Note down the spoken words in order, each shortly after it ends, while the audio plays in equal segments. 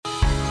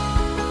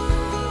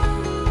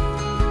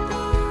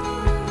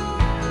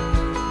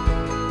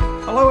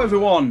Hello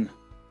everyone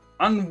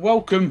and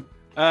welcome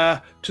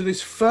to this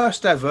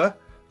first ever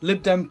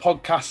Lib Dem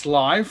podcast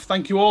live.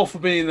 Thank you all for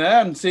being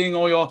there and seeing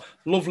all your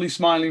lovely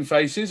smiling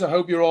faces. I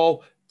hope you're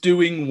all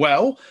doing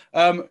well.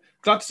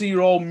 Glad to see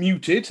you're all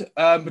muted,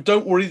 but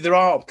don't worry, there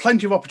are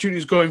plenty of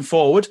opportunities going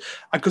forward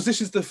because this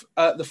is the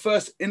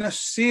first in a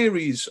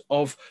series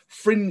of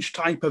fringe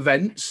type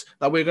events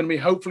that we're going to be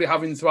hopefully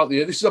having throughout the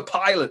year. This is a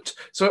pilot,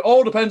 so it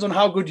all depends on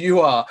how good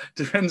you are,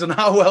 depends on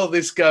how well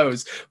this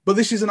goes. But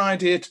this is an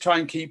idea to try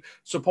and keep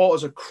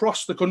supporters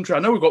across the country. I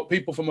know we've got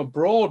people from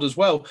abroad as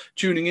well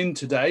tuning in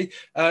today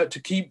to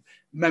keep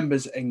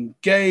members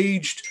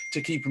engaged,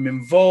 to keep them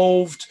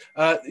involved,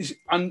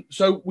 and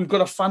so we've got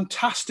a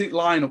fantastic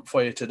lineup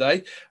for you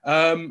today.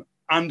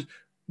 And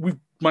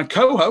my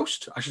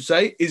co-host, I should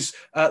say, is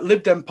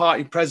Lib Dem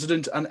Party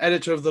president and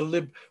editor of the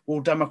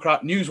Liberal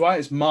Democrat Newswire.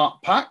 It's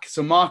Mark Pack.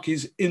 So Mark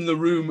is in the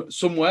room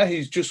somewhere.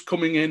 He's just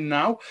coming in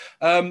now.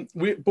 But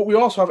we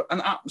also have an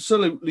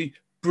absolutely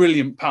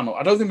brilliant panel.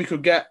 I don't think we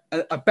could get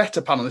a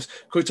better panel this,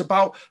 because it's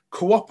about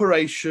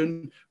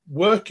cooperation,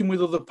 working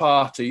with other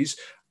parties,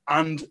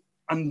 and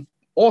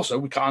also,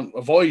 we can't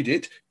avoid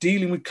it,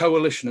 dealing with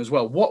coalition as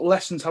well. What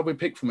lessons have we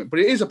picked from it? But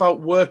it is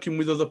about working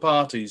with other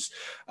parties.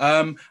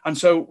 And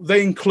so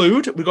they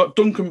include, we've got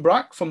Duncan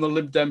Brack from the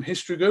Lib Dem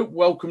History Group.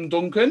 Welcome,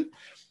 Duncan.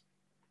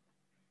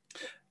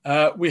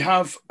 We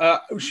have,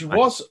 she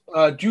was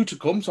due to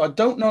come, so I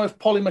don't know if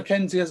Polly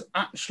Mackenzie has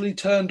actually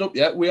turned up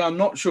yet. We are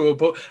not sure,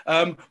 but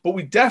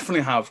we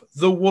definitely have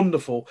the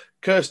wonderful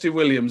Kirsty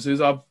Williams, who's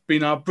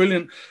been our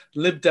brilliant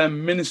Lib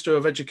Dem Minister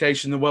of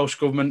Education in the Welsh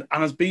Government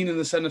and has been in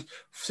the Senate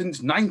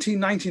since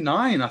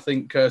 1999, I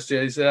think, Kirsty.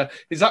 Is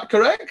that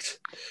correct?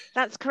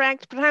 That's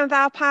correct. Prynhawn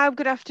dda pawb.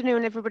 Good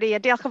afternoon, everybody.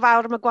 Diolch yn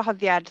fawr am y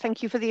gwahoddiad.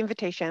 Thank you for the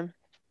invitation.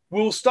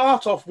 We'll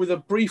start off with a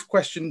brief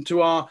question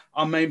to our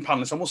main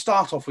panelists, and we'll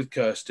start off with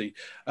Kirsty,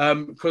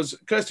 because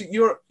Kirsty,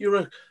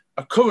 you're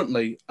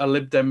currently a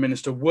Lib Dem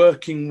minister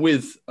working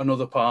with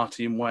another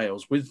party in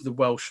Wales, with the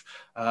Welsh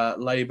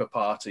Labour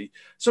Party.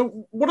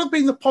 So what have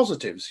been the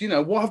positives? You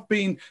know, what have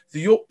been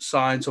the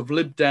upsides of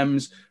Lib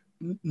Dems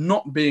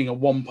not being a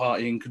one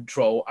party in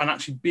control and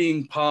actually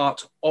being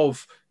part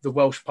of the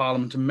Welsh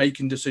Parliament and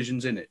making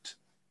decisions in it?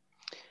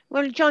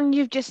 Well, John,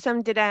 you've just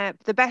summed it up.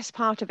 The best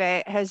part of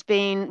it has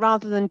been,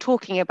 rather than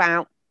talking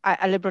about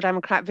a Liberal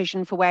Democrat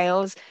vision for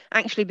Wales,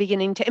 actually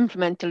beginning to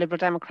implement a Liberal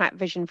Democrat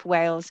vision for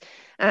Wales,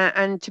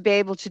 and to be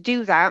able to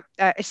do that,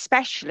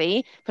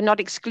 especially, but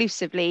not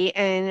exclusively,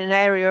 in an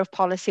area of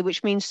policy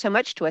which means so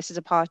much to us as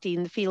a party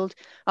in the field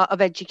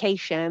of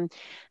education.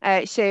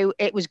 So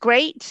it was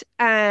great,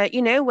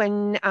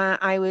 when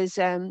I was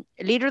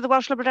leader of the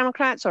Welsh Liberal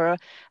Democrats, or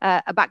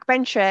a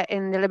backbencher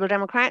in the Liberal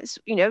Democrats,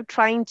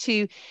 trying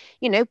to,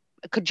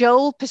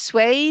 cajole,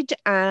 persuade,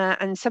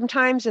 and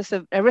sometimes, if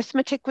the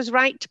arithmetic was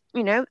right,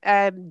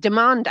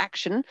 demand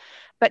action.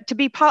 But to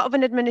be part of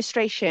an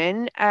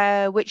administration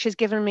which has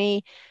given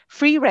me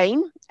free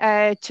rein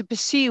to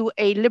pursue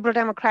a Liberal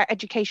Democrat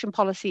education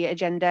policy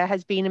agenda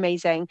has been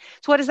amazing.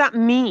 So what does that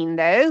mean,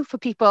 though, for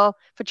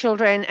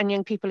children and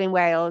young people in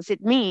Wales?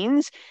 It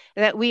means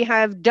that we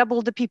have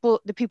doubled the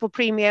pupil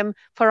premium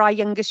for our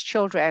youngest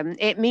children.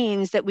 It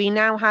means that we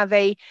now have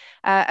a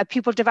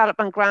pupil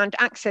development grant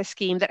access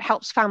scheme that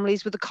helps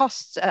families with the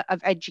costs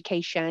of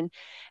education.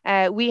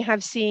 We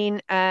have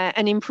seen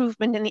an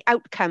improvement in the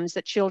outcomes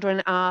that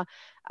children are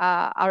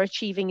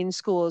achieving in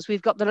schools.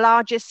 We've got the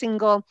largest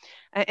single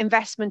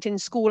investment in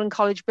school and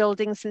college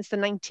buildings since the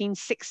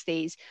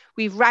 1960s.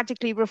 We've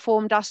radically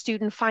reformed our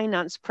student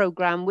finance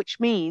programme, which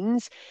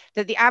means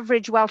that the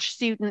average Welsh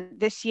student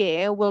this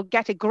year will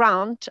get a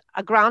grant,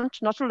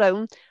 not a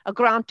loan, a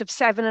grant of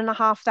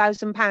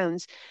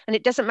 £7,500. And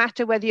it doesn't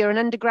matter whether you're an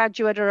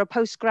undergraduate or a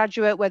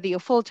postgraduate, whether you're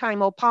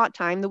full-time or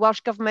part-time, the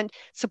Welsh Government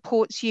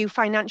supports you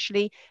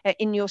financially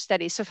in your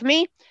studies. So for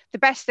me, the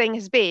best thing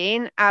has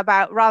been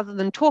about, rather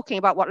than talking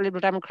about what Liberal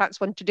Democrats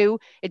want to do,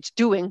 it's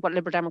doing what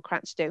Liberal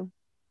Democrats do.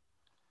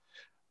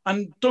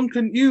 And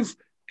Duncan, you've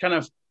kind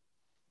of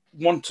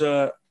want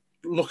to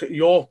look at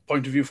your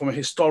point of view from a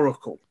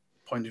historical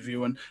point of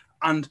view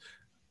and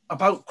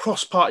about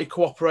cross-party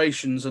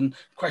cooperations and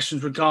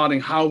questions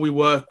regarding how we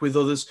work with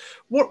others.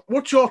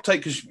 What's your take,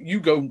 because you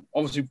go,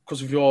 obviously,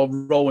 because of your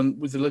role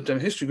with the Lib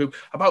Dem History Group,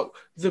 about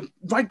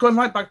going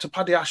right back to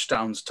Paddy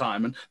Ashdown's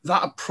time and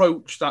that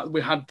approach that we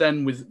had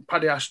then with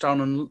Paddy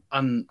Ashdown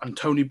and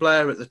Tony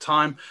Blair at the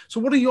time. So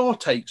what are your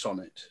takes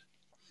on it?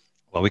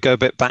 Well, we go a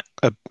bit back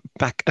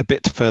a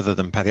bit further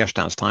than Paddy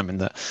Ashdown's time in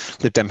the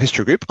Lib Dem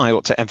History Group, I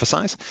ought to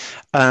emphasise.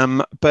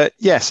 But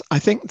yes, I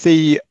think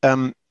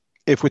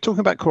if we're talking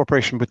about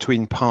cooperation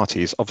between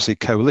parties, obviously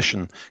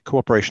cooperation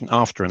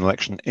after an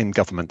election in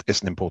government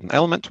is an important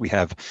element. We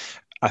have,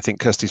 I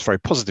think, Kirsty's very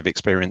positive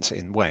experience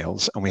in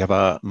Wales, and we have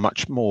a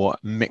much more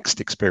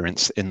mixed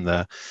experience in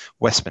the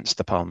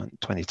Westminster Parliament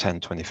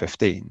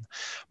 2010-2015.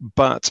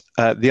 But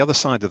the other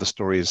side of the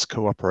story is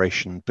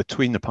cooperation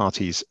between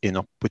parties in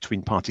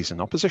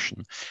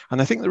opposition.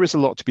 And I think there is a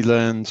lot to be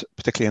learned,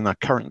 particularly in our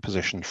current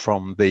position,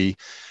 from the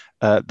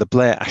the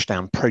Blair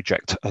Ashdown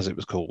Project, as it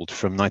was called,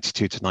 from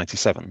 92 to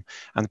 97.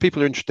 And the people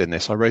who are interested in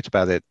this, I wrote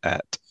about it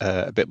at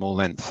a bit more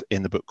length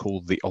in the book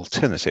called The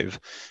Alternative,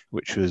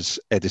 which was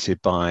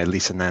edited by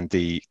Lisa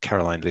Nandy,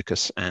 Caroline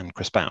Lucas, and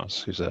Chris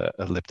Bowers, who's a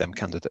Lib Dem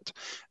candidate,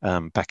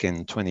 back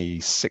in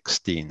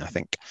 2016, I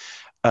think.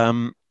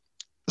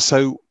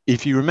 So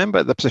if you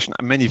remember the position,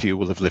 many of you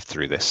will have lived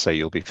through this, so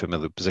you'll be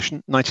familiar with the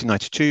position.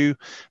 1992,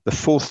 the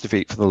fourth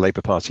defeat for the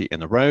Labour Party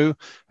in a row.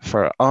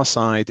 For our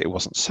side, it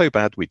wasn't so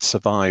bad. We'd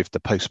survived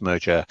the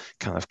post-merger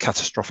kind of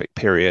catastrophic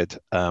period,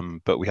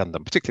 but we hadn't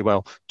done particularly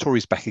well.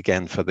 Tories back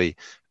again for the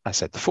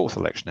fourth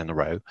election in a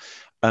row.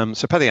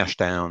 So Paddy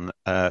Ashdown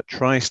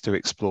tries to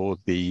explore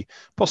the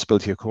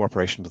possibility of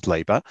cooperation with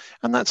Labour,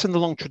 and that's in the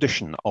long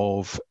tradition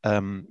of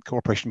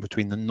cooperation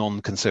between the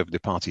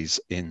non-Conservative parties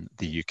in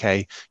the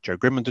UK. Joe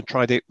Grimond had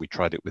tried it. We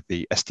tried it with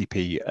the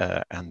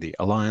SDP and the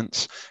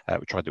Alliance.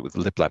 We tried it with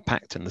the Lib Lab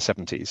Pact in the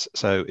 70s.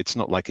 So it's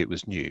not like it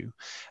was new.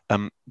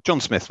 John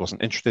Smith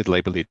wasn't interested,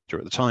 Labour leader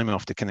at the time,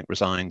 after Kinnock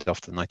resigned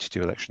after the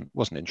 92 election,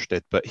 wasn't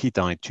interested, but he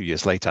died 2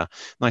 years later.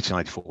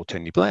 1994,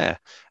 Tony Blair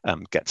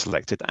gets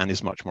elected and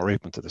is much more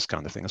open to this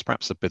kind of thing, as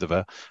perhaps a bit of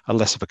a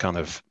less of a kind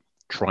of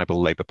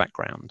tribal Labour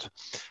background.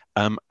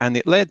 And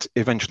it led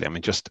eventually,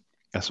 just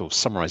sort of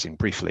summarising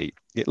briefly,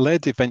 it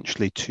led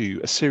eventually to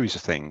a series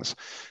of things: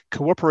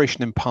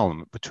 cooperation in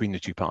Parliament between the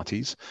two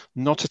parties,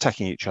 not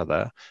attacking each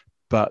other,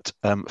 but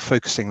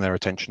focusing their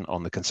attention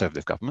on the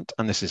Conservative government.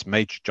 And this is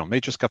John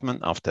Major's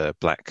government after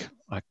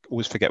I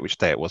always forget which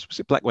day it was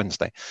it Black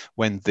Wednesday,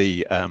 when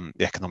the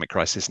economic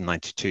crisis in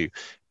 92,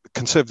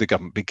 Conservative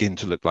government began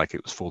to look like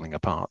it was falling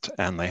apart,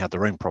 and they had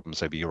their own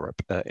problems over Europe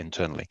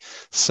internally.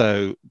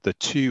 So the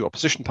two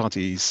opposition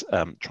parties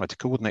tried to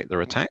coordinate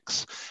their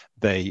attacks.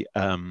 They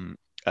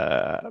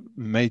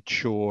made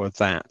sure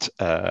that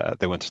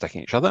they weren't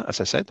attacking each other, as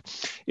I said.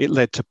 It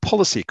led to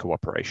policy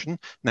cooperation.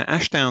 Now,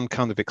 Ashdown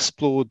kind of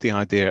explored the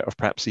idea of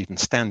perhaps even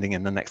standing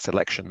in the next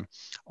election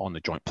on a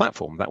joint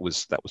platform. That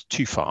was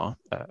too far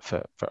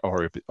for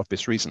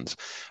obvious reasons.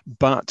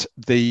 But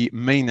the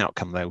main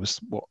outcome there was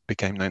what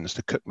became known as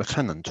the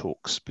Cook-McLennan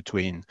talks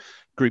between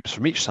groups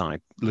from each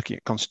side looking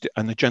at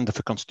an agenda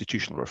for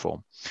constitutional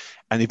reform.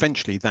 And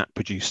eventually that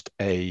produced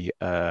a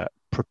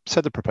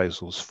set of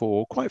proposals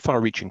for quite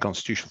far-reaching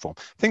constitutional reform,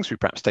 things we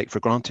perhaps take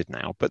for granted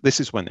now, but this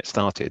is when it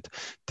started: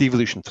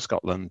 devolution for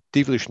Scotland,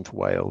 devolution for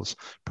Wales,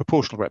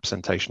 proportional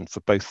representation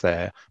for both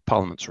their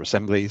parliaments or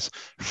assemblies,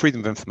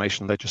 freedom of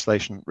information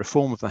legislation,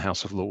 reform of the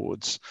House of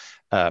Lords,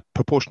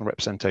 proportional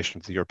representation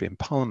of the European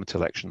Parliament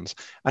elections,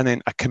 and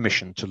then a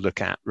commission to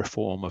look at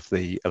reform of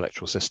the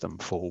electoral system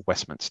for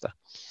Westminster.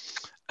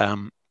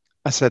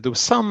 I said there was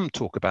some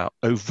talk about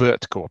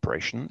overt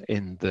cooperation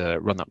in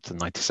the run-up to the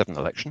 97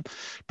 election.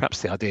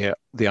 Perhaps the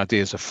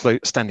ideas of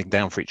standing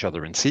down for each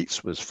other in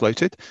seats was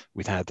floated.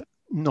 We'd had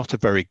not a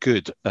very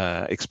good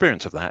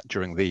experience of that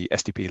during the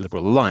SDP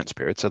Liberal Alliance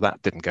period, so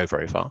that didn't go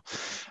very far.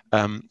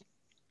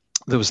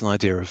 There was an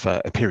idea of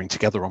appearing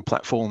together on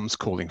platforms,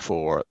 calling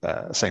for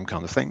same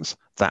kind of things.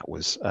 That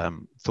was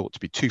thought to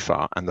be too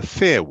far, and the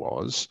fear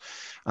was,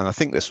 and I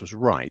think this was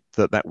right,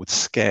 that would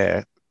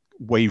scare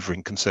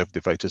wavering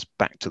Conservative voters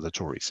back to the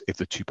Tories if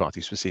the two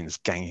parties were seen as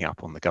ganging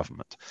up on the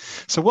government.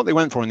 So what they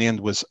went for in the end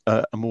was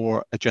a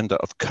more agenda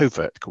of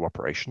covert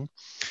cooperation.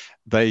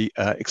 They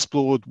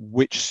explored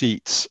which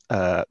seats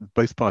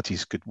both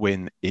parties could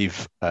win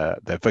if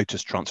their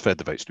voters transferred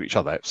the votes to each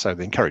other. So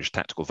they encouraged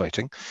tactical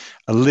voting.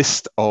 A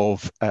list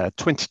of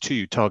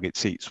 22 target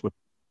seats were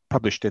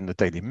published in the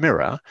Daily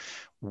Mirror,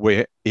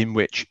 in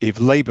which if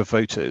Labour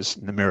voters,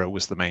 and the Mirror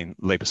was the main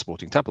Labour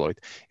supporting tabloid,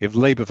 if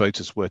Labour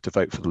voters were to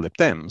vote for the Lib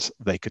Dems,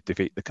 they could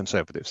defeat the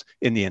Conservatives.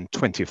 In the end,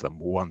 20 of them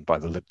were won by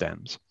the Lib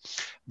Dems.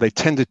 They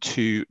tended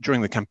to,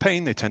 during the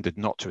campaign, they tended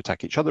not to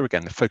attack each other.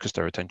 Again, they focused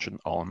their attention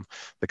on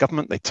the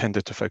government. They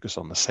tended to focus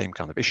on the same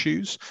kind of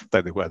issues,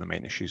 though they were the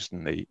main issues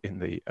in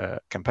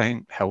the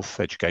campaign: health,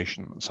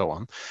 education, and so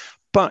on.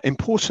 But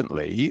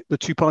importantly, the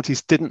two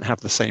parties didn't have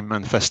the same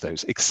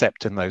manifestos,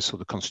 except in those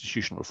sort of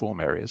constitutional reform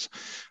areas.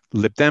 The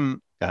Lib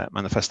Dem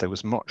manifesto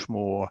was much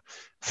more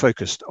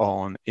focused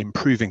on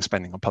improving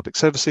spending on public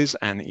services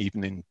and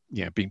even in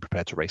being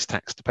prepared to raise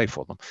tax to pay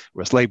for them,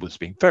 whereas Labour was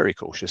being very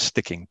cautious,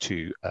 sticking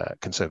to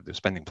conservative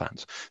spending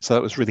plans. So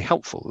that was really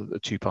helpful that the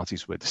two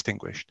parties were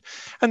distinguished.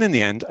 And in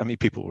the end,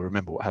 people will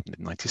remember what happened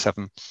in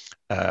 97.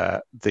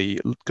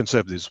 The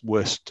Conservatives'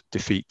 worst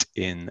defeat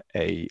in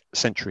a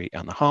century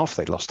and a half.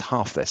 They lost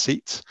half their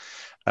seats.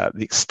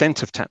 The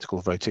extent of tactical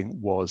voting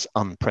was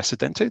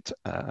unprecedented,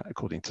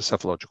 according to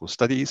sociological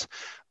studies.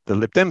 The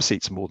Lib Dem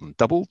seats more than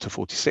doubled to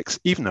 46,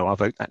 even though our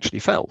vote actually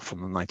fell from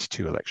the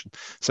 92 election.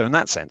 So in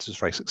that sense, it was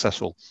very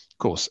successful. Of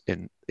course,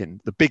 in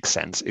the big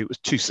sense, it was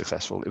too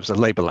successful. It was a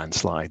Labour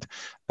landslide.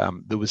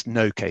 There was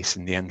no case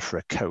in the end for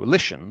a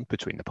coalition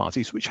between the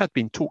parties, which had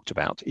been talked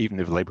about, even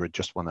if Labour had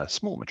just won a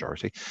small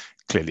majority.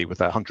 Clearly,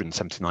 with a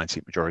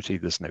 179-seat majority,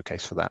 there's no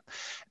case for that.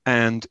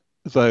 And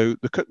though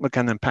the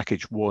Cook-McLennan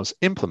package was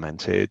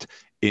implemented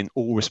in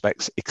all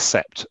respects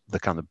except the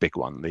kind of big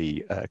one,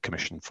 the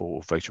Commission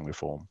for Voting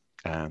Reform,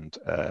 And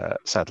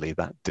sadly,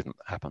 that didn't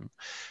happen.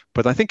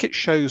 But I think it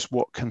shows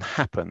what can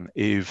happen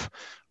if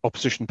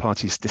opposition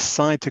parties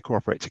decide to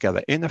cooperate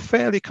together in a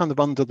fairly kind of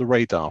under the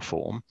radar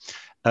form.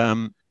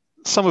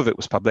 Some of it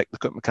was public, the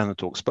Cook-McCann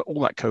talks, but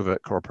all that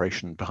covert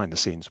cooperation behind the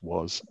scenes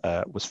was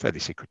fairly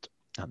secret.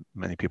 And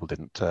many people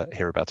didn't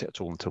hear about it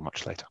at all until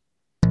much later.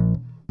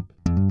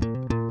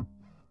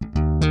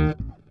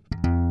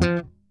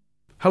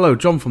 Hello,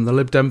 John from the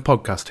Lib Dem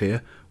podcast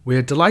here. We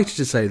are delighted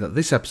to say that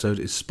this episode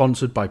is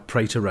sponsored by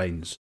Praetor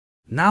Rains.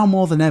 Now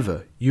more than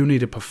ever, you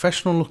need a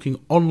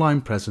professional-looking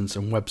online presence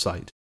and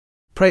website.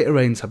 Praetor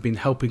Rains have been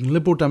helping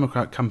Liberal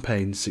Democrat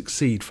campaigns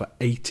succeed for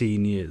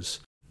 18 years.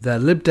 Their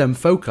Lib Dem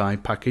Foci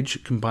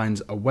package combines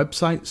a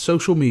website,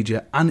 social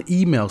media and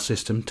email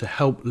system to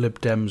help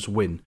Lib Dems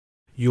win.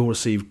 You'll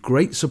receive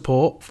great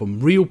support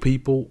from real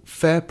people,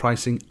 fair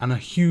pricing and a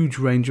huge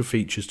range of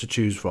features to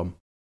choose from.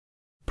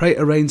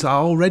 Praetor Rains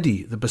are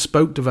already the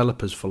bespoke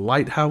developers for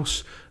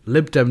Lighthouse,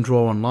 Lib Dem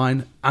Draw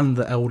Online and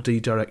the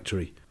LD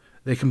Directory.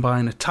 They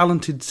combine a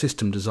talented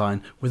system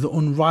design with an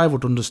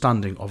unrivaled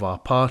understanding of our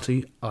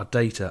party, our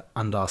data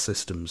and our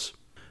systems.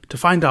 To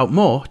find out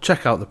more,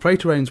 check out the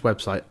Praetor Rains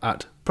website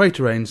at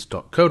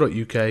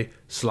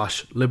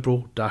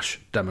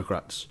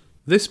praetorrains.co.uk/liberal-democrats.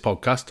 This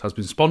podcast has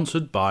been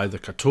sponsored by the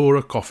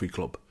Katora Coffee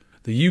Club,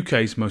 the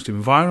UK's most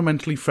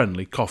environmentally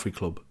friendly coffee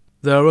club.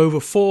 There are over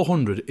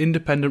 400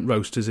 independent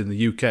roasters in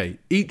the UK,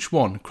 each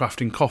one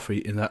crafting coffee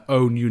in their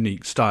own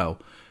unique style.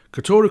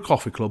 Katora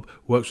Coffee Club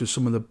works with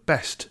some of the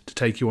best to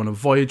take you on a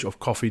voyage of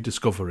coffee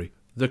discovery.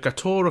 The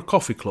Katora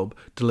Coffee Club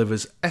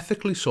delivers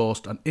ethically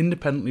sourced and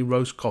independently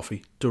roast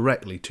coffee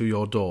directly to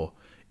your door.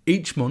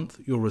 Each month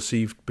you'll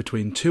receive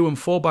between 2 and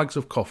 4 bags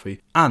of coffee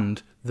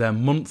and their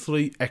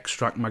monthly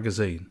extract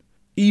magazine.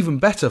 Even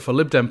better for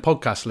Lib Dem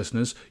podcast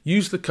listeners,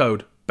 use the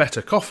code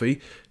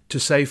BETTERCOFFEE to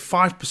save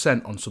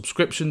 5% on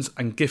subscriptions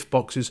and gift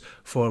boxes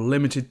for a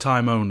limited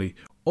time only.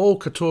 All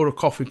Katora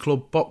Coffee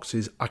Club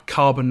boxes are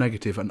carbon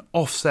negative and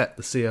offset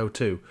the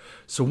CO2.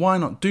 So why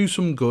not do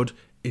some good,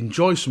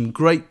 enjoy some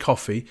great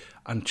coffee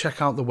and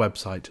check out the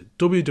website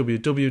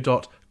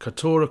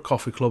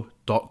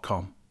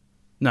www.katoracoffeeclub.com.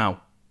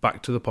 Now,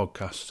 back to the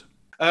podcast.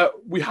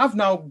 We have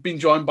now been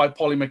joined by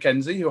Polly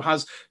Mackenzie, who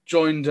has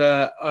joined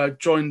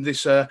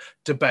this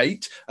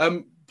debate.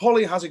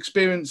 Polly has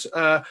experience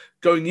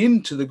going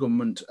into the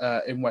government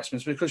in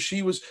Westminster because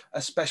she was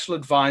a special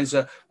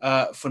advisor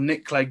for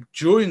Nick Clegg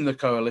during the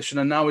coalition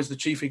and now is the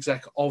chief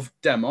exec of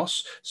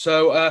Demos.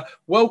 So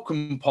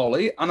welcome,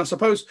 Polly. And I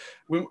suppose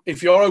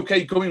if you're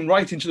okay going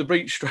right into the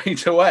breach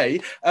straight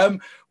away,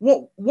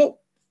 what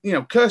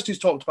Kirsty's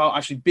talked about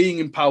actually being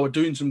in power,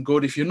 doing some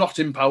good. If you're not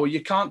in power,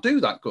 you can't do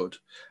that good.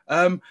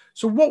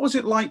 So what was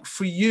it like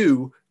for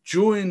you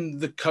during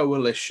the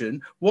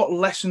coalition? What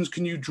lessons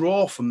can you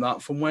draw from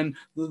that, from when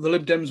the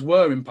Lib Dems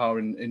were in power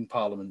in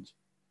Parliament?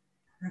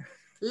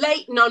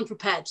 Late and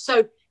unprepared.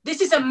 So this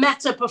is a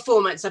meta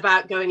performance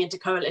about going into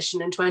coalition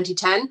in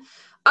 2010.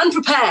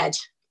 Unprepared.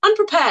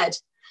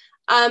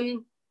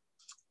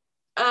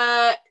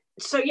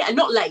 So yeah,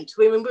 not late.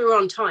 We were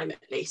on time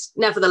at least.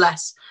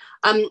 Nevertheless,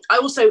 I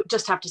also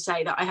just have to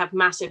say that I have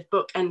massive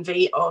book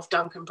envy of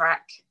Duncan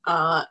Brack,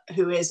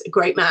 who is a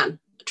great man,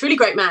 a truly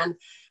great man,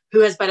 who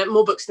has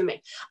more books than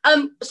me.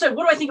 So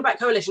what do I think about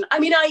coalition? I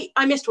mean, I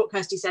missed what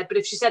Kirsty said, but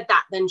if she said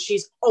that, then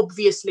she's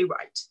obviously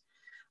right.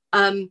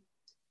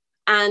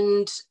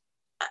 And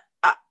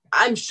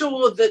I'm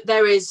sure that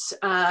there is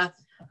an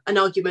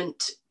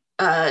argument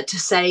to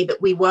say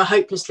that we were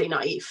hopelessly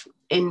naive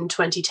in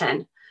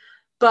 2010.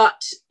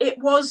 But it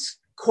was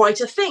quite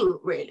a thing,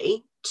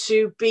 really,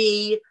 to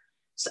be,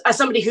 as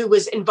somebody who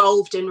was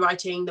involved in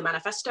writing the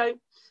manifesto,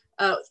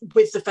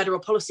 with the Federal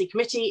Policy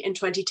Committee in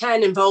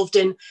 2010, involved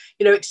in,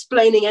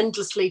 explaining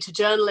endlessly to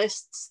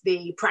journalists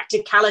the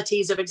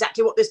practicalities of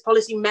exactly what this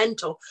policy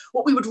meant or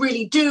what we would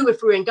really do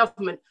if we were in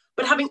government.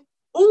 But having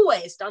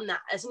always done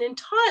that as an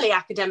entirely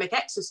academic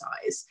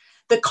exercise,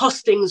 the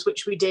costings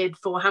which we did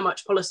for how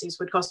much policies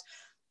would cost,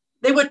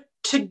 they were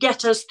to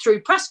get us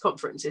through press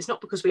conferences, not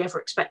because we ever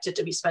expected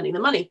to be spending the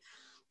money.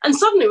 And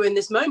suddenly we're in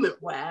this moment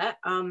where,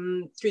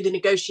 through the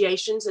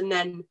negotiations and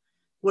then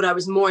what I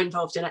was more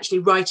involved in, actually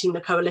writing the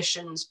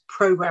coalition's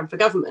programme for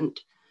government,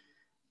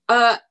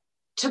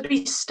 to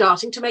be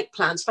starting to make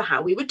plans for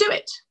how we would do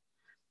it.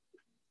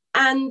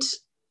 And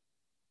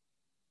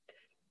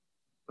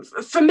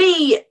for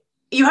me,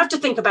 you have to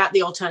think about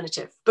the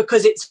alternative,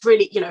 because it's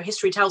really,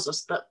 history tells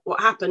us that what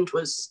happened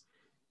was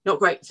not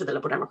great for the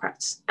Liberal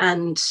Democrats.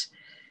 And,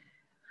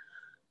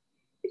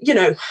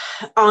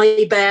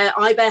 I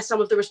bear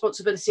some of the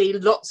responsibility,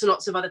 lots and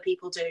lots of other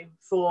people do,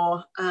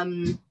 for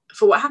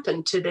what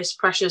happened to this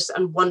precious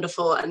and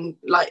wonderful and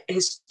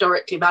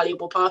historically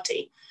valuable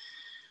party.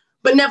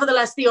 But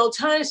nevertheless, the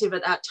alternative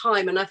at that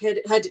time, and I've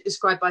heard it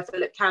described by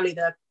Philip Cowley,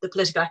 the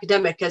political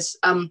academic, as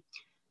I'm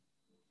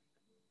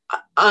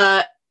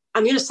going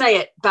to say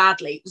it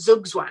badly,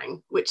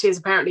 zugzwang, which is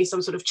apparently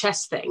some sort of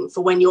chess thing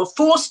for when you're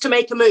forced to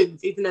make a move,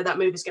 even though that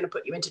move is going to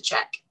put you into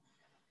check.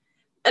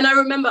 And I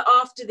remember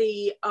after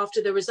the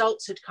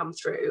results had come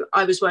through,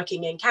 I was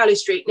working in Cowley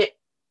Street. Nick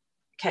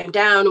came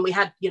down and we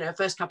had,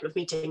 first couple of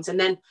meetings, and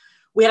then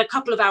we had a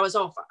couple of hours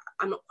off.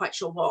 I'm not quite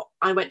sure what.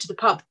 I went to the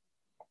pub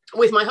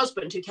with my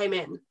husband, who came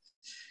in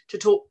to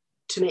talk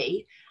to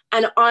me,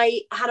 and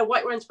I had a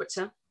white wine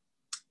spritzer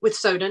with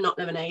soda, not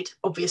lemonade,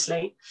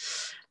 obviously.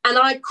 And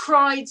I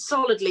cried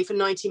solidly for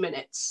 90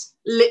 minutes.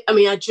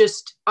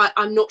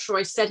 I'm not sure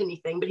I said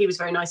anything, but he was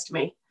very nice to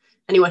me.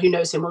 Anyone who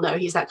knows him will know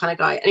he's that kind of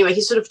guy. Anyway,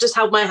 he sort of just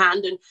held my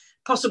hand, and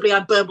possibly I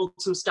burbled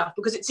some stuff,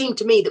 because it seemed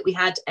to me that we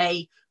had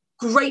a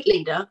great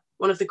leader,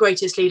 one of the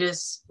greatest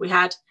leaders we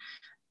had.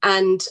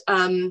 And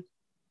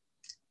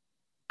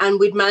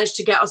we'd managed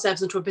to get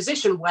ourselves into a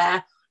position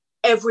where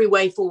every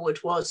way forward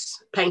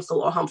was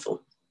painful or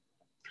harmful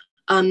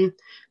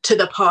to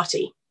the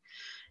party.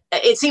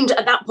 It seemed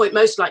at that point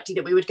most likely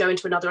that we would go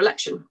into another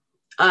election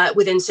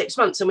within 6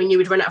 months, and we knew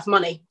we'd run out of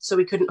money, so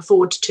we couldn't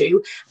afford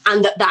to,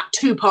 and that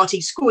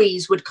two-party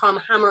squeeze would come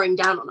hammering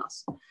down on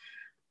us.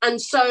 And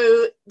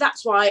so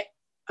that's why,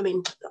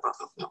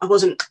 I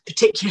wasn't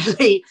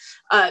particularly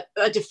a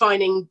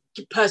defining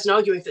person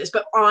arguing for this,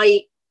 but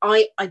I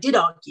did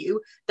argue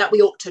that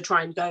we ought to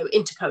try and go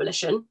into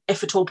coalition,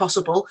 if at all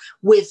possible,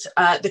 with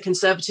the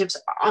Conservatives.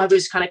 I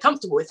was kind of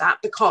comfortable with that,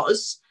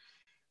 because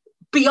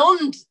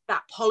beyond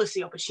that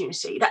policy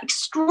opportunity, that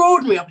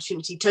extraordinary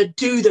opportunity to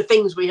do the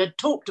things we had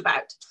talked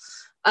about,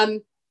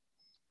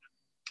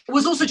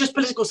 was also just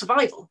political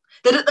survival.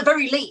 That at the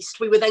very least,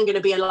 we were then going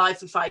to be alive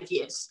for 5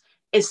 years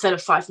instead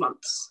of 5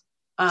 months.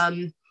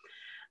 I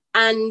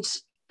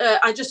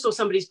just saw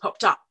somebody's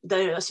popped up,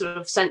 the sort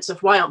of sense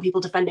of why aren't people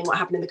defending what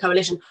happened in the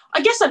coalition? I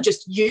guess I'm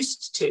just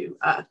used to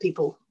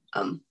people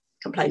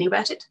complaining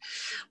about it.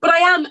 But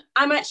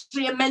I'm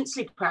actually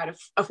immensely proud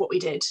of what we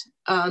did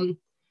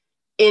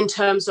in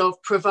terms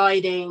of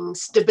providing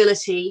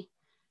stability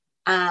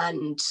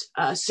and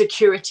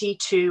security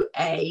to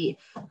a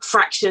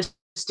fractious,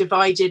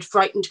 divided,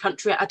 frightened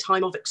country at a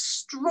time of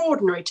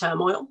extraordinary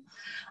turmoil.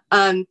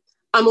 I'm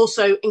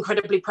also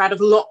incredibly proud of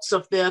lots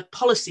of the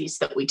policies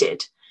that we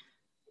did.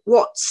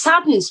 What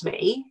saddens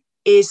me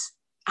is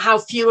how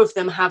few of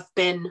them have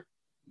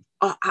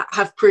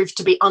proved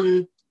to be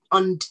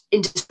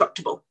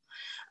indestructible.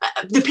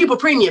 The pupil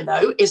premium,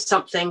 though, is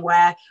something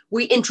where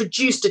we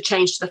introduced a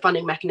change to the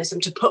funding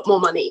mechanism to put more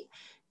money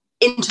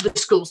into the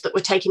schools that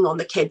were taking on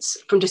the kids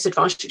from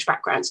disadvantaged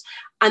backgrounds.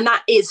 And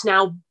that is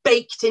now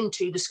baked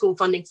into the school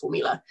funding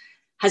formula.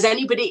 Has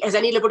any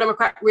Liberal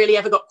Democrat really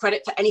ever got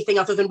credit for anything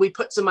other than we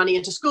put some money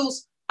into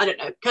schools? I don't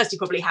know. Kirsty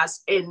probably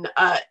has in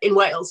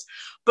Wales,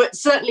 but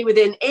certainly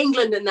within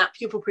England and that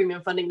pupil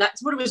premium funding,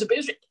 that's what it was.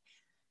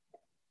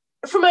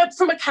 From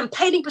a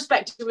campaigning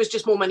perspective, it was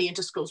just more money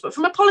into schools. But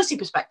from a policy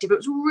perspective, it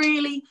was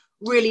really,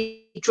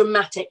 really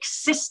dramatic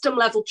system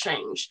level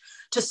change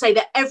to say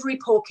that every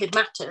poor kid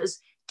matters,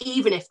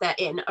 even if they're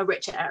in a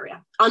richer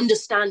area,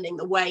 understanding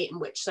the way in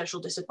which social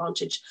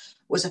disadvantage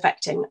was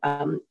affecting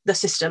the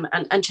system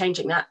and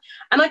changing that.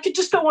 And I could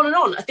just go on and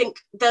on. I think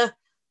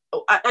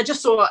I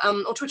just saw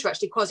on Twitter,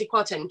 actually, Kwasi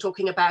Kwarteng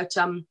talking about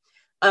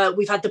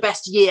we've had the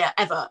best year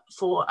ever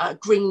for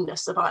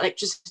greenness of our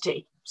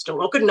electricity. Still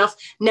not good enough.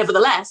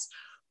 Nevertheless,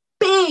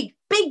 big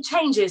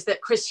changes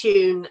that Chris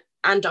Huhne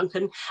and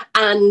Duncan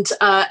and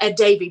Ed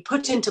Davey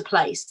put into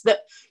place,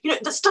 that,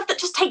 the stuff that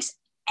just takes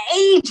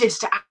ages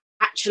to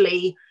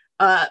actually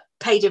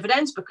pay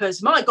dividends,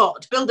 because, my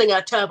God, building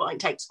a turbine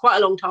takes quite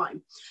a long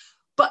time,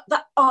 but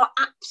that are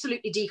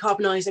absolutely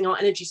decarbonising our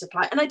energy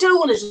supply. And I don't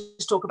want to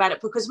just talk about it,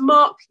 because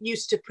Mark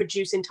used to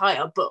produce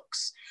entire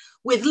books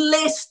with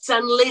lists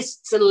and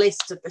lists and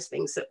lists of the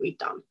things that we've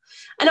done.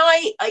 And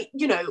I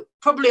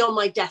probably on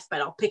my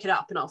deathbed, I'll pick it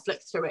up and I'll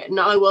flick through it, and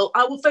I will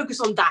focus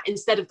on that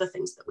instead of the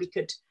things that we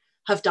could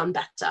have done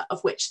better,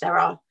 of which there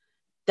are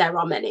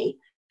many.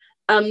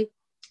 And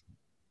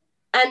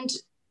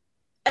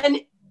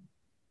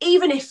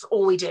even if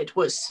all we did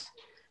was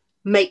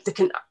make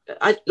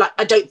I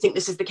don't think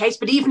this is the case,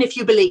 but even if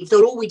you believe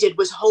that all we did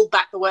was hold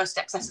back the worst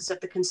excesses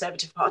of the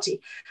Conservative Party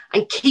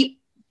and keep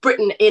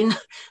Britain in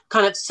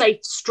kind of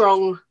safe,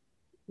 strong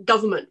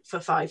government for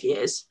 5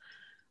 years,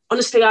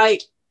 honestly, I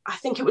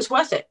think it was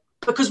worth it.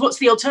 Because what's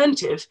the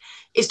alternative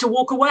is to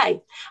walk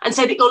away and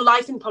say that your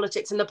life in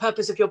politics and the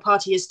purpose of your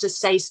party is to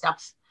say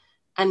stuff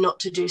and not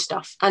to do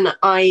stuff. And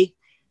I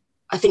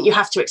think you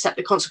have to accept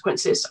the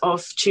consequences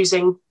of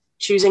choosing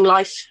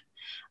life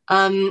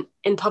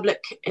in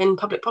public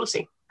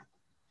policy.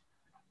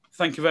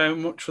 Thank you very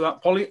much for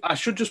that, Polly. I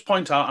should just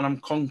point out, and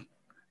I'm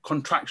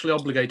contractually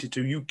obligated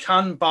to, you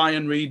can buy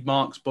and read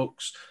Mark's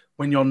books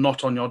when you're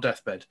not on your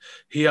deathbed.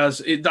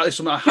 That is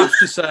something I have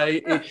to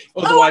say.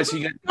 Otherwise,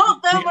 he gets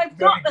very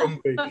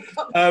grumpy.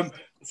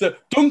 So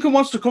Duncan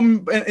wants to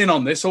come in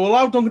on this, so we'll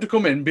allow Duncan to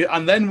come in,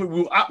 and then we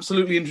will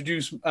absolutely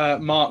introduce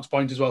Mark's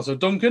point as well. So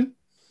Duncan.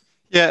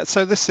 Yeah,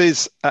 so this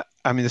is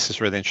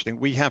really interesting.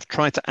 We have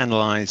tried to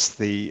analyse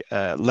the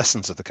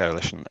lessons of the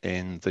coalition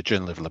in the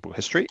Journal of Liberal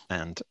History,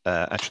 and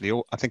actually,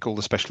 I think all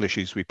the special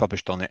issues we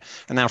published on it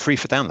are now free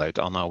for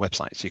download on our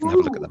website, so you can have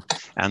a look at them.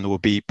 And we'll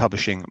be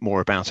publishing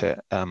more about it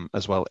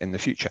as well in the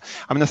future.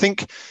 I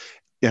think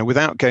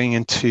without going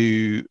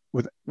into,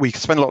 we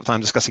spend a lot of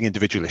time discussing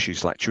individual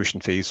issues like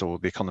tuition fees or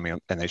the economy on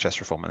NHS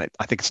reform, and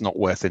I think it's not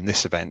worth in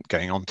this event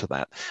going on to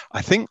that.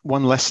 I think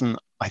one lesson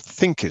I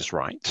think is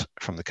right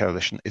from the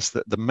coalition is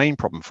that the main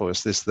problem for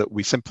us is that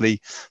we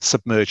simply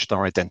submerged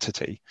our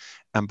identity.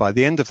 And by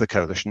the end of the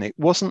coalition, it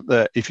wasn't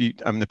that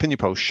opinion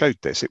polls showed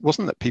this, it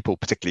wasn't that people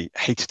particularly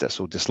hated us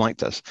or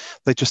disliked us.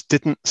 They just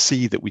didn't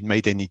see that we'd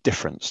made any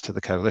difference to the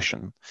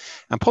coalition.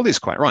 And Polly's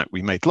quite right.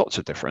 We made lots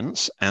of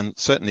difference. And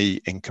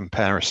certainly in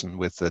comparison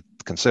with the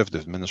Conservative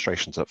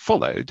administrations that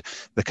followed,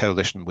 the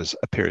coalition was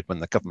a period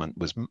when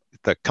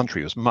the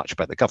country was much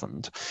better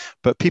governed.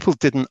 But people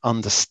didn't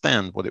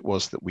understand what it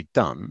was that we'd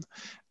done.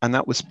 And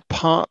that was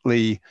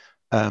partly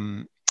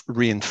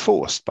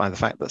reinforced by the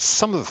fact that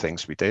some of the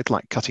things we did,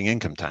 like cutting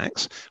income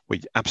tax,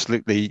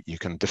 you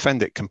can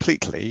defend it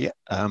completely,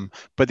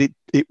 but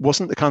it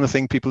wasn't the kind of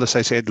thing people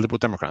associated Liberal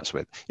Democrats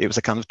with. It was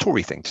a kind of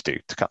Tory thing to do,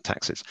 to cut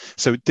taxes.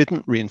 So it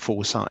didn't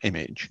reinforce our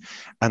image.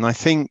 And I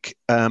think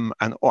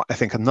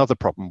another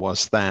problem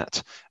was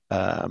that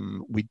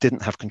we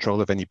didn't have control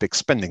of any big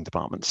spending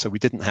departments. So we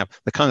didn't have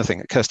the kind of thing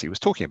that Kirsty was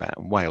talking about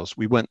in Wales.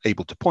 We weren't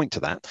able to point to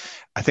that.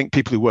 I think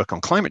people who work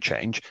on climate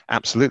change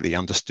absolutely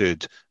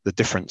understood the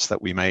difference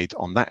that we made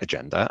on that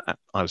agenda.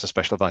 I was a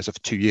special advisor for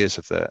 2 years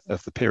of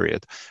the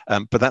period,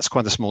 but that's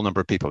quite a small number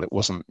of people. It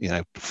wasn't,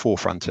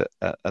 forefront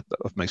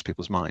of most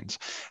people's minds.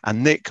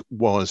 And Nick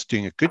was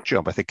doing a good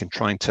job, I think, in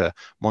trying to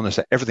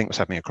monitor everything that was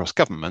happening across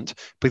government.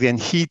 But then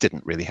he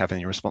didn't really have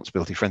any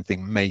responsibility for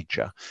anything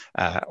major,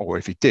 or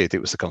if he did,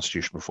 it was the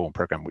constitutional reform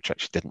program, which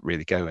actually didn't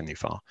really go any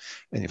far.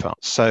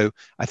 So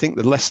I think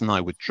the lesson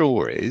I would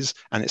draw is,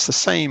 and it's the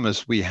same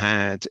as we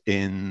had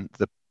in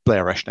the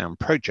Blair Ashdown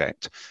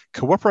project,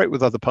 cooperate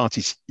with other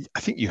parties. I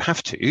think you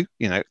have to,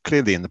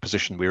 clearly in the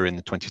position we were in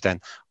 2010,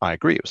 I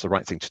agree it was the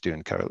right thing to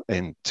do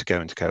to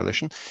go into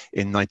coalition.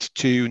 In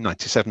 92,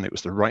 97, it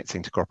was the right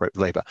thing to cooperate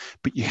with Labour.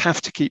 But you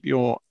have to keep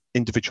your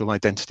individual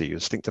identity, your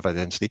distinctive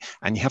identity,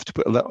 and you have to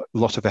put a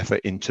lot of effort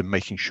into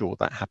making sure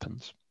that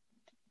happens.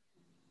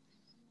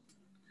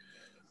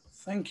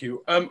 Thank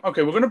you.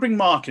 Okay, we're going to bring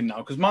Mark in now,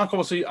 because Mark,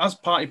 obviously, as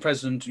party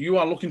president, you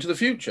are looking to the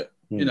future,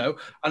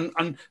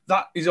 and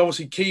that is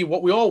obviously key.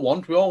 What we all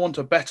want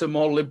a better,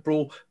 more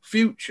liberal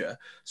future.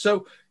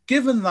 So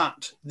given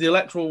that the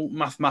electoral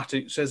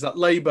mathematics says that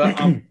Labour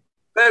are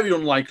very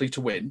unlikely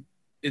to win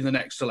in the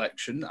next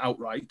election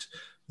outright,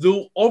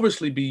 there'll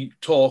obviously be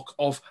talk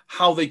of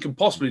how they can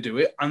possibly do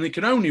it, and they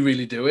can only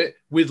really do it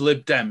with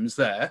Lib Dems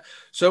there.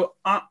 So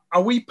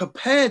are we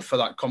prepared for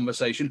that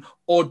conversation,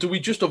 or do we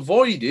just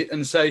avoid it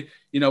and say,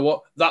 you know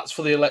what, that's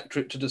for the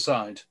electorate to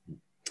decide?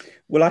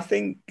 Well, I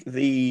think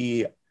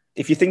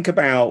if you think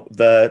about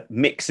the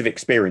mix of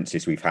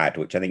experiences we've had,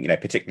 which I think,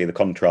 particularly the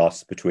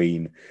contrast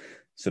between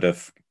sort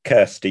of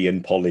Kirsty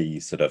and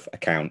Polly's sort of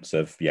accounts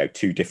of,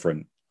 two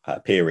different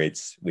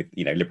periods with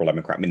Liberal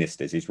Democrat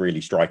ministers is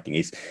really striking,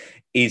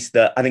 is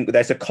that I think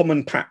there's a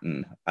common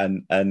pattern,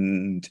 and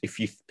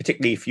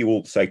particularly if you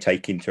also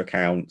take into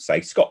account,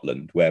 say,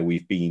 Scotland, where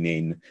we've been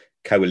in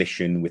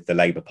coalition with the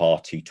Labour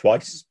Party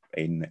twice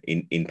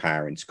in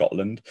power in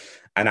Scotland,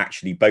 and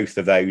actually both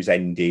of those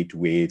ended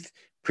with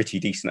pretty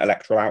decent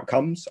electoral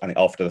outcomes. I think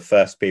after the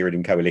first period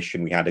in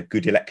coalition, we had a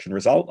good election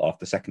result. After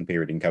the second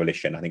period in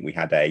coalition, I think we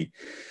had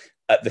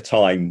at the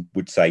time,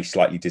 would say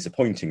slightly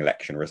disappointing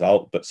election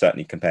result, but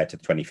certainly compared to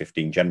the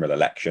 2015 general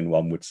election,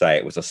 one would say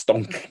it was a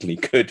stoningly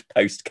good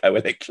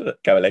post-coalition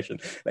election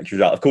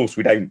result. Of course,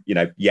 we don't,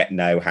 yet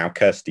know how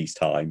Kirsty's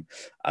time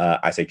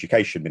as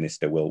education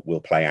minister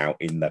will play out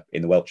in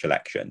the Welsh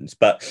elections.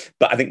 But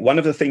I think one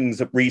of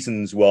the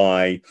reasons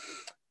why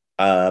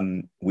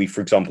we, for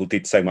example,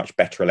 did so much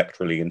better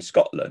electorally in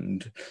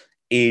Scotland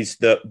is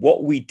that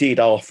what we did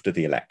after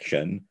the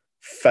election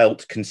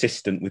felt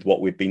consistent with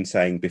what we'd been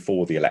saying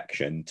before the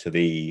election to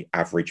the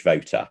average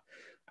voter.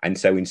 And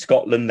so in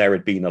Scotland, there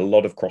had been a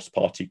lot of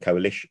cross-party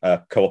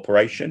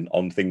cooperation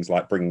on things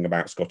like bringing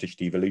about Scottish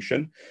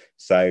devolution.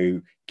 So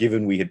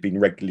given we had been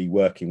regularly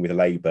working with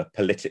Labour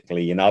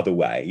politically in other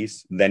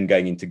ways, then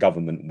going into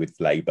government with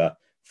Labour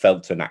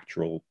felt a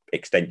natural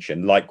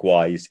extension.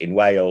 Likewise, in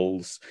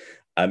Wales,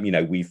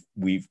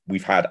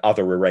 we've had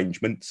other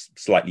arrangements,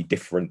 slightly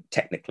different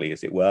technically,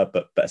 as it were,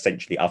 but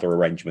essentially other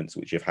arrangements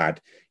which have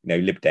had,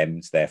 Lib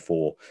Dems,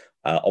 therefore,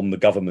 on the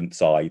government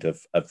side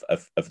of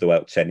the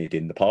Welsh Senedd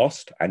in the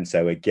past. And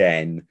so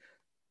again,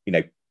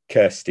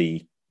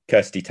 Kirsty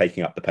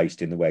taking up the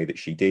post in the way that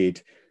she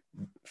did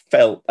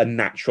felt a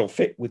natural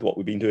fit with what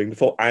we've been doing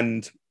before.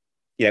 And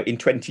in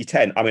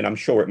 2010, I'm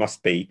sure it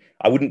must be,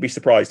 I wouldn't be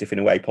surprised if in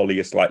a way Polly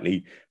is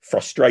slightly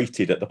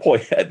frustrated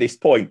at this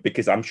point,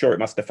 because I'm sure it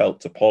must have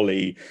felt to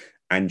Polly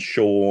and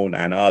Sean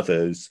and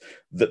others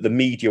that the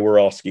media were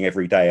asking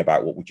every day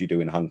about what would you do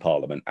in hung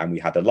parliament. And we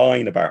had a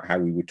line about how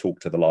we would talk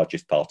to the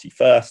largest party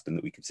first, and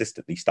that we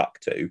consistently stuck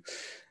to.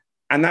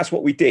 And that's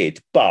what we did.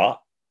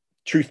 But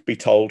truth be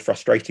told,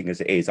 frustrating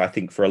as it is, I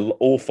think for an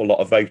awful lot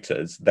of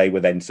voters, they were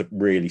then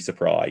really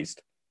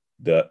surprised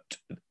that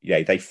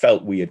they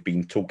felt we had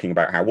been talking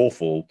about how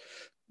awful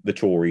the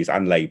Tories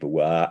and Labour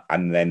were,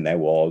 and then there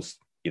was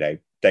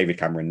David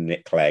Cameron and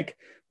Nick Clegg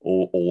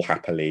all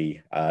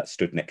happily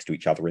stood next to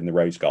each other in the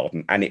Rose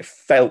Garden. And it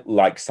felt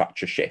like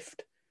such a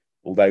shift,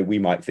 although we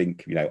might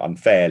think,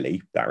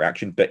 unfairly, that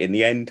reaction. But in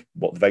the end,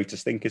 what the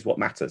voters think is what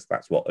matters.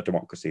 That's what a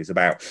democracy is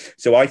about.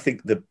 So I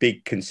think the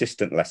big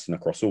consistent lesson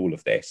across all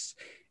of this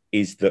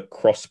is that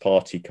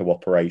cross-party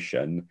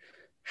cooperation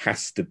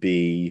has to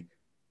be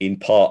in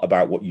part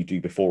about what you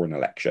do before an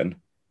election,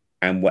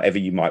 and whatever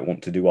you might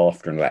want to do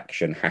after an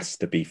election has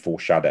to be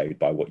foreshadowed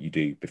by what you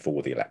do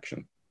before the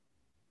election.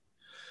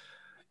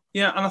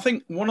 Yeah, and I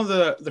think one of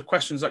the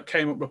questions that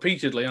came up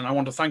repeatedly, and I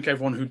want to thank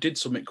everyone who did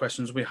submit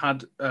questions, we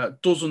had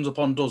dozens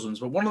upon dozens,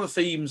 but one of the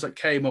themes that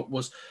came up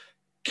was,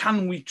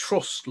 can we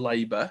trust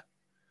Labour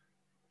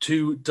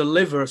to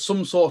deliver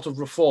some sort of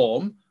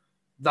reform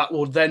that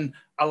will then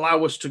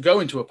allow us to go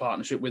into a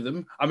partnership with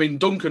them? I mean,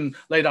 Duncan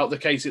laid out the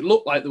case. It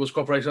looked like there was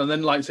cooperation. And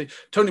then, like say,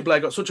 Tony Blair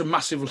got such a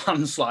massive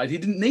landslide, he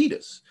didn't need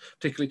us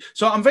particularly.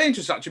 So I'm very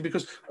interested, actually,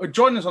 because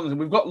joining us on this,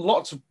 we've got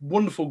lots of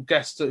wonderful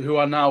guests who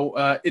are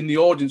now in the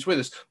audience with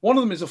us. One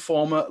of them is a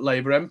former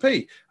Labour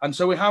MP. And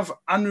so we have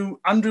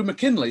Andrew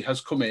McKinley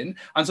has come in.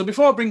 And so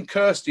before I bring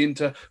Kirsty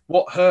into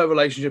what her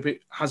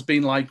relationship has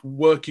been like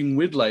working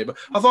with Labour,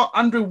 I thought,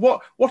 Andrew,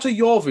 what are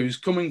your views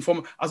coming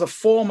from, as a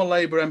former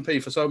Labour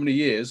MP for so many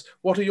years,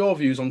 what are your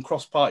views on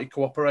cross-party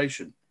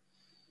cooperation?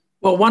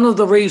 Well, one of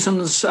the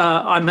reasons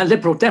I'm a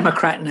Liberal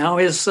Democrat now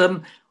is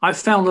I've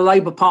found the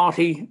Labour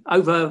Party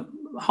over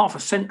half a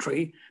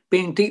century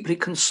being deeply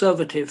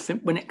conservative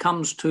when it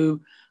comes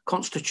to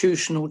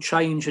constitutional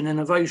change and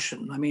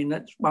innovation. I mean,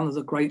 that's one of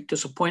the great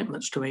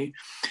disappointments to me.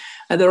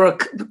 And there are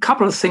a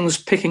couple of things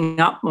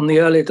picking up on the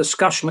earlier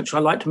discussion, which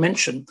I'd like to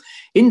mention.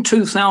 In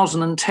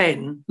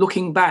 2010,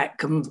 looking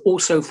back, and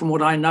also from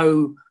what I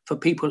know for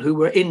people who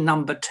were in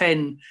number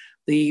 10,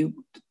 the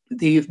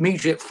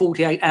immediate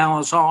 48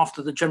 hours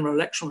after the general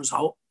election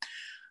result,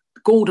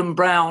 Gordon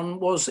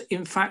Brown was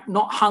in fact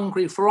not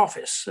hungry for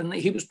office, and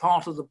he was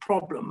part of the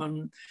problem.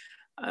 And,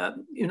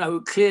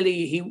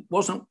 clearly he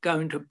wasn't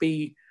going to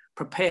be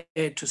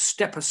prepared to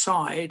step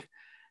aside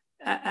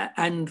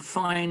and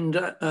find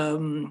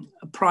a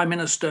prime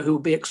minister who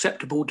would be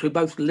acceptable to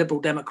both the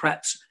Liberal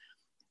Democrats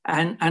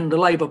and the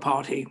Labour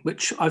Party,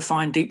 which I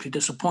find deeply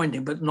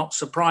disappointing, but not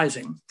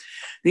surprising.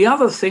 The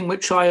other thing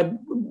which I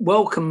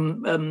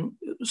welcome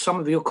some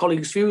of your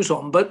colleagues' views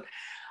on, but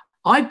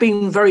I've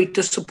been very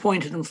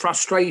disappointed and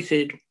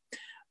frustrated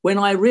when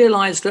I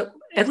realised that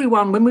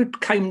everyone, when we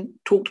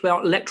talked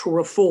about electoral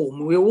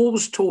reform, we were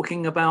always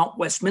talking about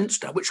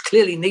Westminster, which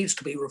clearly needs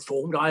to be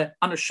reformed. I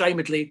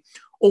unashamedly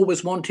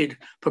always wanted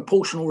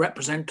proportional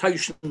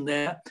representation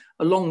there,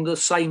 along the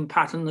same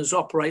pattern as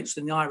operates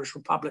in the Irish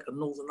Republic and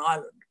Northern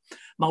Ireland,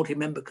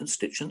 multi-member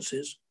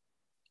constituencies.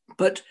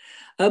 But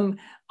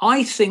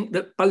I think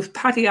that both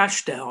Paddy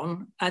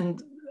Ashdown,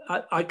 and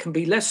I can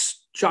be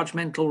less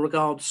judgmental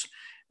regards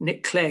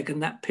Nick Clegg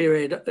and that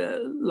period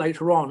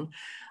later on,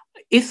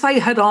 if they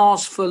had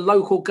asked for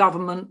local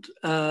government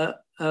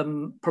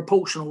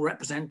proportional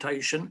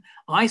representation,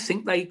 I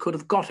think they could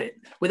have got it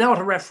without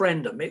a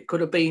referendum. It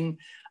could have been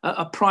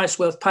a price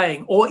worth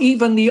paying, or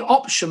even the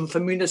option for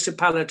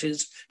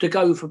municipalities to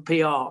go for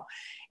PR.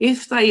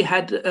 If they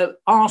had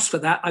asked for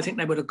that, I think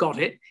they would have got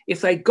it.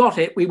 If they got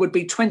it, we would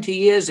be 20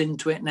 years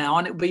into it now,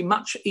 and it would be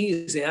much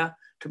easier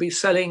to be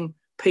selling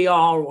PR,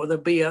 or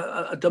there'd be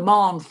a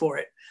demand for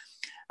it.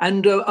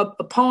 And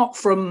apart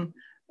from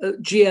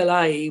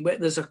GLA, where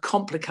there's a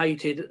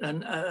complicated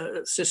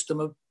system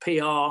of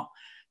PR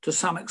to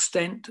some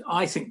extent,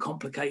 I think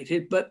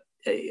complicated, but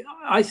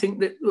I think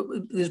that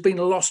there's been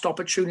a lost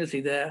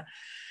opportunity there.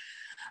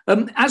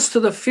 As to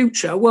the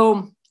future,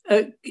 well,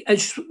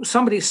 as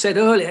somebody said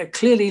earlier,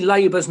 clearly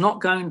Labour's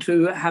not going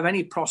to have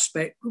any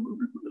prospect.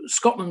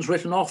 Scotland's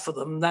written off for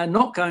them. They're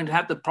not going to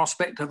have the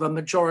prospect of a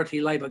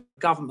majority Labour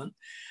government.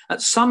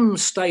 At some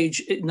stage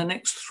in the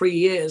next 3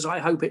 years, I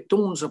hope it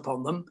dawns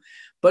upon them.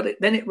 But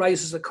then it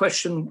raises the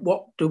question,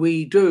 what do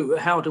we do?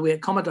 How do we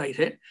accommodate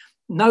it?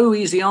 No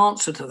easy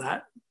answer to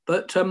that.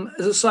 But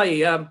as I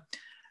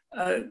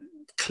say,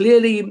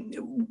 clearly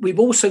we've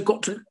also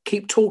got to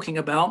keep talking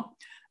about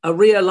a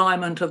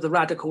realignment of the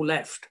radical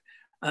left.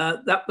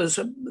 That was,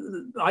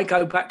 I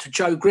go back to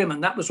Joe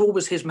Grimman, that was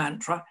always his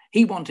mantra.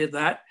 He wanted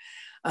that.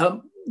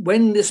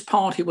 When this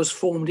party was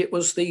formed,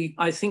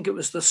 I think it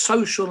was the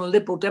Social and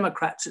Liberal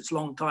Democrats, its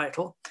long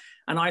title.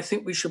 And I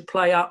think we should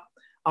play up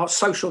our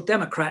Social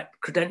Democrat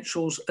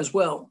credentials as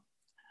well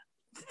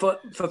for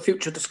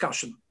future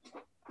discussion.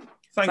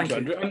 Thank you,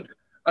 Andrew.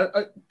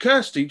 And,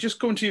 Kirsty, just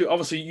going to you,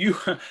 obviously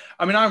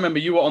I remember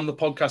you were on the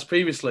podcast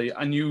previously,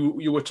 and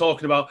you were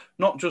talking about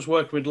not just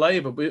working with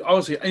Labour, but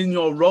obviously in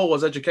your role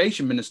as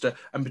Education Minister,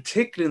 and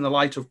particularly in the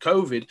light of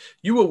COVID,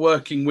 you were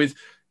working with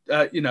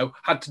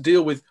had to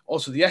deal with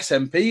also the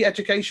SNP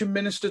Education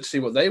Minister to see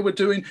what they were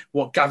doing,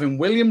 what Gavin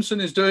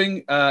Williamson is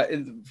doing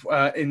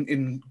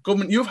in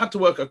government. You've had to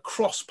work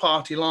across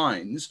party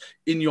lines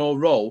in your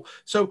role.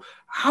 So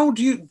how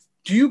do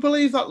you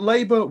believe that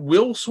Labour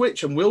will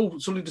switch and will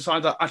suddenly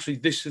decide that actually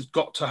this has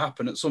got to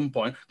happen at some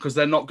point because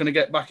they're not going to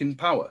get back in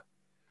power?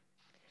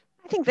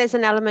 I think there's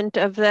an element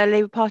of the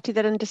Labour Party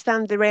that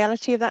understand the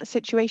reality of that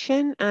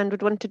situation and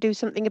would want to do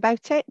something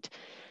about it.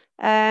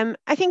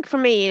 I think for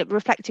me,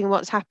 reflecting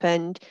what's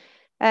happened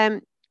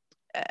and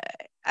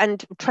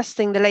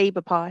trusting the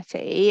Labour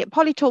Party,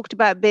 Polly talked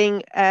about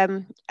being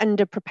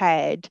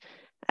underprepared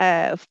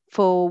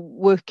for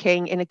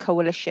working in a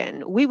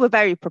coalition. We were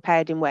very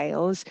prepared in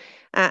Wales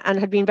and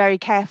had been very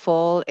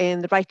careful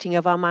in the writing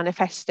of our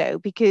manifesto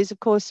because,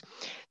 of course,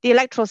 the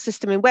electoral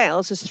system in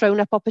Wales has thrown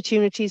up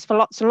opportunities for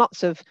lots and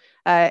lots of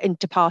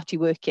inter-party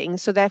working.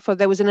 So therefore,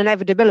 there was an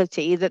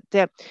inevitability that,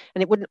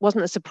 and it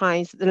wasn't a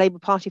surprise that the Labour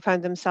Party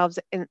found themselves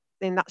in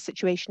that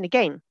situation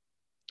again.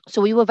 So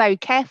we were very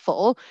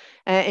careful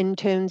in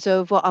terms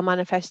of what our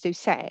manifesto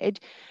said.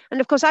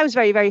 And of course, I was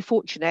very, very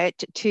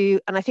fortunate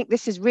to, and I think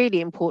this is really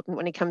important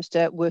when it comes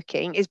to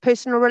working, is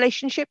personal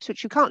relationships,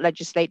 which you can't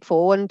legislate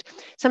for. And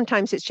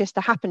sometimes it's just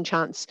a happen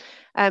chance.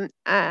 I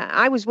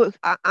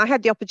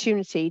had the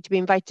opportunity to be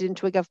invited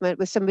into a government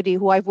with somebody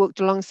who I've worked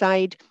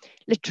alongside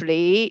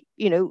literally,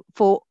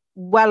 for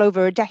well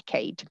over a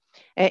decade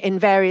in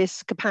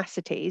various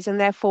capacities. And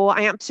therefore,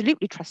 I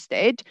absolutely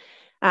trusted.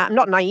 I'm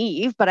not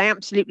naive, but I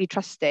absolutely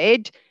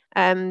trusted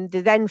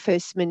the then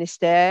First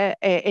Minister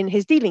in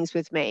his dealings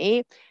with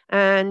me,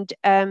 and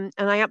I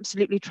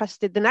absolutely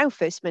trusted the now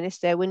First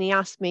Minister when he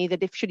asked me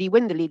that if should he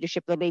win the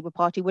leadership of the Labour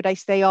Party, would I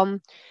stay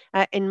on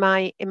in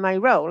my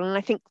role? And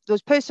I think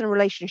those personal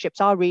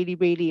relationships are really,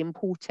 really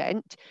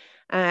important,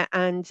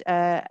 and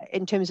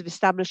in terms of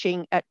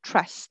establishing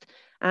trust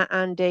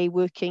and a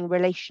working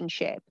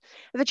relationship.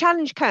 The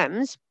challenge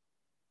comes,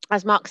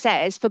 as Mark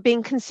says, for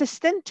being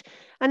consistent,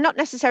 and not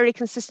necessarily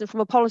consistent from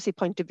a policy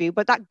point of view,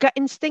 but that gut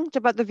instinct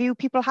about the view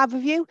people have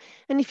of you.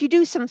 And if you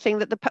do something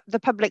that the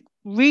public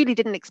really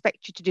didn't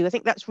expect you to do, I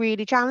think that's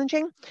really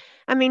challenging.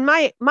 I mean,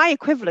 my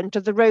equivalent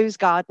of the Rose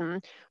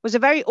Garden was a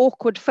very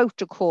awkward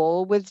photo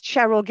call with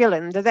Cheryl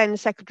Gillen, the then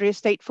Secretary of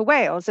State for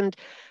Wales. And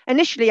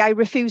initially I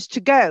refused to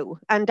go.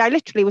 And I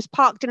literally was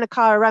parked in a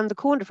car around the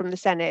corner from the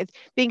Senedd,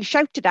 being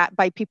shouted at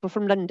by people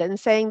from London,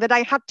 saying that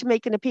I had to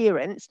make an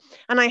appearance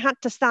and I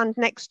had to stand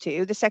next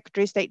to the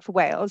Secretary of State for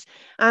Wales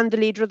and the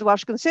leader of the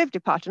Welsh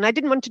Conservative Party. And I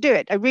didn't want to do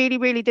it. I really,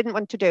 really didn't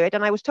want to do it.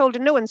 And I was told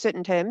in no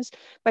uncertain terms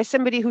by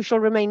somebody who shall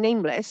remain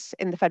nameless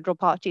in the Federal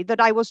Party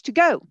that I was to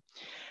go.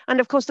 And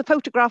of course, the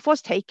photograph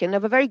was taken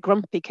of a very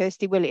grumpy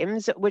Kirsty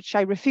Williams, which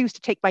I refused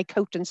to take my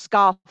coat and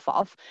scarf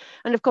off.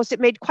 And of course,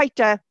 it made for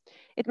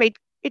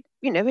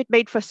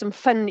some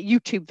fun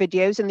YouTube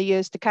videos in the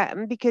years to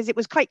come, because it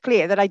was quite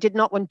clear that I did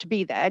not want to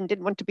be there and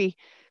didn't want to be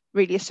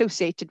really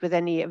associated with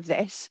any of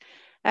this.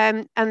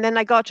 And then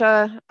I got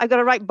a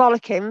right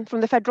bollocking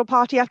from the Federal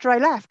Party after I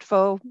left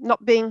for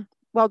not being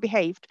well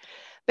behaved.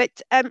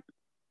 But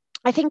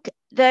I think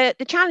the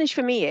challenge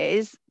for me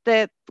is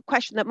the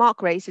question that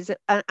Mark raises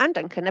and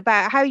Duncan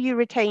about how you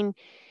retain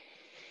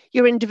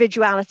your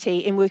individuality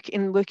in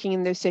working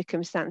in those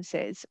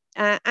circumstances.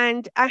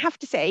 And I have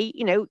to say,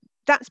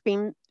 that's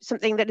been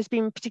something that has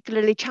been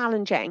particularly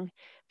challenging,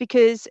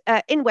 because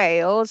in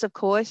Wales, of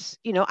course,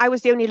 I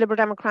was the only Liberal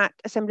Democrat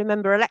Assembly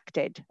member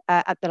elected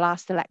at the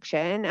last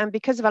election. And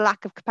because of a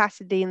lack of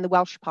capacity in the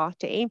Welsh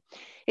Party,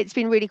 it's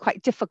been really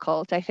quite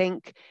difficult, I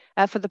think,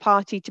 for the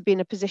party to be in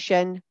a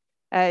position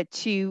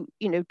to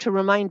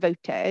remind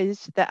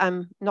voters that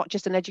I'm not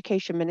just an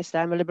education minister,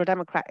 I'm a Liberal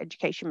Democrat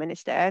education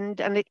minister.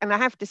 And I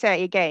have to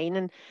say again,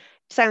 and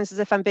it sounds as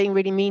if I'm being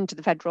really mean to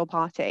the Federal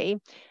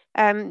Party,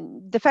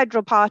 the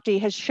Federal Party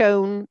has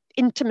shown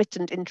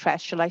intermittent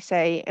interest, shall I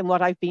say, in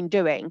what I've been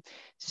doing.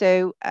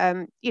 So,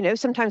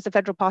 sometimes the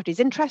Federal Party is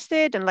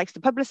interested and likes to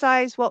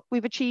publicise what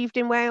we've achieved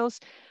in Wales,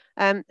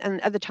 and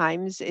other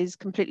times is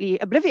completely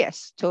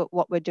oblivious to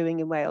what we're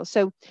doing in Wales.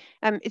 So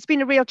it's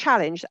been a real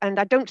challenge, and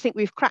I don't think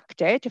we've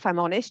cracked it, if I'm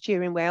honest,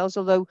 here in Wales,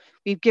 although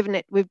we've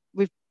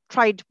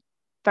tried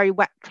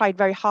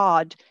very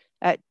hard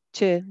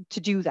to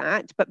do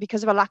that. But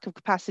because of a lack of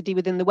capacity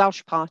within the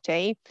Welsh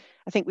Party,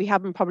 I think we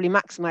haven't probably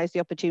maximised the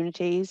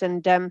opportunities.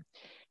 And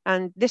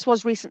this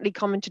was recently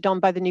commented on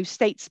by the New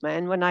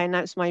Statesman when I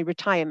announced my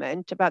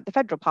retirement, about the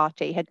Federal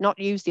Party had not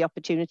used the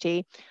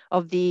opportunity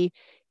of the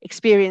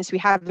experience we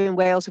have in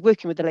Wales of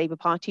working with the Labour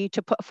Party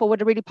to put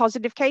forward a really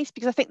positive case,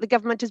 because I think the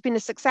government has been a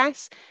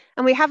success,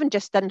 and we haven't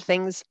just done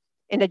things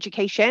in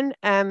education.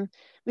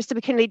 Mr.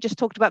 McKinley just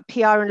talked about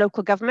PR and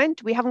local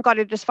government. We haven't got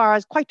it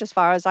quite as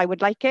far as I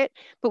would like it,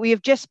 but we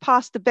have just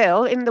passed a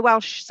bill in the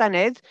Welsh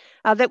Senedd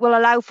that will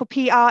allow for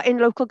PR in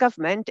local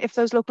government if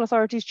those local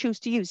authorities choose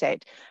to use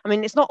it. I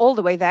mean, it's not all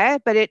the way there,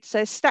 but it's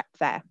a step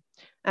there.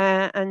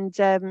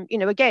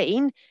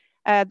 Again,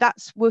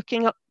 that's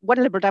working,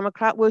 one Liberal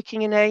Democrat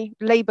working in a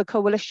Labour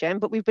coalition,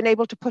 but we've been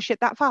able to push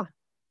it that far.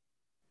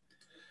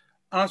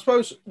 And I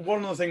suppose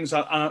one of the things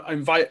that I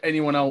invite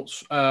anyone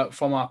else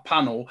from our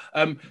panel,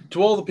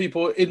 to all the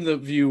people in the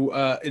view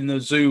in the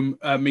Zoom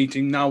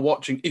meeting now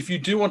watching, if you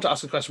do want to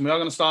ask a question, we are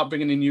going to start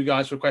bringing in you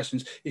guys for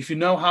questions. If you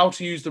know how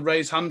to use the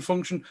raise hand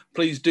function,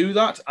 please do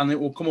that, and it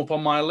will come up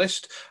on my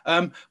list.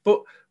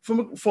 But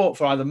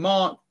for either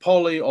Mark,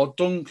 Polly, or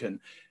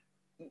Duncan,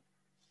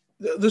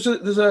 there's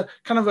a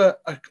kind of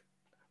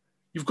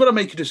you've got to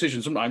make a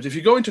decision sometimes. If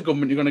you go into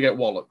government, you're going to get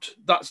walloped.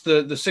 That's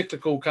the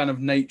cyclical kind of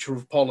nature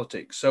of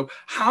politics. So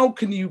how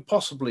can you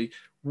possibly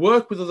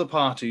work with other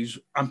parties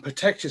and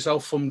protect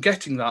yourself from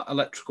getting that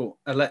electoral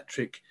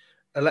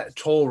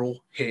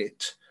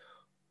hit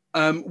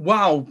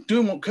while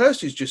doing what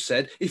Kirsty's just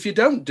said? If you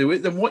don't do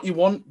it, then what you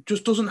want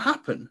just doesn't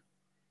happen.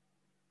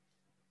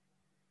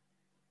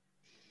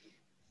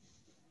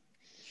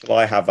 Shall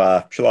I have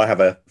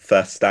a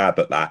first stab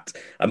at that?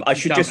 I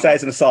should just say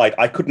as an aside,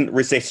 I couldn't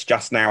resist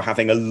just now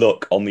having a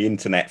look on the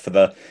internet for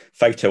the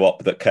photo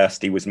op that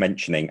Kirsty was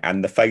mentioning,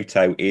 and the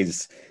photo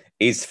is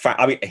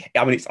I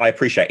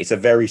appreciate it's a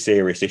very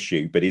serious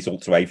issue, but it's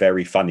also a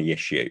very funny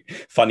issue.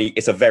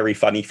 It's a very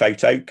funny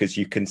photo because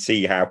you can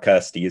see how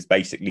Kirsty is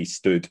basically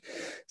stood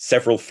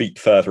several feet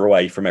further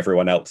away from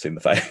everyone else in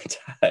the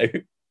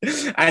photo.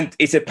 And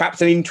it's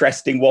perhaps an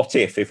interesting what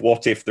if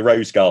the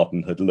Rose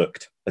Garden had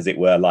looked, as it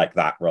were, like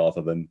that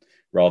rather than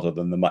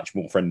the much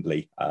more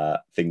friendly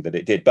thing that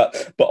it did.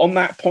 But on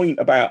that point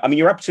about, I mean,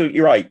 you're absolutely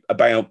right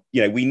about,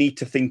 we need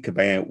to think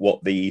about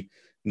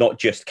not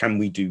just can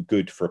we do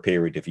good for a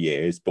period of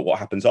years, but what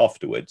happens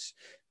afterwards.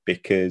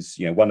 Because,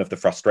 one of the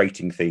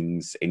frustrating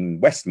things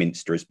in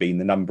Westminster has been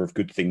the number of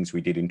good things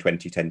we did in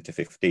 2010 to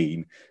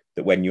 15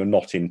 that when you're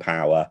not in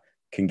power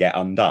can get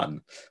undone.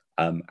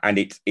 And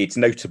it's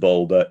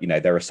notable that,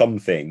 there are some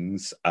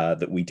things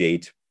that we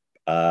did,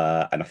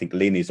 and I think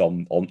Lynn is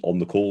on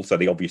the call. So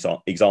the obvious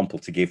example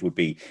to give would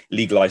be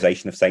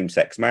legalization of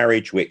same-sex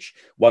marriage, which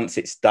once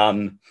it's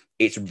done,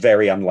 it's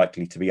very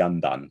unlikely to be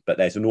undone. But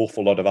there's an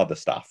awful lot of other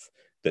stuff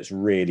that's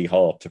really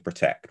hard to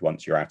protect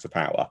once you're out of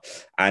power.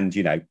 And,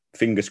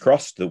 fingers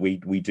crossed that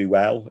we do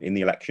well in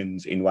the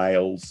elections in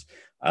Wales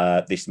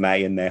this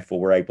May, and therefore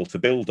we're able to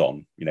build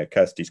on,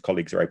 Kirsty's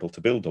colleagues are able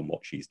to build on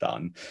what she's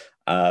done.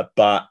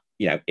 But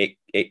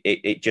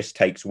it just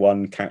takes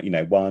one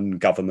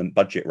government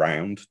budget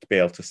round to be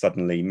able to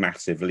suddenly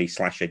massively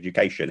slash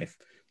education if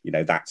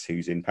that's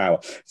who's in power.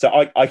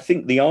 So I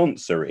think the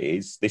answer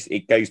is this.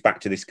 It goes back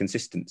to this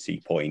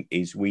consistency point: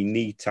 is we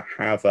need to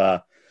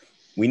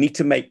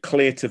make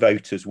clear to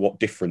voters what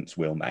difference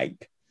we'll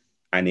make,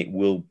 and it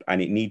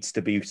needs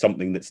to be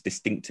something that's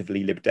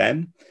distinctively Lib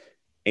Dem.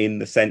 In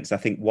the sense, I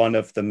think one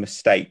of the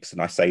mistakes,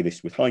 and I say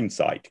this with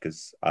hindsight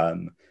because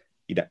I'd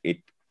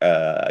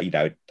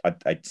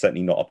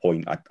certainly not a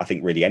point I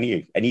think really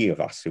any of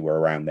us who were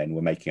around then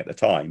were making at the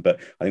time. But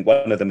I think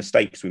one of the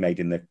mistakes we made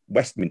in the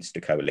Westminster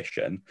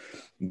coalition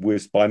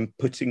was by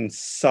putting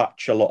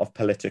such a lot of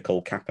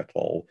political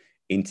capital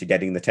into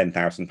getting the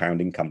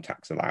 £10,000 income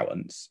tax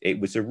allowance. It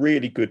was a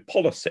really good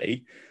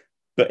policy,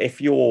 but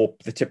if you're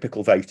the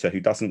typical voter who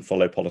doesn't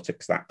follow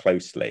politics that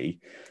closely,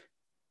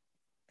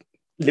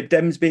 Lib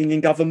Dems being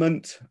in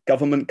government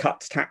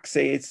cuts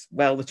taxes,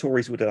 well, the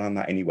Tories would have done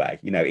that anyway.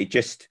 It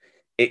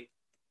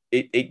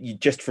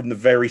just from the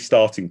very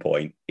starting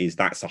point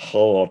that's a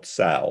hard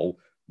sell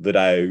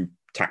that,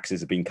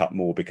 taxes have been cut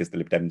more because the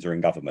Lib Dems are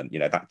in government.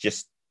 That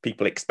just,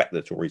 people expect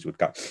the Tories would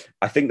cut.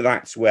 I think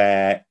that's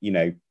where,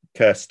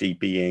 Kirsty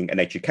being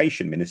an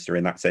education minister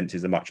in that sense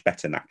is a much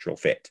better natural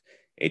fit.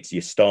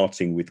 You're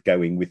starting with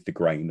going with the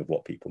grain of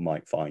what people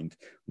might find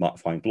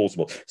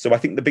plausible. So I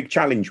think the big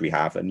challenge we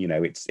have, and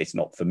it's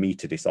not for me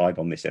to decide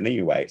on this in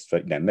any way, it's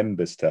for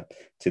members to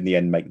in the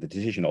end make the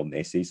decision on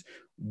this, is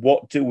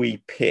what do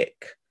we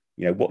pick?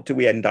 What do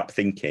we end up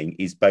thinking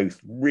is both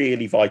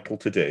really vital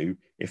to do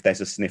if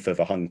there's a sniff of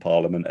a hung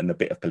parliament and a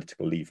bit of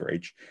political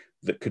leverage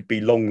that could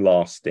be long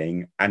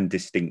lasting and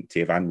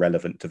distinctive and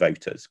relevant to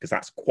voters, because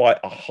that's quite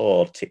a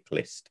hard tick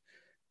list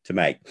to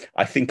make.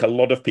 I think a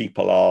lot of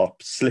people are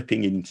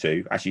slipping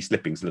into, actually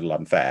slipping's a little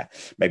unfair,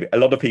 maybe a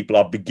lot of people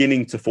are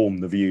beginning to form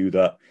the view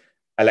that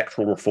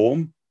electoral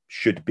reform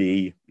should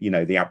be,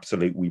 the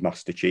absolute we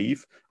must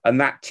achieve.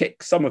 And that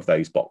ticks some of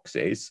those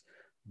boxes,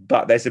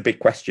 but there's a big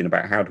question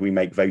about how do we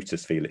make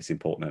voters feel it's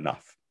important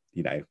enough?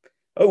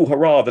 Oh,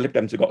 hurrah, the Lib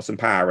Dems have got some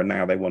power and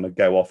now they want to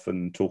go off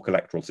and talk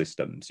electoral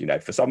systems.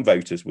 For some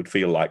voters would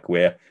feel like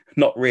we're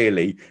not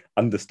really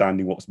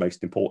understanding what's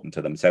most important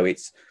to them. So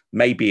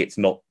maybe it's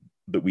not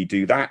that we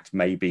do that.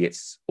 Maybe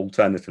it's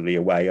alternatively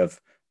a way of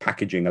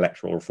packaging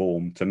electoral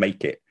reform to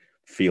make it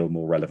feel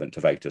more relevant to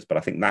voters. But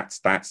I think that's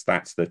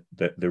the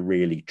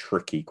really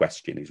tricky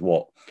question, is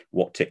what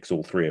ticks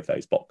all three of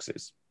those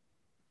boxes.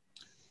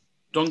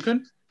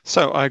 Duncan?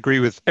 So I agree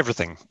with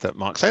everything that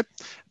Mark said.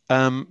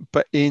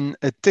 But in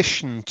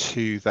addition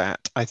to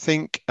that, I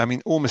think,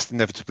 almost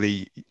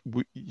inevitably,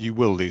 you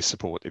will lose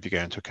support if you go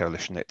into a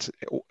coalition. It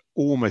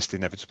almost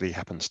inevitably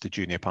happens to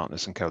junior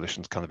partners and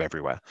coalitions kind of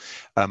everywhere.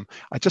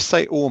 I just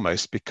say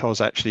almost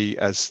because actually,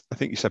 as I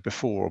think you said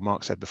before, or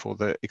Mark said before,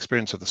 the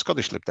experience of the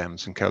Scottish Lib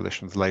Dems in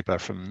coalition with Labour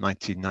from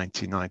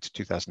 1999 to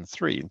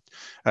 2007,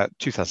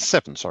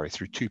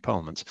 through two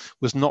parliaments,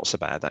 was not so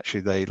bad.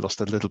 Actually, they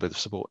lost a little bit of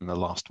support in the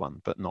last one,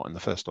 but not in the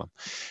first one.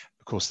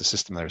 Of course, the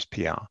system there is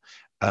PR.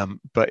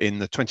 But in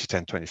the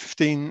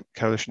 2010-2015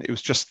 coalition, it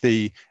was just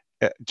the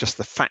just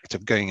the fact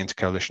of going into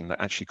coalition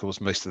that actually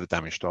caused most of the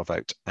damage to our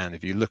vote. And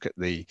if you look at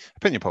the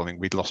opinion polling,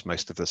 we'd lost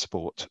most of the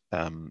support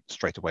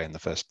straight away in the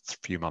first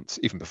few months,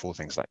 even before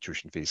things like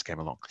tuition fees came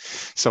along.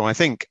 So I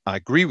think I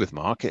agree with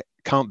Mark. It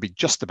can't be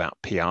just about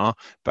PR,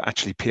 but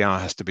actually PR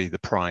has to be the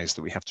prize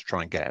that we have to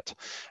try and get.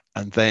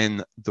 And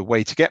then the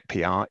way to get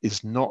PR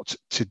is not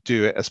to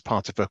do it as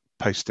part of a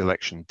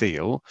post-election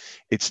deal.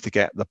 It's to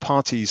get the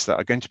parties that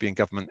are going to be in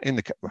government,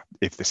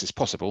 if this is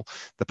possible,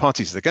 the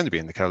parties that are going to be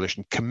in the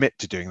coalition commit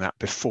to doing that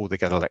before they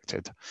get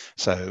elected.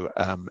 So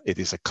it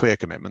is a clear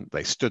commitment.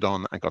 They stood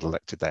on and got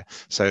elected there.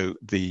 So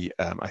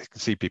I can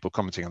see people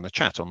commenting on the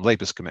chat on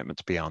Labour's commitment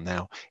to PR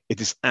now.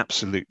 It is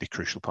absolutely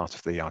crucial part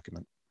of the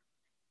argument.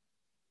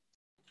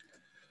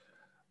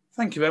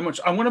 Thank you very much.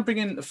 I'm going to bring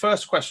in the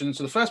first question.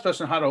 So the first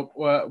person I had up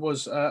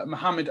was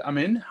Mohammed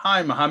Amin.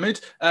 Hi,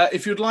 Mohammed.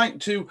 If you'd like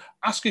to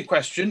ask a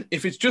question,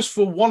 if it's just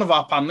for one of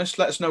our panelists,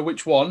 let us know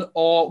which one,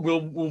 or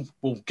we'll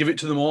give it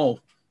to them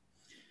all.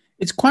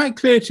 It's quite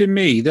clear to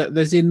me that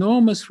there's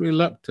enormous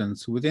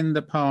reluctance within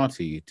the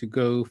party to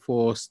go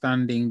for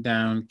standing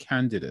down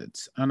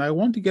candidates. And I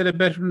want to get a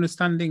better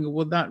understanding of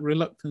what that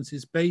reluctance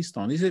is based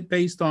on. Is it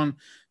based on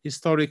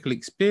historical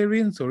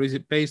experience, or is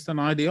it based on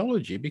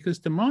ideology? Because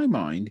to my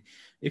mind,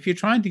 if you're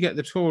trying to get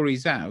the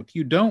Tories out,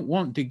 you don't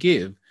want to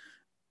give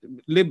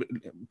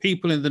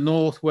people in the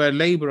north, where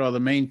Labour are the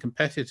main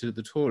competitor to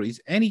the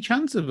Tories, any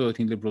chance of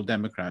voting Liberal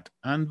Democrat,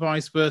 and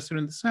vice versa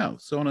in the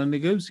south. So on a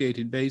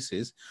negotiated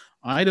basis,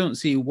 I don't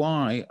see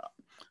why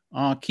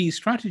our key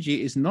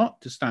strategy is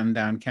not to stand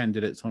down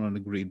candidates on an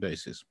agreed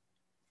basis.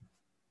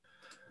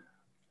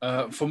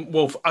 As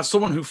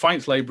someone who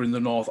fights Labour in the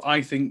north,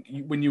 I think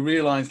when you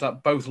realise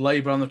that both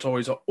Labour and the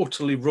Tories are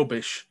utterly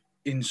rubbish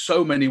in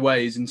so many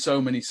ways, in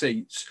so many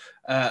seats,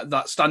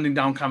 that standing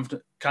down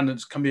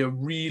candidates can be a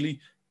really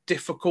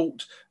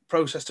difficult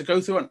process to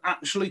go through. And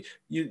actually,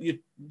 you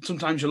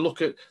sometimes you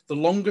look at the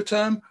longer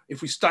term.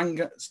 If we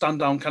stand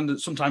down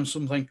candidates, sometimes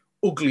something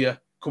uglier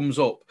comes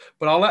up.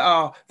 But I'll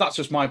let that's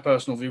just my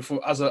personal view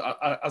as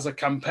a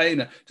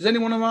campaigner. Does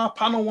anyone on our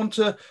panel want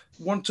to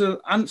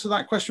answer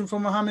that question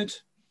from Mohammed?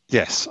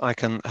 Yes, I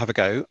can have a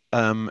go.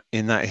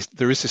 In that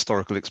there is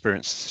historical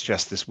experience to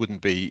suggest this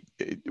wouldn't be,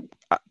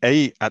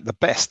 A, at the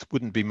best,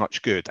 wouldn't be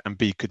much good, and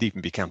B, could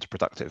even be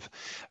counterproductive.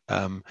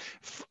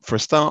 For a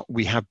start,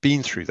 we have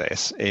been through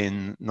this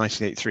in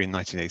 1983 and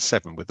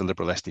 1987 with the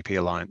Liberal SDP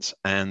alliance,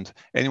 and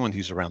anyone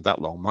who's around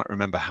that long might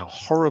remember how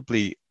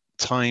horribly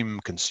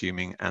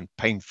time-consuming and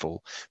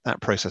painful that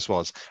process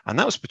was. And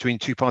that was between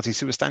two parties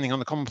who were standing on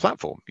a common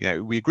platform.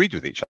 We agreed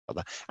with each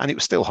other, and it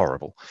was still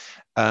horrible.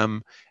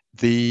 In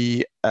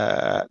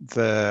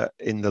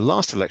the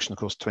last election, of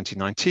course,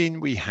 2019,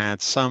 we had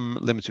some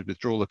limited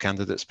withdrawal of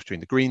candidates between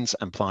the Greens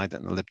and Plaid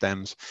and the Lib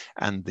Dems,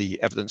 and the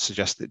evidence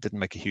suggests that it didn't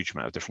make a huge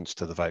amount of difference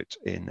to the vote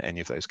in any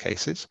of those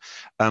cases.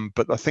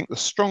 But I think the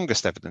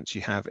strongest evidence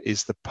you have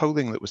is the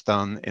polling that was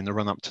done in the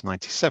run-up to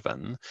 97.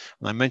 And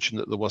I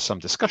mentioned that there was some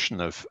discussion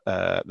of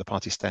the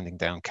party standing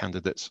down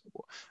candidates,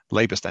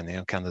 Labour standing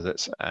down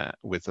candidates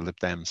with the Lib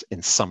Dems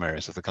in some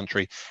areas of the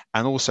country,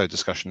 and also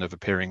discussion of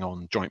appearing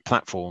on joint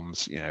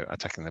platforms,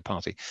 attacking the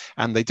party.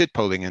 And they did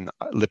polling in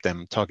Lib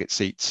Dem target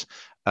seats,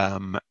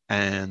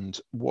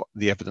 and what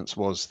the evidence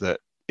was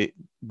that it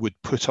would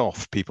put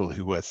off people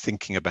who were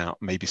thinking about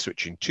maybe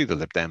switching to the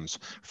Lib Dems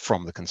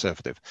from the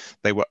Conservative.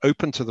 They were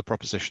open to the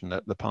proposition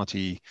that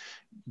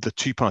the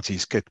two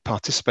parties could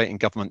participate in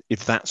government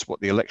if that's what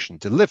the election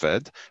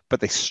delivered,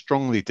 but they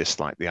strongly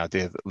disliked the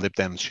idea that Lib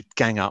Dems should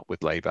gang up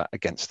with Labour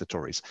against the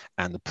Tories,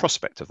 and the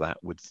prospect of that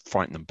would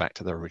frighten them back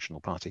to their original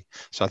party.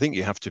 So I think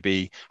you have to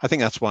be, I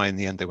think that's why in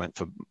the end they went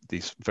for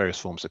these various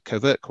forms of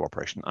covert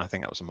cooperation. I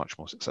think that was a much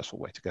more successful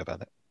way to go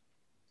about it.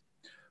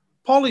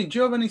 Polly, do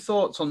you have any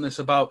thoughts on this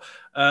about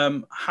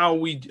how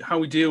we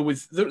deal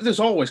with? There's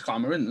always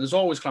clamour, isn't there? There's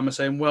always clamour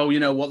saying, well,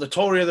 what, the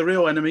Tory are the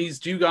real enemies.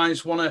 Do you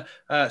guys want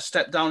to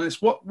step down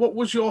this? What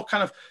was your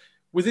kind of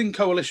within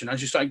coalition as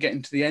you started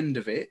getting to the end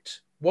of it?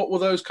 What were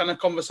those kind of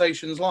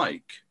conversations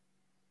like?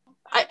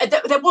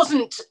 There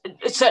wasn't,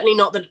 certainly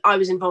not that I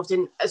was involved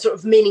in sort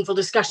of meaningful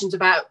discussions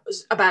about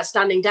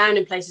standing down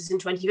in places in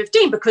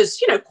 2015,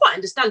 because quite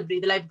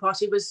understandably the Labour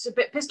Party was a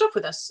bit pissed off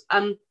with us.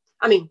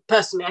 I mean,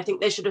 personally, I think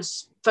they should have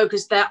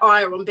focused their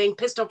ire on being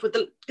pissed off with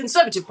the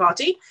Conservative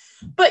Party.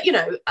 But,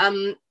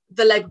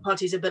 the Labour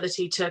Party's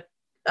ability to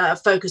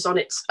focus on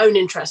its own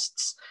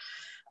interests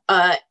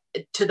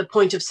to the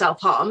point of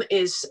self-harm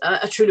is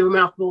a truly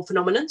remarkable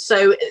phenomenon.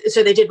 So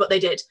they did what they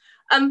did.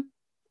 I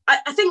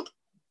think,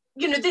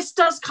 this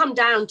does come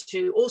down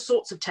to all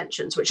sorts of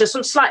tensions, which are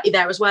sort of slightly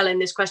there as well in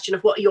this question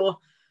of what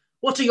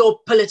are your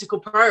political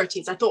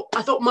priorities. I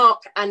thought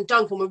Mark and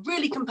Duncan were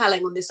really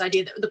compelling on this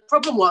idea that the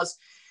problem was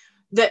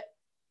that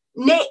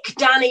Nick,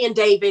 Danny and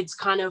David's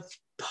kind of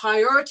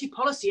priority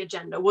policy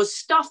agenda was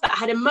stuff that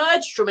had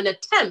emerged from an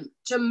attempt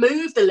to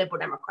move the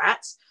Liberal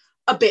Democrats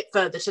a bit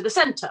further to the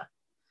centre.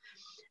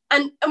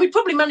 And we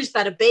probably managed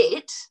that a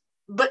bit,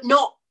 but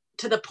not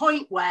to the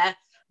point where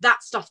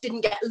that stuff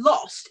didn't get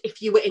lost if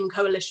you were in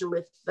coalition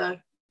with the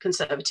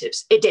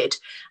Conservatives. It did.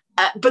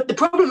 But the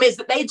problem is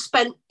that they'd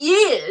spent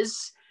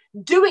years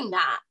doing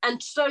that.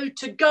 And so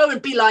to go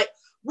and be like,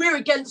 we're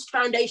against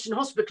foundation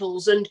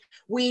hospitals and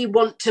we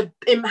want to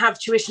have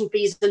tuition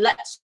fees and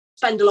let's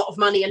spend a lot of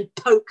money and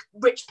poke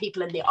rich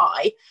people in the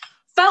eye,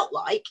 felt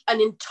like an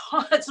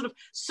entire sort of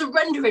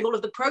surrendering all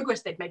of the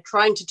progress they'd made,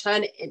 trying to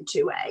turn it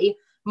into a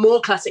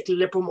more classically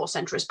liberal, more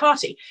centrist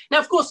party. Now,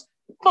 of course,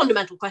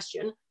 fundamental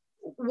question,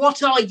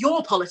 what are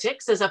your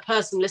politics as a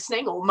person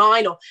listening, or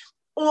mine,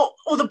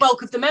 or the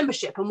bulk of the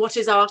membership, and what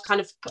is our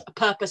kind of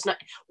purpose?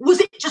 Was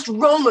it just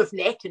wrong of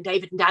Nick and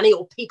David and Danny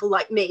or people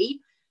like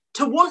me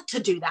to want to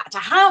do that, to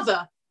have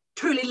a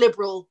truly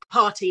liberal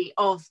party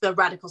of the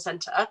radical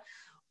centre,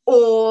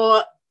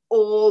 or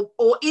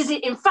is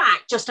it in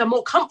fact just a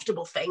more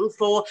comfortable thing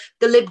for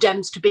the Lib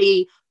Dems to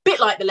be a bit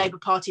like the Labour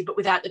Party but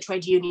without the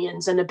trade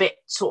unions, and a bit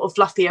sort of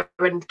fluffier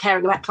and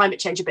caring about climate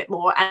change a bit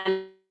more,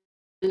 and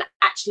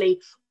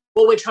actually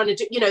what we're trying to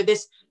do,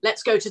 this,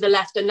 let's go to the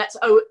left and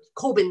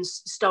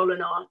Corbyn's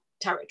stolen our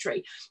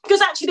territory.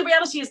 Because actually the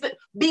reality is that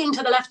being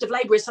to the left of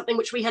Labour is something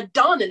which we had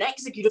done and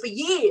executed for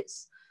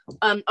years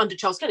under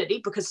Charles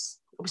Kennedy, because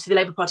obviously the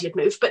Labour Party had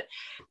moved. But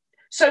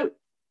so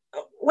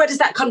where does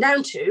that come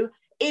down to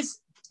is,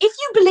 if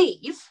you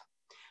believe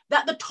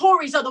that the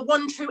Tories are the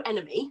one true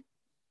enemy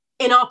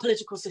in our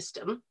political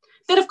system,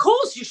 then of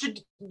course you should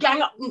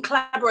gang up and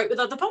collaborate with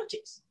other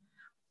parties.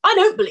 I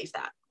don't believe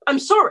that. I'm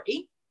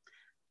sorry.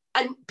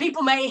 And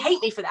people may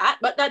hate me for that,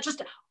 but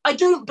I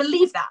don't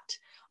believe that.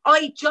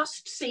 I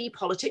just see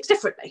politics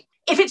differently.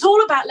 If it's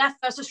all about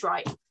left versus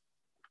right,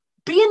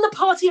 be in the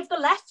party of the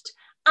left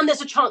and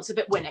there's a chance of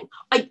it winning.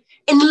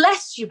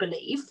 Unless you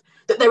believe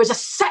that there is a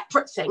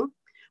separate thing,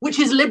 which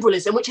is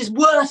liberalism, which is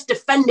worth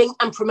defending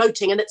and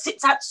promoting, and that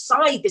sits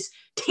outside this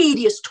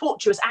tedious,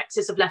 tortuous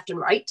axis of left and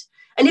right.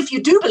 And if you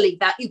do believe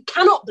that, you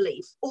cannot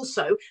believe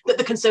also that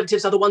the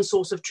Conservatives are the one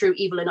source of true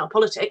evil in our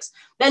politics,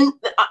 then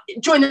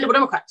join the Liberal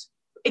Democrats.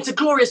 It's a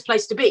glorious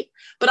place to be.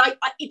 But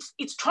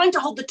it's trying to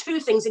hold the two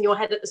things in your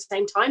head at the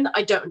same time that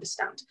I don't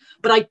understand.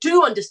 But I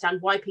do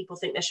understand why people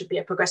think there should be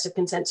a progressive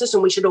consensus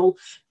and we should all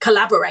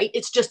collaborate.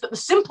 It's just that the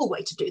simple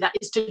way to do that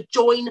is to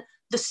join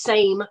the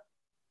same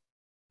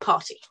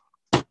party.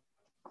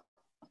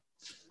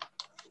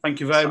 Thank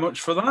you very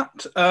much for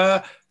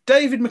that.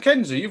 David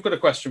McKenzie, you've got a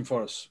question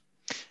for us.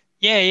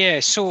 Yeah.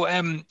 So,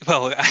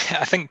 well,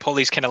 I think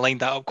Polly's kind of lined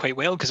that up quite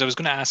well, because I was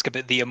going to ask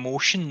about the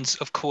emotions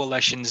of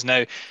coalitions.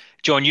 Now,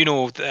 John, you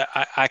know that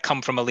I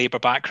come from a Labour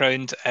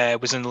background,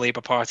 was in the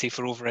Labour Party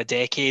for over a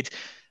decade.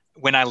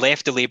 When I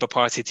left the Labour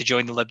Party to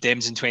join the Lib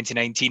Dems in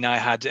 2019, I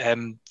had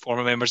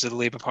former members of the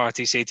Labour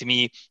Party say to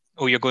me,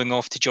 "Oh, you're going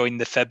off to join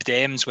the Fib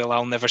Dems? Well,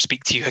 I'll never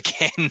speak to you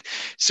again."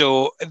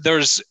 So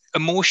there's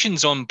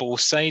emotions on both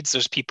sides.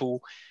 There's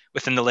people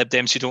within the Lib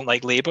Dems who don't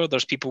like Labour.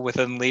 There's people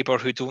within Labour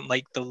who don't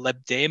like the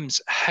Lib Dems.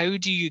 How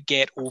do you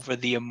get over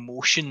the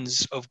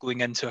emotions of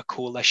going into a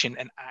coalition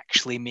and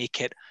actually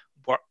make it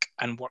work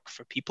and work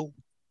for people?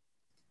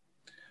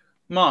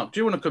 Mark,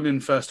 do you want to come in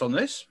first on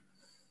this?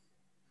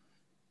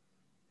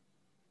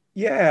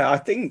 Yeah, I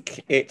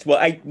think it's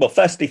well.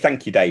 Firstly,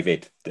 thank you,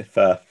 David,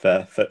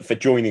 for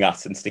joining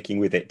us and sticking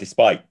with it,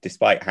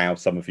 despite how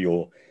some of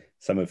your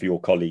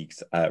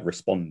colleagues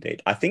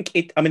responded. I think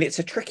it's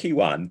a tricky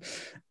one,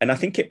 and I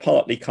think it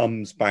partly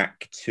comes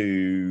back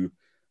to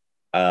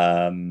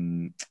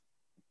Polly's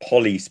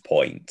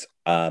point.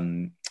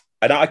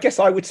 And I guess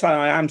I would say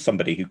I am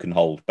somebody who can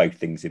hold both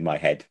things in my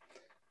head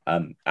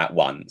at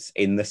once,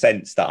 in the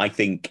sense that I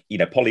think,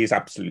 Polly is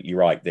absolutely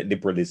right that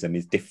liberalism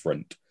is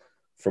different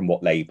from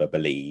what Labour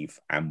believe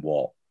and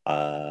what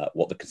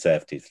the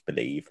Conservatives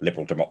believe.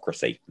 Liberal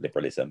democracy,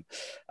 liberalism,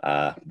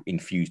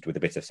 infused with a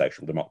bit of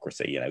social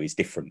democracy, is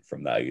different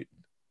from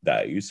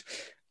those.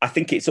 I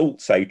think it's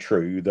also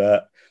true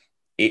that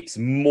it's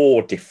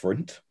more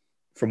different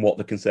from what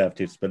the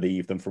Conservatives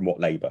believe than from what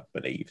Labour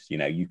believes.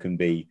 You can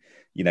be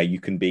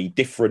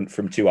different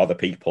from two other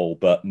people,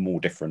 but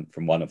more different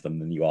from one of them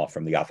than you are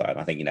from the other. And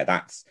I think,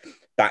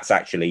 that's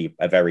actually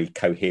a very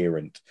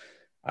coherent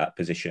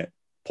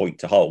point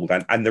to hold.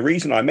 And the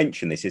reason I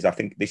mention this is I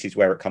think this is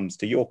where it comes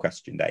to your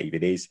question,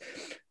 David, is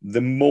the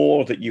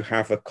more that you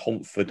have a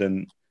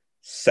confident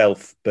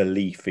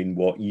self-belief in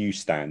what you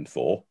stand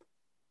for,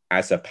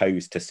 as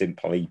opposed to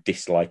simply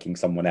disliking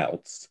someone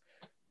else,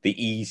 the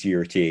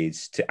easier it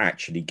is to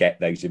actually get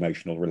those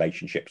emotional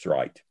relationships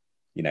right.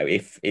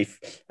 If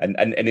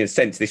in a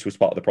sense, this was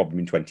part of the problem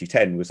in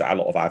 2010, was that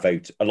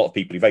a lot of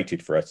people who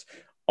voted for us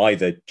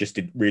either just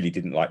really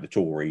didn't like the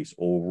Tories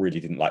or really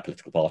didn't like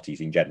political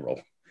parties in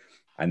general.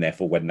 And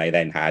therefore, when they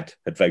then had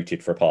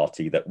voted for a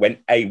party that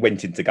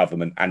went into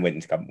government and went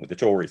into government with the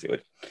Tories,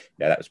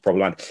 that was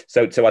problematic.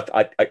 So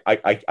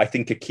I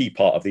think a key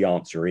part of the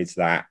answer is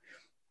that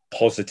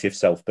positive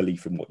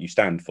self-belief in what you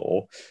stand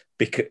for,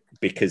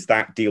 because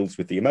that deals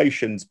with the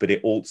emotions, but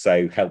it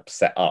also helps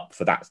set up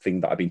for that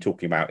thing that I've been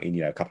talking about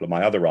in a couple of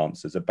my other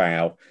answers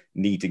about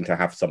needing to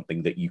have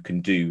something that you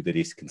can do that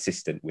is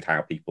consistent with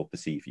how people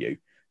perceive you.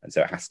 And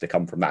so it has to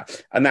come from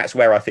that. And that's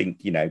where I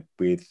think,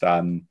 with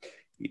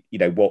you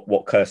know,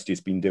 what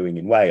Kirsty's been doing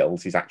in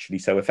Wales is actually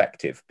so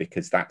effective,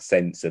 because that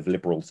sense of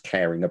Liberals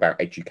caring about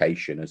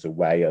education as a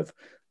way of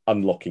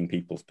unlocking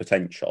people's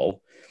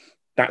potential,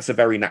 that's a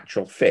very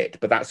natural fit,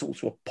 but that's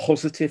also a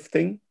positive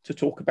thing to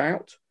talk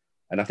about.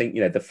 And I think,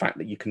 you know, the fact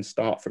that you can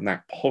start from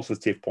that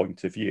positive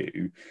point of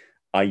view,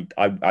 I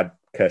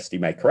Kirsty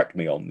may correct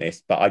me on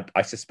this, but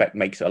I suspect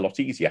makes it a lot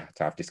easier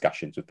to have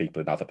discussions with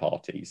people in other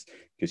parties,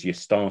 because you're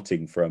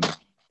starting from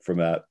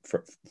a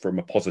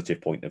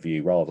positive point of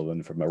view rather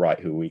than from a right,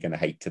 who are we going to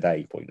hate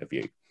today point of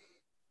view.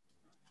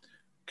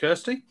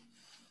 Kirsty?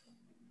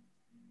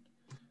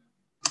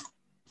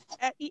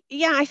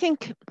 Yeah, I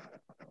think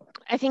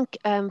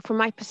from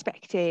my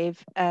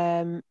perspective,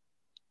 you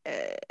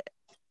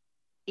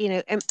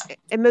know,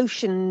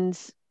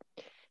 emotions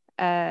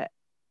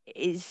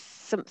is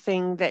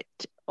something that,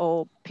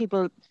 or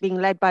people being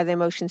led by their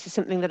emotions, is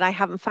something that I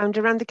haven't found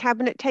around the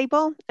cabinet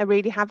table. I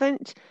really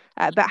haven't,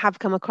 but have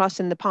come across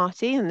in the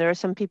party. And there are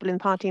some people in the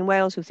party in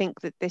Wales who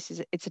think that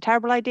it's a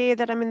terrible idea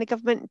that I'm in the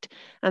government,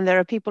 and there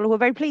are people who are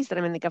very pleased that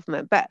I'm in the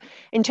government. But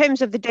in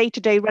terms of the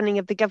day-to-day running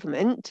of the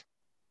government,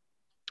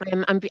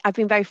 I've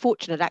been very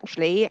fortunate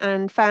actually,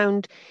 and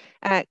found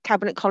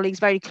cabinet colleagues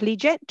very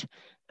collegiate,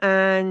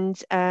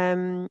 and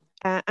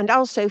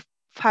also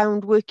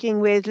found working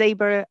with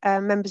Labour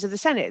members of the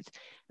Senate.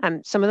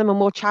 Some of them are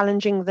more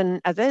challenging than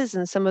others,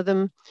 and some of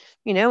them,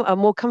 you know, are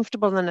more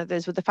comfortable than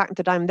others with the fact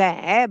that I'm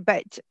there.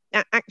 But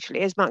actually,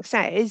 as Mark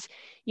says,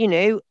 you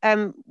know,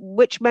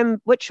 which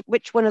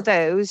one of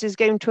those is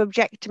going to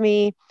object to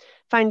me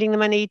finding the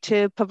money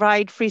to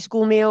provide free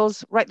school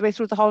meals right the way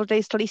through the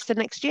holidays till Easter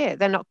next year?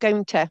 They're not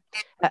going to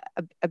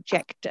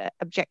object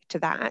to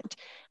that.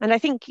 And I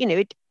think, you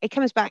know, it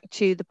comes back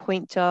to the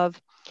point of,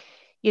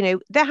 you know,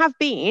 there have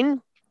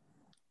been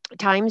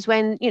times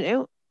when, you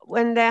know,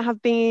 when there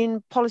have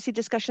been policy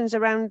discussions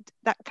around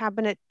that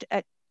cabinet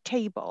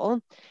table.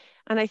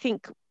 And I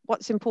think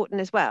what's important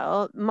as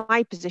well,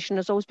 my position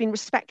has always been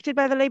respected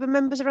by the Labour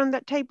members around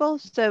that table.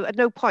 So at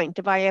no point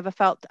have I ever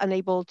felt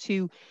unable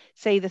to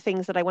say the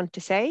things that I want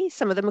to say.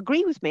 Some of them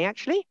agree with me,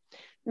 actually.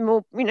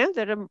 More, you know,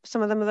 there are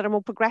some of them that are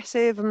more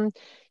progressive, and,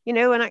 you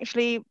know, and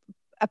actually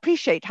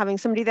appreciate having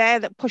somebody there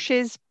that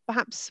pushes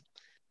perhaps,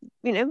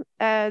 you know,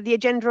 the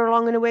agenda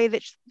along in a way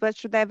that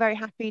they're very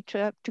happy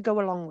to go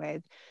along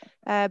with.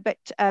 But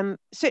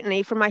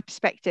certainly from my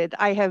perspective,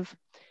 I have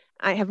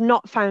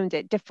not found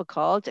it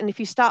difficult. And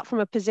if you start from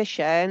a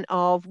position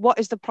of what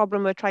is the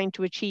problem we're trying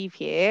to achieve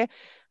here,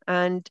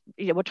 and,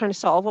 you know, we're trying to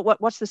solve,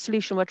 what's the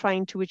solution we're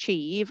trying to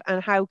achieve,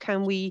 and how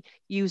can we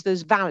use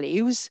those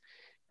values,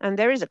 and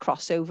there is a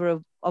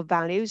crossover of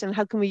values, and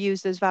how can we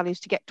use those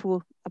values to get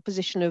to a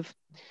position of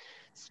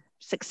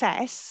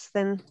success,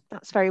 then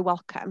that's very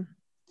welcome.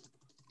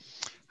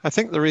 I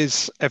think there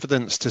is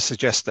evidence to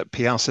suggest that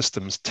PR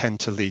systems tend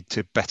to lead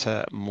to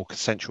better, more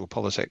consensual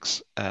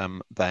politics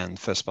than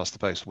first past the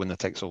post, winner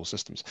takes all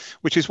systems,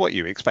 which is what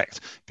you expect,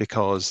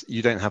 because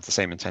you don't have the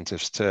same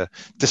incentives to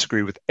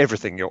disagree with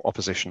everything your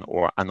opposition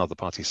or another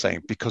party is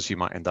saying, because you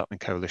might end up in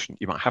coalition.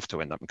 You might have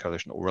to end up in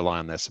coalition or rely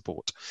on their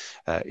support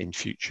in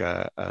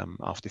future,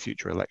 after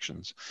future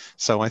elections.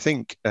 So I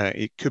think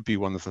it could be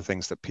one of the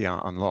things that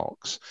PR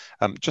unlocks.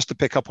 Just to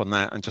pick up on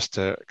that, and just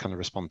to kind of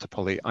respond to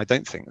Polly, I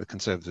don't think the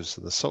Conservatives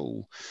are the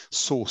sole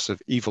source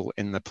of evil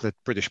in the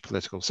British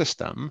political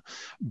system,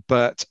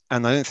 and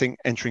I don't think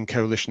entering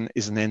coalition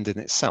is an end in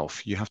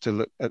itself. You have to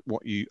look at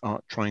what you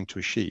are trying to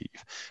achieve.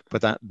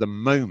 But at the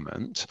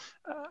moment,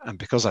 and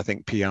because I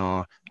think PR,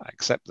 I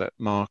accept that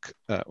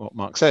what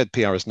Mark said,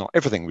 PR is not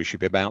everything we should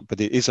be about, but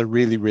it is a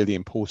really, really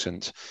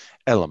important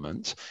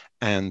element.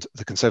 And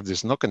the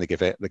Conservatives are not going to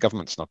give it, the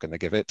government's not going to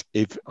give it.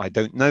 If I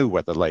don't know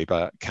whether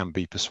Labour can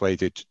be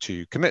persuaded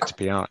to commit to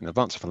PR in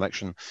advance of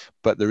election,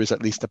 but there is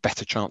at least a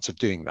better chance of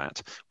doing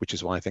that, which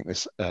is why I think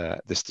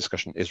this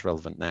discussion is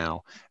relevant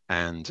now.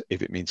 And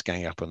if it means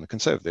ganging up on the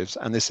Conservatives,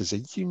 and this is a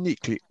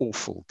uniquely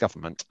awful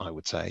government, I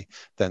would say,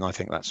 then I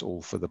think that's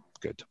all for the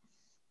good.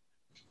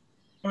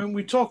 I mean,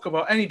 we talk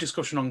about any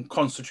discussion on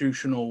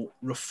constitutional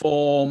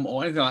reform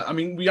or anything like that. I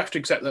mean, we have to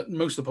accept that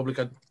most of the public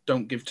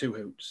don't give two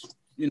hoots.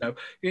 You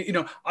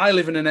know, I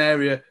live in an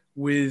area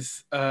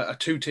with a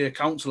two-tier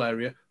council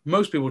area.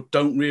 Most people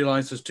don't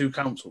realise there's two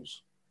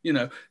councils. You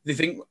know, they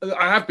think,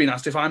 I have been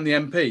asked if I'm the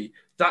MP.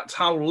 That's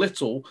how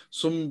little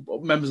some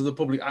members of the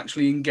public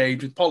actually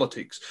engage with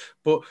politics.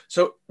 But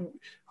so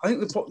I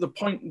think the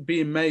point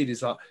being made is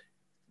that,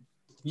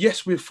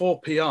 yes, we're for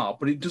PR,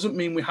 but it doesn't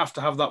mean we have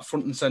to have that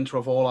front and centre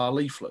of all our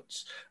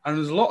leaflets. And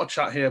there's a lot of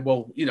chat here,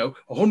 well, you know,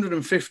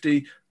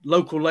 150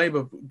 local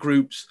Labour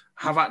groups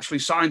have actually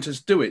signed us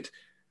do it.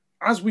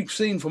 As we've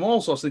seen from all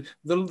sorts of things,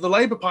 the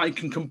Labour Party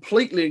can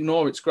completely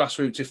ignore its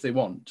grassroots if they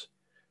want.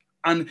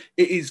 And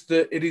it is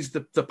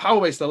the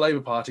power base of the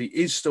Labour Party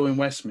is still in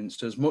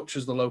Westminster as much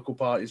as the local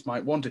parties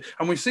might want it.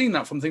 And we've seen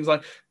that from things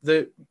like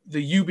the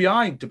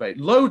UBI debate.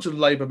 Loads of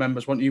Labour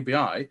members want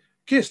UBI.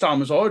 Keir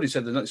Starmer's already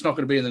said that it's not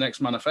going to be in the next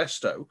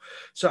manifesto.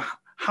 So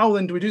how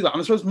then do we do that?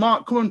 And I suppose,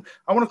 Mark, I want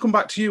to come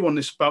back to you on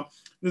this. But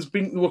there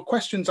were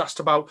questions asked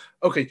about,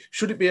 okay,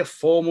 should it be a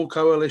formal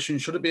coalition?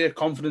 Should it be a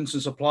confidence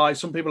and supply?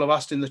 Some people have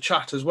asked in the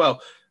chat as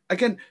well.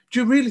 Again, do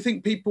you really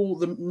think the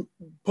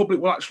public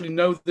will actually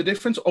know the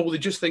difference, or will they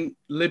just think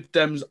Lib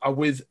Dems are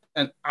with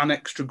an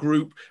extra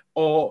group,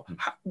 or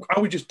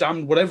are we just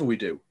damned whatever we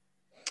do?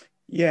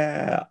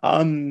 Yeah,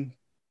 I'm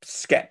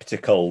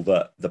skeptical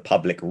that the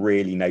public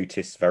really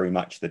notice very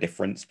much the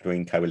difference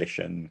between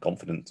coalition,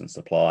 confidence and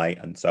supply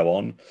and so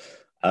on.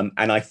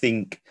 And I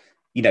think,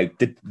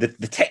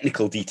 the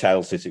technical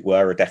details, as it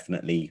were, are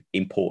definitely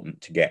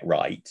important to get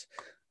right.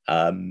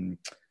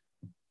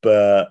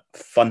 But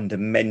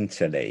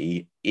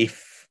fundamentally,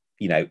 if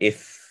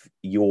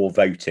you're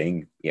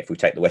voting, if we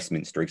take the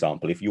Westminster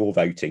example, if you're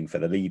voting for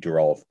the leader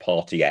of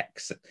Party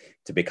X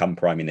to become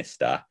Prime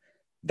Minister,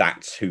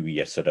 that's who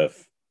you're sort of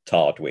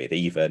tarred with,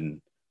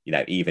 even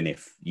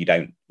if you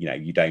don't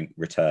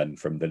return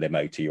from the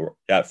limo to your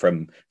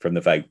from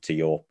the vote to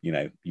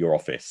your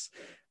office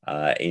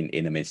in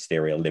a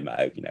ministerial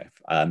limo,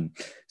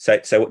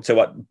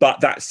 but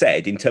that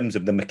said, in terms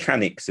of the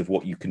mechanics of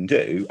what you can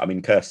do, I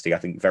mean, Kirsty, I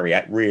think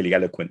really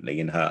eloquently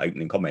in her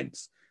opening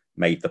comments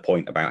made the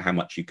point about how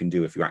much you can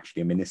do if you're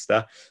actually a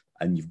minister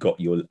and you've got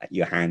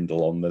your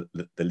handle on the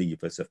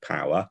levers of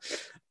power.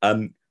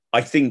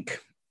 I think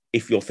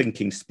if you're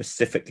thinking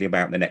specifically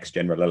about the next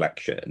general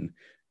election,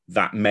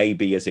 that may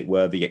be, as it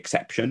were, the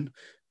exception,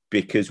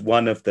 because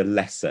one of the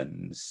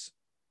lessons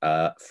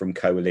from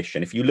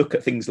coalition, if you look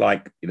at things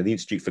like, the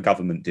Institute for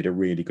Government did a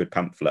really good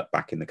pamphlet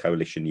back in the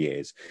coalition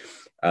years,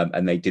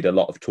 and they did a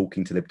lot of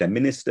talking to Lib Dem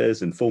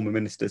ministers and former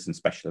ministers and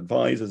special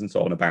advisors and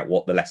so on about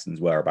what the lessons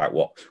were about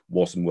what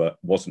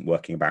wasn't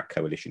working about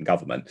coalition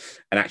government.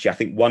 And actually, I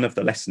think one of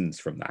the lessons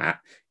from that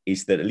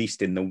is that, at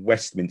least in the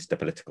Westminster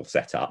political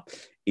setup,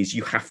 is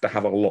you have to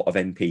have a lot of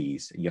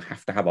MPs, you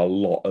have to have a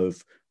lot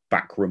of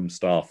backroom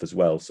staff as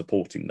well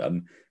supporting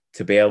them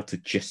to be able to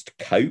just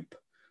cope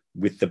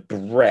with the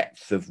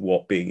breadth of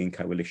what being in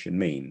coalition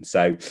means.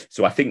 So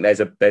I think there's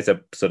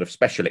a sort of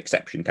special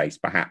exception case,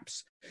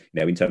 perhaps,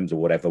 in terms of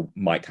whatever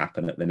might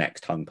happen at the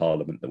next hung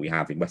parliament that we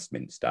have in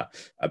Westminster,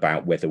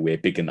 about whether we're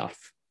big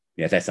enough.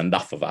 There's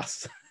enough of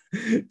us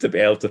to be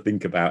able to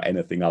think about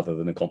anything other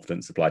than a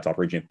confidence supply type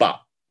regime. But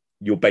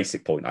your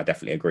basic point, I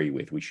definitely agree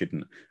with. We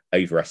shouldn't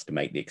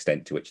overestimate the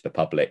extent to which the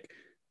public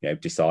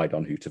decide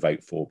on who to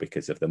vote for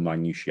because of the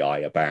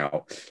minutiae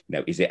about,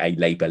 is it a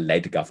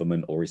Labour-led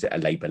government or is it a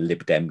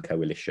Labour-Lib Dem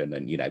coalition?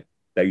 And,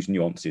 those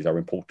nuances are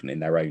important in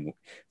their own,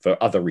 for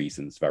other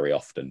reasons very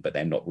often, but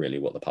they're not really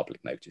what the public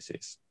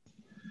notices.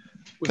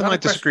 Can I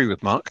disagree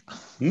with Mark?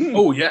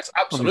 Oh, yes,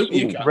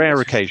 absolutely. On rare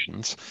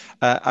occasions.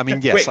 I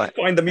mean, yes. Quick,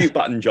 find the mute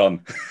button,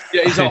 John.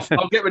 Yeah, he's off.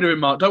 I'll get rid of him,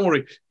 Mark. Don't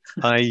worry.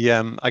 I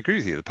agree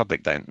with you. The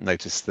public don't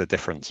notice the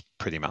difference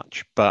pretty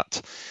much.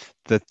 But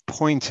the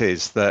point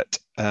is that,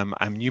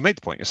 and you made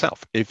the point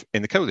yourself, if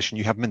in the coalition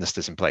you have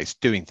ministers in place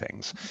doing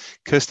things,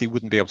 Kirsty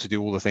wouldn't be able to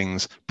do all the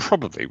things,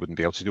 probably wouldn't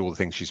be able to do all the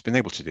things she's been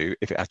able to do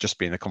if it had just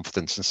been a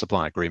confidence and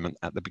supply agreement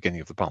at the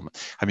beginning of the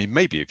parliament. I mean,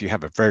 maybe if you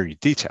have a very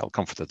detailed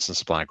confidence and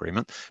supply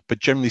agreement, but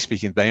generally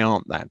speaking, they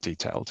aren't that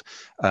detailed.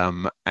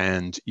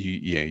 And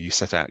you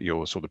set out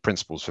your sort of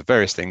principles for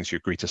various things. You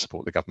agree to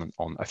support the government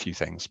on a few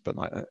things, but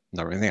not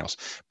anything else.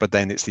 But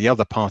then it's the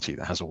other party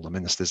that has all the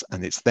ministers,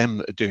 and it's them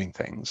that are doing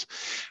things.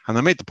 And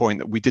I made the point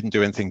that we didn't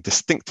do anything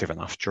distinctive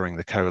enough during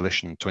the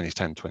coalition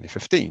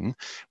 2010-2015.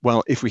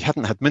 Well, if we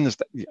hadn't had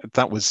ministers,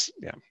 that was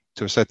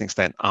to a certain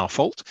extent our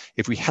fault.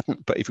 If we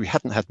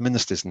hadn't had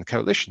ministers in the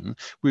coalition,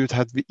 we would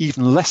have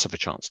even less of a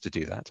chance to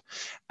do that.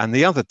 And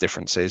the other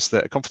difference is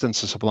that a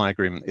confidence and supply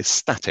agreement is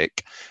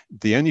static.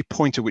 The only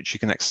point at which you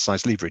can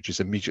exercise leverage is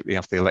immediately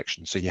after the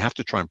election. So you have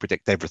to try and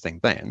predict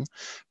everything then.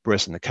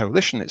 Whereas in the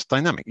coalition, it's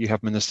dynamic. You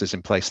have ministers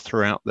in place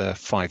throughout the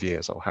 5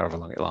 years or however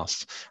long it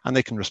lasts, and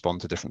they can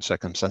respond to different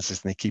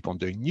circumstances, and they keep on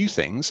doing new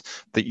things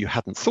that you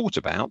hadn't thought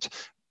about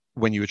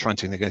when you were trying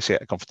to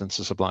negotiate a confidence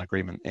and supply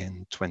agreement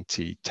in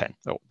 2010,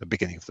 or the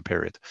beginning of the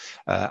period.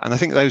 And I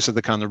think those are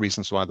the kind of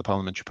reasons why the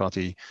Parliamentary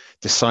Party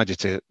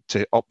decided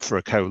to opt for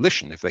a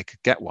coalition, if they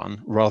could get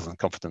one, rather than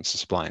confidence and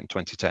supply in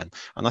 2010.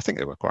 And I think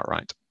they were quite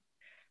right.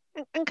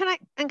 And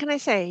can I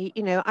say,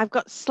 I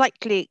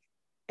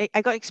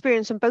got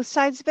experience on both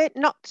sides of it,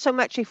 not so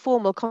much a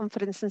formal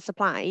confidence and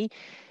supply,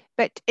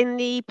 but in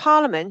the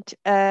Parliament,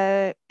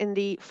 in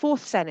the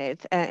Fourth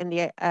Senedd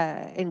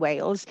in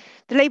Wales,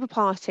 the Labour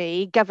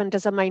Party governed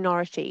as a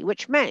minority,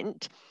 which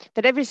meant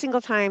that every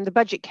single time the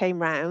budget came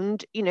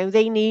round,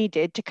 they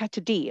needed to cut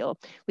a deal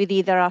with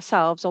either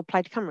ourselves or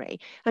Plaid Cymru.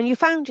 And you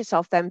found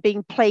yourself then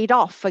being played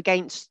off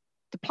against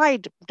the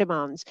Plaid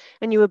demands,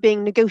 and you were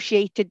being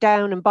negotiated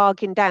down and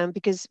bargained down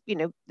because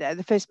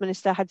the First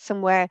Minister had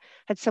somewhere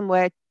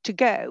to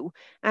go,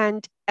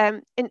 and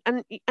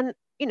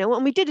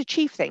we did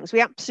achieve things. We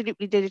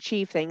absolutely did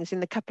achieve things in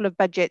the couple of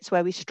budgets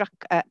where we struck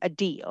a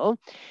deal,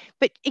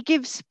 but it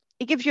gives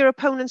it gives your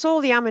opponents all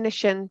the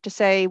ammunition to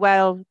say,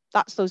 well,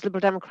 that's those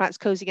Liberal Democrats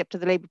cozying up to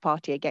the Labour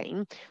Party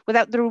again,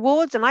 without the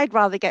rewards. And I'd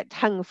rather get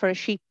hung for a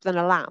sheep than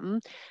a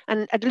lamb.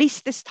 And at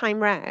least this time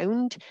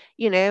round,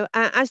 you know,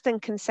 as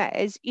Duncan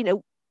says, you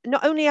know,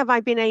 not only have I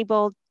been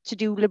able to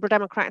do Liberal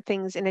Democrat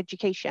things in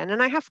education,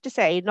 and I have to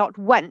say, not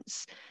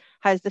once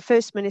has the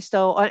First Minister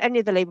or any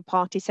of the Labour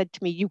Party said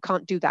to me, you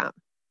can't do that.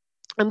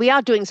 And we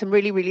are doing some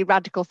really, really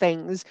radical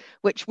things,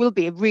 which will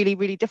be really,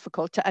 really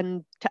difficult to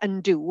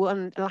undo.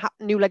 And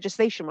new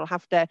legislation will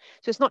have to.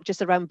 So it's not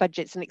just around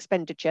budgets and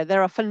expenditure.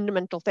 There are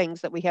fundamental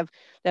things that we have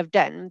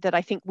done that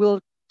I think will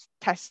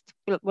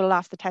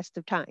last the test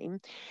of time.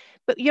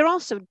 But you're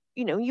also,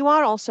 you know, you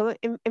are also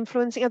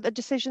influencing other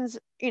decisions,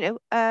 you know,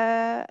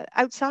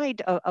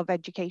 outside of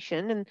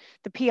education, and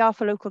the PR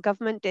for local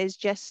government is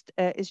just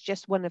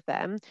one of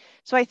them.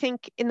 So I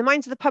think in the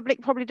minds of the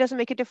public probably doesn't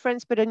make a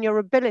difference, but in your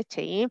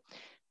ability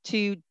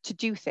to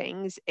do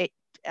things, it,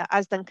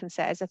 as Duncan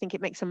says, I think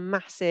it makes a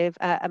massive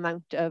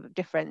amount of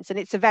difference. And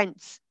it's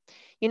events,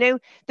 you know,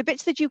 the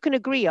bits that you can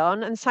agree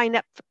on and sign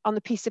up on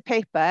the piece of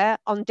paper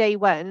on day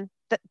one.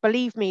 That,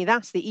 believe me,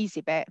 that's the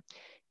easy bit.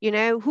 You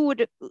know, who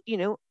would, you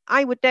know,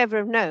 I would never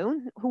have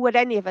known, who would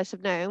any of us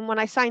have known when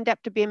I signed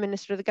up to be a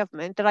minister of the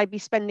government that I'd be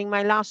spending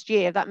my last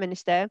year of that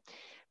minister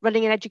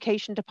running an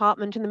education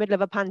department in the middle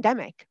of a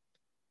pandemic,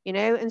 you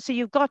know? And so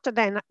you've got to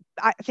then,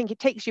 I think it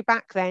takes you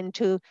back then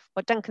to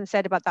what Duncan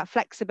said about that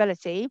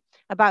flexibility,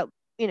 about,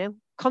 you know,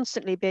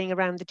 constantly being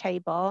around the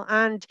table.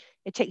 And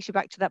it takes you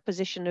back to that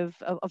position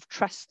of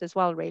trust as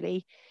well,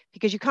 really,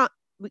 because you can't,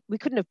 we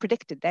couldn't have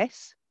predicted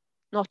this,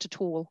 not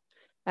at all.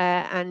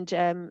 And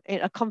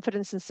a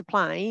confidence in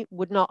supply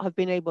would not have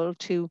been able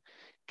to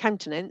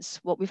countenance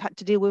what we've had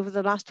to deal with over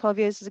the last 12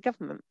 years as a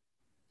government.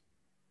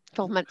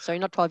 12 months, sorry,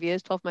 not 12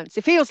 years, 12 months.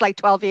 It feels like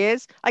 12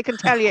 years. I can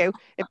tell you,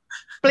 it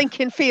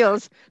blinking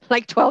feels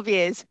like 12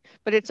 years,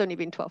 but it's only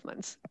been 12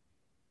 months.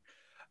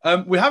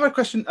 We have a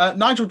question.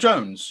 Nigel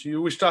Jones,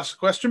 you wish to ask a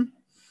question?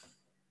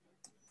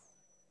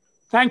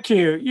 Thank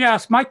you.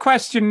 Yes, my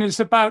question is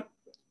about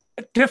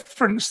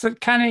difference that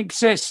can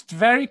exist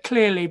very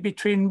clearly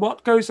between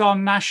what goes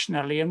on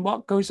nationally and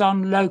what goes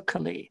on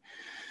locally.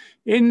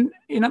 In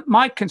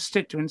my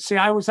constituency,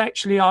 I was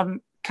actually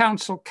on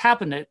council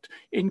cabinet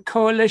in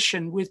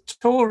coalition with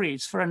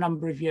Tories for a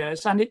number of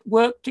years, and it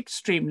worked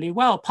extremely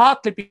well,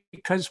 partly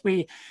because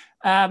we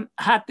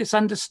had this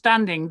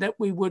understanding that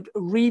we would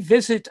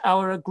revisit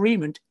our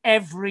agreement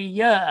every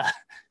year.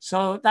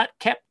 So that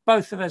kept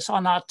both of us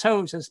on our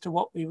toes as to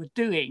what we were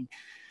doing.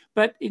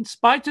 But in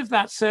spite of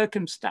that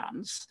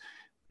circumstance,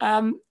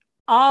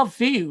 our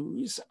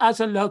views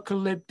as a local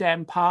Lib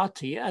Dem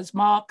party, as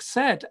Mark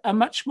said, are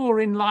much more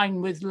in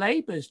line with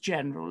Labour's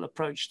general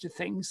approach to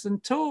things than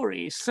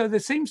Tories. So there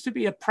seems to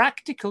be a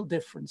practical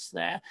difference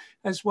there,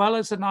 as well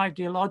as an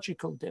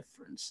ideological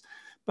difference.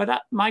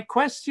 But my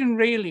question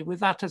really, with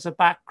that as a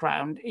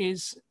background,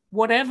 is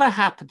whatever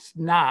happens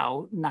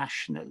now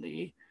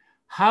nationally,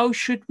 how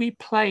should we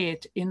play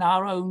it in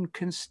our own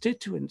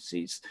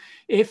constituencies?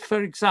 If,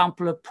 for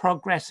example, a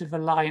progressive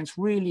alliance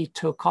really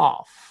took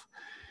off,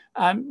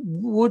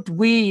 would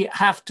we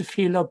have to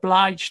feel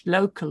obliged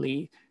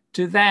locally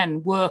to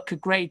then work a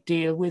great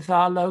deal with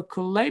our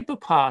local Labour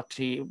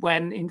Party,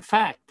 when in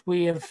fact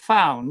we have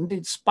found,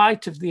 in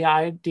spite of the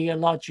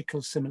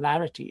ideological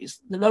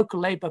similarities, the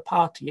local Labour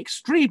Party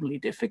extremely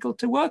difficult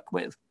to work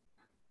with?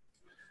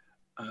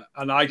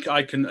 And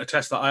I can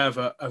attest that I have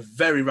a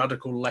very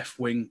radical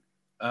left-wing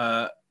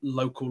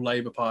local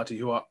Labour Party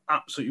who are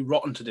absolutely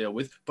rotten to deal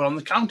with, but on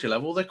the county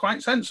level they're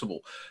quite sensible,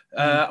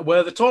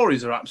 where the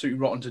Tories are absolutely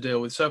rotten to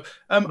deal with. So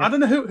I don't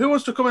know who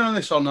wants to come in on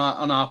this on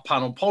our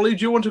panel. Polly,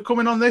 do you want to come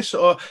in on this,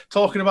 or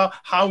talking about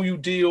how you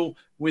deal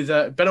with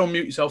better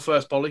unmute yourself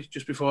first, Polly,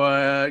 just before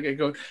I get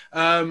going,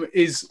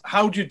 is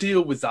how do you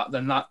deal with that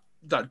then,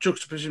 that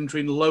juxtaposition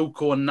between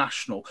local and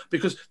national?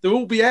 Because there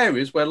will be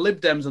areas where Lib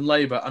Dems and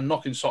Labour are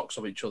knocking socks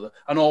off each other,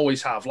 and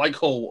always have, like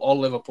Hull or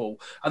Liverpool,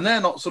 and they're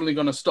not suddenly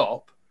going to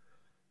stop.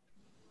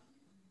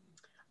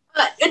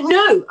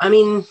 No, I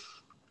mean,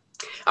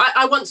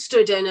 I once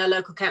stood in a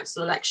local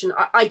council election.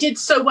 I did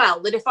so well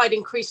that if I'd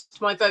increased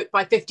my vote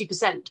by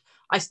 50%,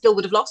 I still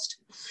would have lost.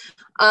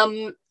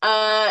 And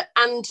I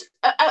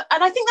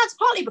think that's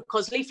partly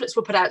because leaflets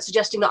were put out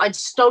suggesting that I'd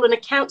stolen a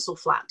council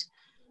flat,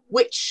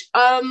 which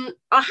I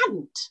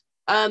hadn't,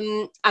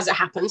 as it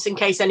happens, in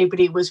case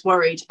anybody was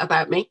worried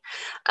about me.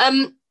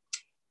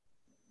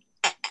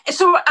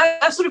 So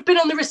I've sort of been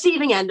on the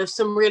receiving end of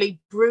some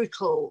really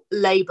brutal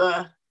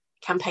Labour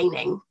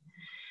campaigning.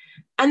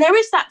 And there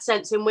is that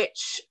sense in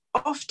which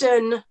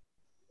often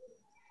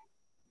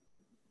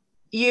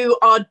you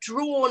are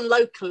drawn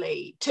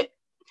locally to,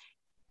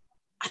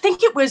 I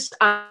think it was,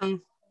 it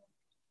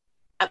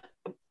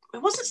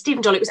wasn't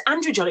Stephen Jolly, it was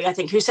Andrew Jolly, I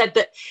think, who said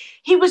that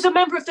he was a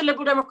member of the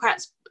Liberal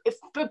Democrats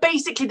for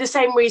basically the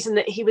same reason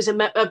that he was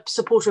a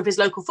supporter of his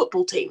local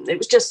football team. It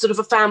was just sort of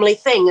a family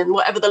thing, and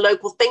whatever the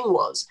local thing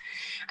was.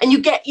 And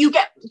you get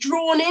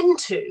drawn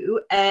into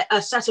a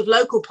set of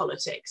local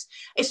politics,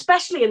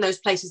 especially in those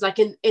places like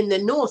in the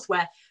north,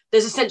 where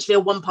there's essentially a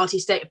one-party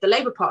state of the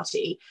Labour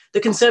Party. The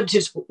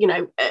Conservatives,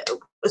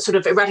 sort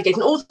of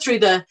eradicating all through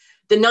the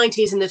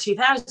 90s and the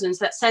 2000s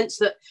that sense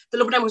that the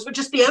Liberal Democrats were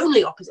just the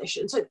only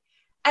opposition. So,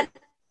 and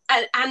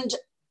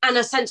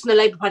a sense from the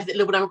Labour Party that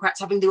Liberal Democrats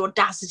having the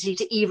audacity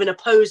to even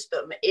oppose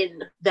them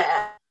in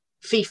their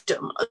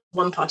fiefdom of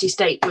one-party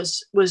state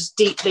was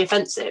deeply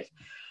offensive.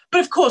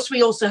 But of course,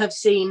 we also have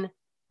seen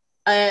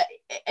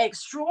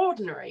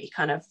extraordinary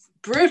kind of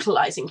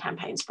brutalizing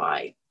campaigns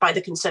by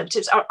the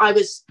Conservatives. I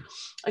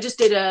just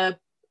did a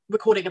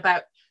recording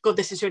about, God,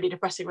 this is really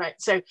depressing, right?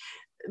 So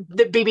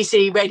the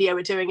BBC Radio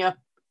were doing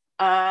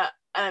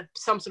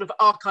some sort of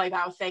archive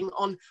hour thing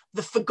on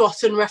the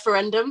forgotten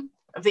referendum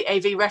of the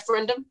AV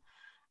referendum.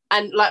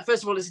 And like,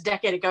 first of all, it's a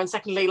decade ago. And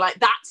secondly, like,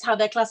 that's how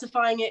they're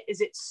classifying it.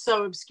 Is it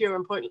so obscure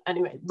and pointless?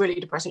 Anyway, really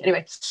depressing.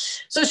 Anyway,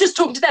 so I was just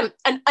talking to them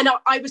and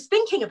I was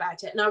thinking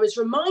about it, and I was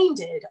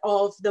reminded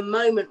of the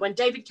moment when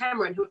David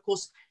Cameron, who of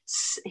course,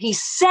 he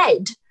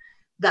said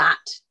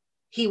that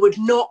he would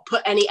not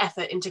put any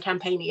effort into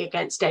campaigning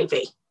against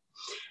Davey.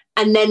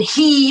 And then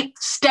he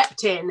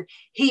stepped in,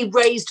 he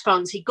raised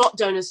funds, he got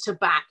donors to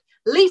back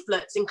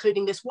leaflets,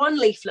 including this one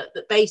leaflet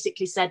that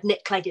basically said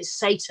Nick Clegg is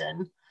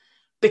Satan,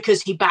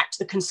 because he backed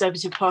the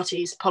Conservative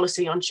Party's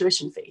policy on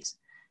tuition fees.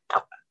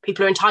 Now,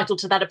 people are entitled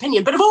to that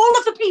opinion, but of all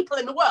of the people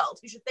in the world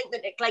who should think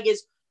that Nick Clegg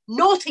is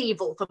not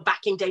evil for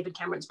backing David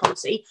Cameron's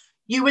policy,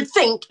 you would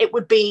think it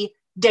would be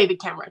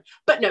David Cameron.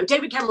 But no,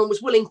 David Cameron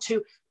was willing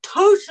to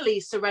totally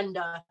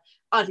surrender,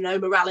 I don't know,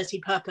 morality,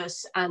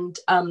 purpose, and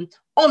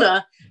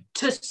honour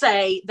to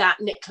say that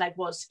Nick Clegg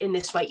was in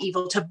this way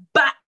evil, to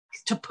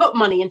put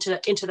money into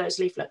those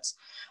leaflets,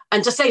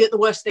 and to say that the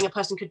worst thing a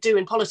person could do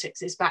in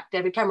politics is back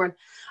David Cameron,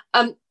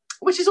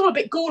 which is all a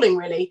bit galling,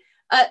 really.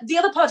 The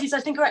other parties, I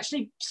think, are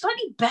actually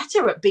slightly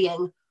better at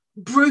being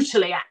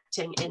brutally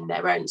acting in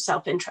their own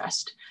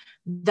self-interest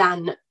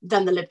than the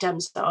Lib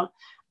Dems are.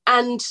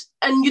 And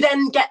you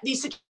then get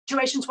these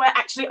situations where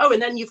actually,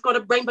 and then you've got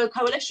a rainbow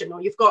coalition,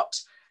 or you've got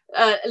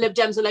Lib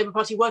Dems and Labour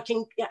Party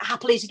working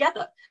happily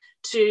together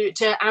to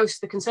oust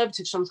the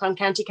Conservatives from some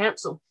county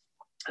council.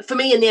 For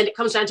me, in the end, it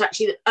comes down to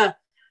actually a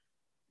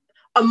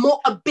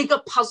bigger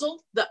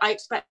puzzle that I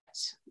expect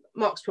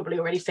Mark's probably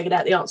already figured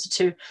out the answer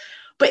to,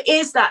 but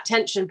is that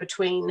tension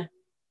between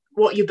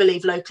what you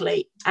believe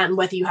locally and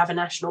whether you have a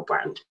national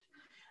brand.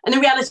 And the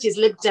reality is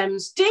Lib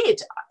Dems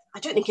did, I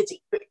don't think it's,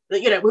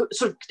 we were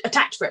sort of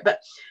attacked for it, but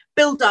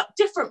build up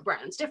different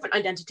brands, different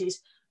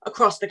identities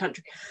across the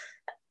country.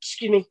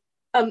 Excuse me.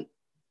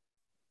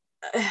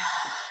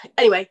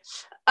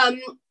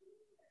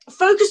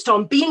 Focused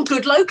on being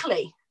good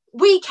locally.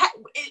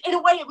 In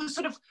a way, it was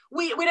sort of,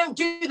 we don't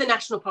do the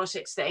national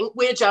politics thing.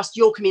 We're just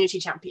your community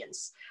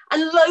champions.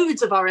 And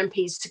loads of our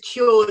MPs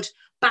secured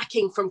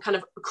backing from kind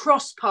of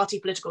across party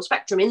political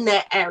spectrum in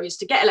their areas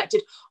to get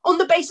elected on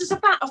the basis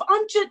of that.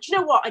 Do you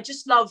know what? I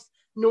just love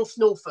North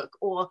Norfolk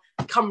or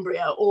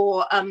Cumbria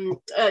or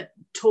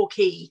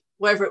Torquay,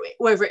 wherever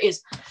it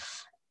is.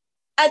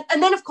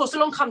 And then, of course,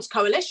 along comes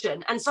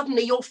coalition, and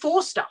suddenly you're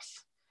for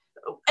stuff.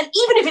 And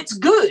even if it's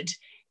good,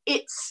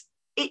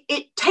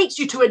 it takes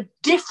you to a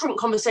different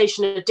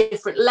conversation at a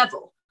different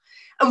level.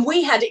 And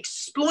we had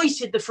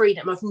exploited the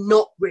freedom of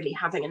not really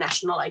having a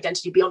national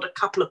identity beyond a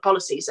couple of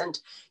policies and,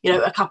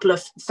 a couple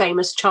of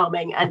famous,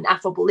 charming and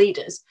affable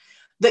leaders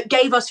that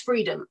gave us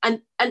freedom.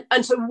 And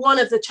so one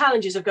of the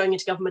challenges of going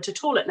into government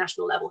at all at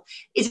national level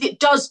is it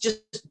does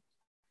just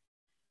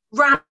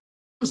ram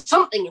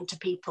something into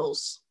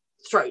people's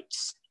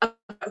throats about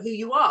who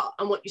you are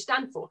and what you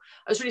stand for.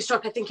 I was really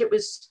struck, I think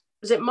was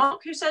it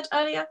Mark who said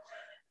earlier?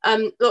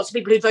 Lots of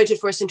people who voted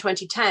for us in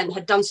 2010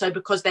 had done so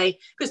because they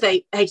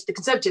hated the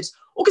Conservatives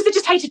or because they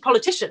just hated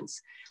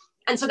politicians.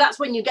 And so that's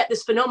when you get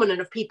this phenomenon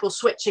of people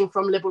switching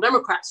from Liberal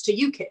Democrats to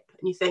UKIP,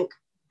 and you think,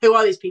 who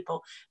are these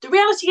people? The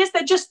reality is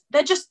they're just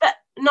that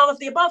none of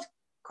the above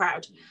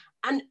crowd,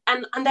 and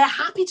they're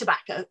happy to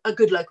back a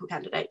good local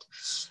candidate.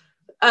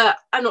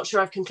 I'm not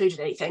sure I've concluded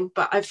anything,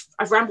 but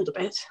I've rambled a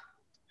bit.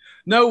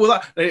 No,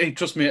 well,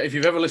 trust me. If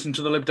you've ever listened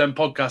to the Lib Dem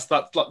podcast,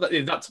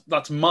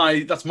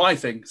 that's my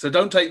thing. So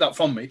don't take that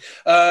from me.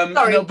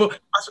 Sorry. No, but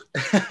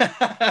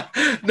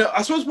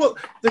I suppose what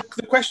the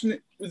question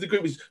with the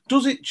group is: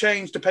 does it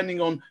change depending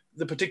on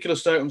the particular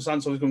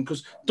circumstance of the government?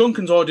 Because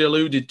Duncan's already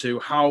alluded to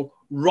how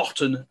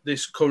rotten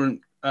this current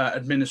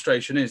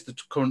administration is, the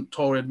current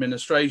Tory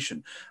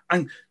administration,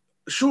 and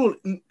sure,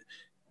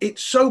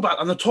 it's so bad,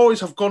 and the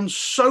Tories have gone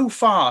so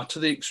far to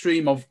the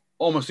extreme of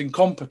almost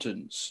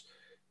incompetence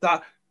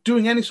that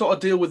doing any sort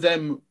of deal with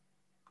them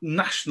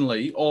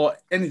nationally or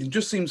anything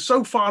just seems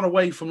so far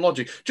away from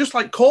logic. Just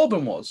like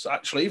Corbyn was,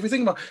 actually. If you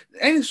think about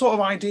any sort of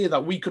idea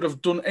that we could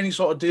have done any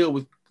sort of deal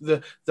with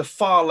the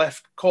far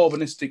left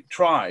Corbynistic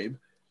tribe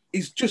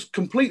is just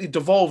completely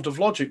devolved of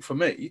logic for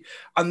me.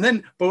 And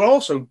then, but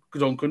also,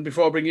 Duncan,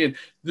 before I bring you in,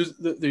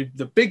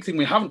 the big thing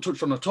we haven't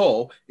touched on at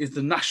all is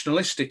the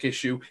nationalistic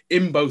issue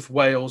in both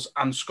Wales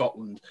and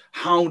Scotland.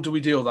 How do we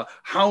deal with that?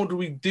 How do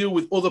we deal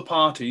with other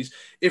parties?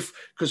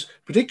 Because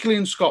particularly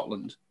in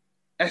Scotland,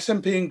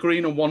 SNP and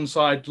Green on one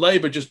side,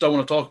 Labour just don't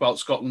want to talk about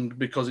Scotland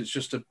because it's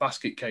just a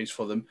basket case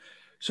for them.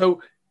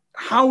 So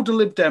how do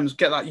Lib Dems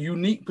get that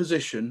unique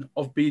position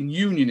of being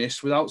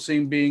unionist without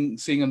being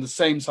seen on the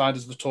same side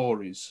as the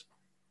Tories?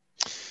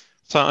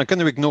 So I'm going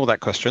to ignore that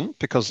question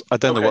because I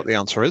don't know what the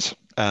answer is.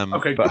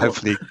 But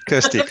hopefully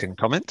Kirsty can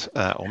comment,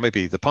 or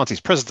maybe the party's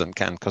president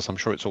can, because I'm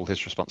sure it's all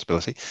his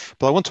responsibility.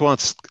 But I want to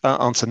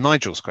answer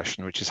Nigel's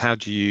question, which is what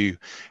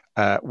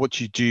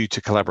do you do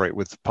to collaborate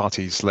with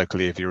parties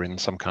locally if you're in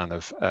some kind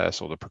of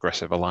sort of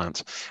progressive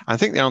alliance? I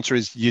think the answer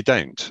is you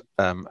don't,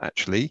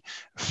 actually.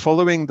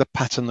 Following the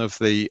pattern of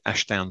the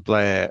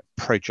Ashdown-Blair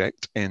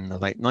project in the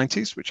late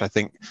 90s, which I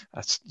think,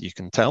 as you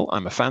can tell,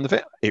 I'm a fan of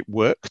it. It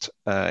worked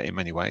in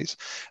many ways.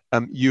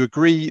 You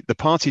agree, the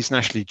parties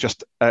nationally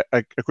just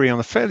agree on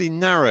a fairly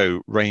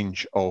narrow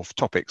range of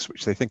topics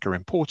which they think are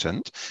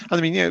important. And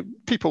I mean,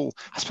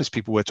 I suppose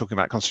people were talking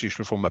about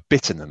constitutional reform a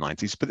bit in the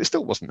 90s, but it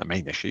still wasn't the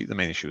main issue. The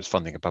main issue was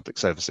funding of public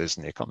services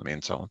and the economy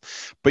and so on.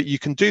 But you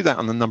can do that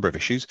on a number of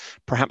issues.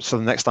 Perhaps for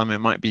the next time it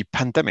might be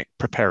pandemic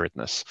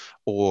preparedness,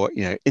 or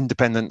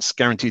independence,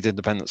 guaranteed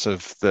independence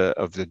of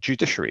the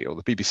judiciary or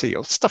the BBC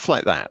or stuff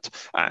like that.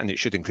 And it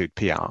should include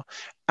PR.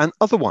 And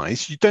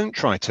otherwise, you don't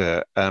try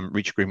to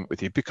reach agreement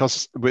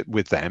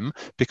with them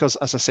because,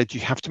 as I said,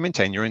 you have to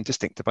maintain your own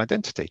distinctive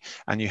identity,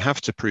 and you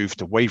have to prove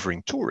to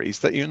wavering Tories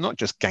that you're not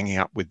just ganging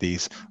up with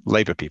these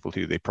Labour people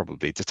who they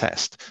probably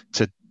detest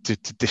to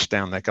dish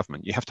down their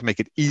government. You have to make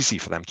it easy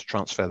for them to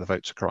transfer the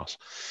votes across.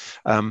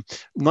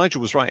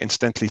 Nigel was right,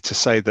 incidentally, to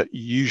say that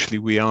usually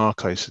we are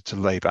closer to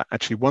Labour.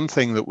 Actually, one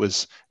thing that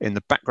was in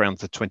the background of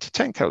the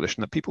 2010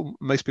 coalition that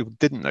most people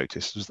didn't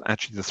notice was that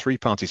actually the three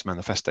parties'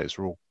 manifestos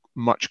were all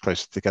much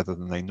closer together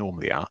than they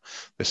normally are.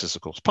 This is,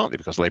 of course, partly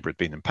because Labour had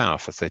been in power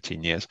for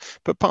 13 years,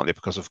 but partly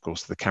because, of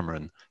course, the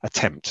Cameron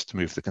attempt to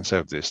move the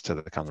Conservatives to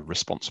the kind of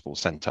responsible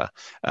centre,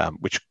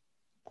 which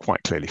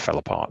quite clearly fell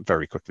apart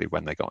very quickly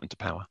when they got into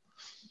power.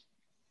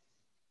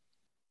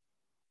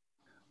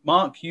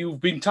 Mark,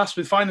 you've been tasked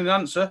with finding an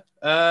answer.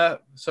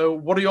 So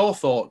what are your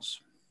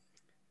thoughts?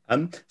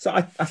 So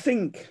I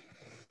think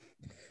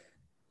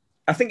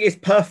it's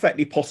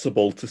perfectly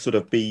possible to sort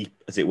of be,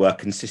 as it were,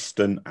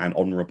 consistent and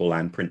honourable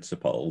and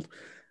principled,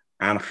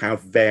 and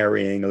have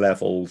varying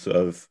levels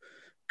of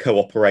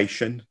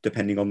cooperation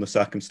depending on the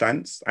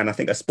circumstance. And I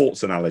think a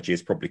sports analogy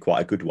is probably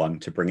quite a good one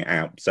to bring it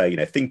out. So,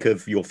 think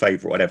of your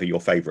favourite, whatever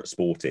your favourite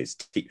sport is,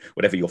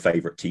 whatever your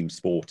favourite team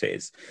sport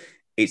is.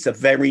 It's a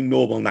very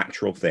normal,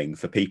 natural thing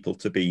for people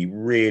to be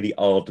really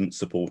ardent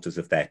supporters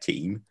of their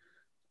team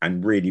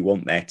and really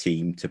want their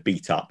team to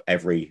beat up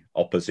every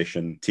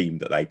opposition team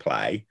that they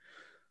play,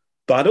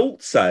 but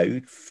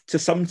also to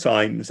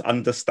sometimes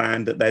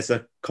understand that there's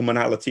a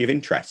commonality of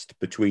interest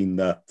between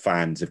the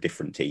fans of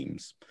different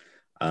teams.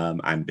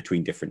 And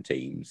between different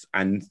teams.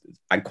 And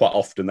quite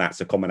often that's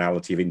a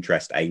commonality of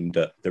interest aimed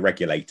at the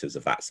regulators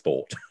of that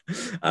sport.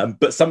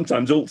 But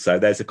sometimes also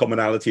there's a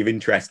commonality of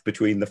interest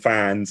between the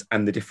fans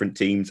and the different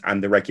teams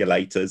and the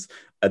regulators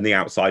and the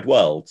outside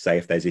world, say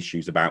if there's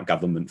issues about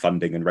government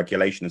funding and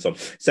regulation and so on.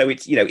 So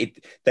it's,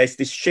 there's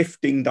this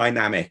shifting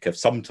dynamic of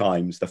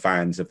sometimes the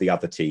fans of the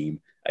other team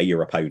are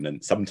your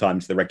opponent,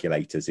 sometimes the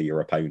regulators are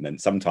your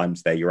opponent,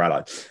 sometimes they're your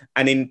ally.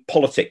 And in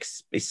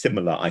politics is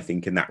similar, I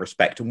think, in that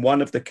respect. And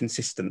one of the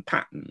consistent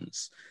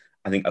patterns,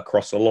 I think,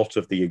 across a lot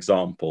of the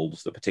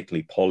examples that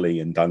particularly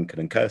Polly and Duncan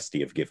and Kirsty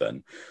have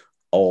given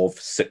of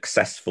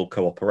successful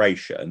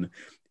cooperation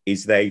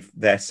is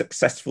their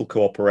successful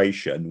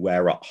cooperation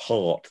where at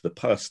heart the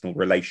personal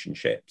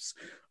relationships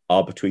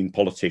are between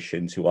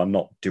politicians who are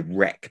not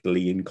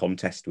directly in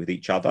contest with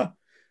each other.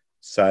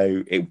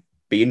 So it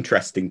be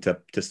interesting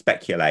to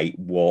speculate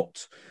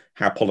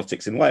how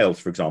politics in Wales,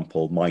 for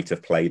example, might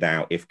have played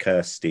out if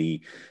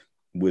Kirsty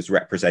was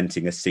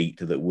representing a seat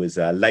that was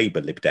a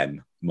Labour Lib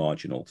Dem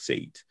marginal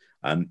seat,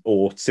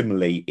 or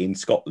similarly in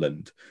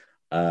Scotland,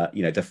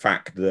 the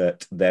fact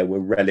that there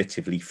were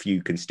relatively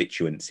few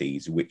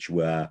constituencies which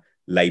were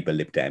Labour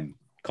Lib Dem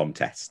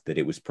contests, that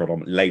it was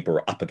predominantly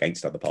Labour up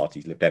against other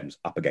parties, Lib Dems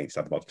up against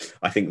other parties.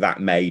 I think that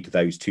made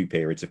those two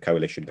periods of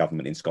coalition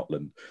government in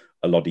Scotland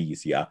a lot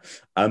easier.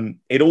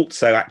 It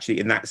also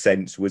actually, in that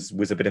sense,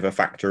 was a bit of a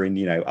factor in,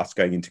 us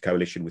going into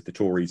coalition with the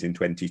Tories in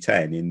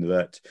 2010, in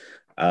that,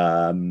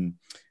 and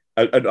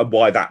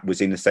why that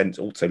was in a sense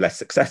also less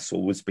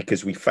successful was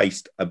because we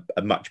faced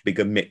a much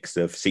bigger mix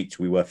of seats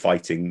we were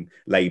fighting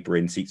Labour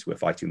in, seats we were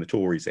fighting the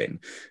Tories in.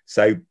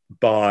 So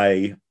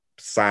by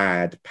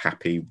sad,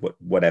 happy,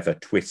 whatever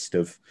twist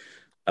of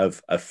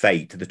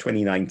fate, the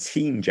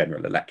 2019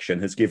 general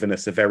election has given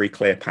us a very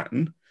clear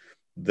pattern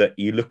that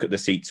you look at the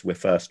seats we're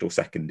first or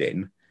second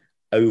in,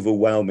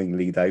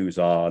 overwhelmingly those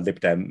are Lib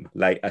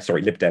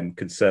Dem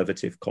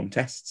Conservative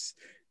contests.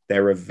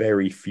 There are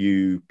very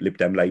few Lib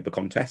Dem Labour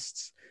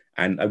contests.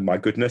 And oh my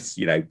goodness,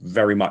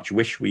 very much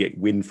wish we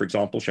win, for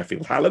example,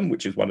 Sheffield Hallam,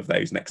 which is one of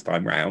those next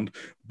time round.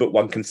 But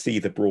one can see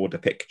the broader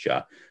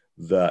picture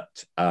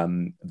that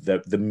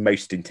the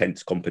most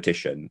intense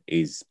competition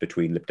is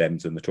between Lib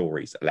Dems and the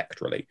Tories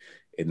electorally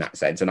in that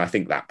sense. And I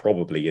think that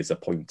probably is a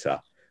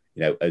pointer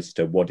as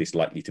to what is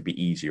likely to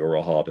be easier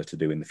or harder to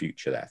do in the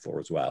future, therefore,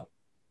 as well.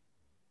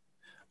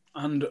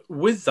 And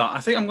with that,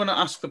 I think I'm going to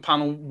ask the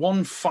panel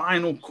one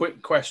final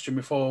quick question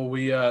before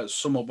we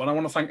sum up. But I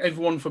want to thank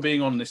everyone for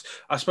being on this.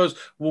 I suppose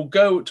we'll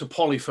go to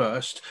Polly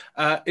first.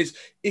 Is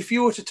if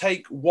you were to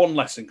take one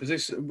lesson, because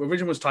this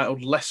originally was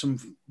titled Lesson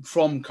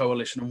from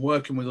Coalition and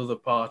working with other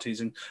parties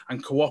and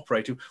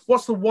cooperating,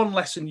 what's the one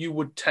lesson you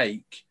would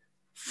take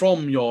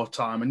from your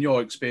time and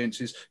your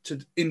experiences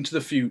into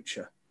the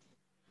future?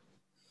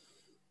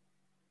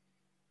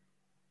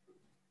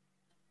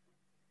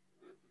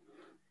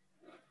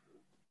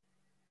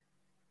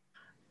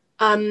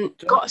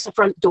 Got us a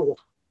front door.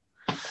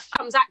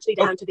 Comes actually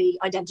down to the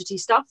identity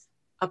stuff,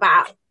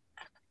 about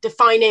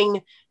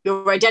defining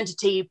your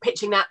identity,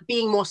 pitching that,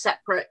 being more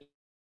separate,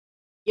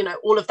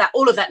 all of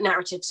that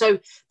narrative. So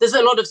there's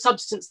a lot of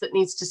substance that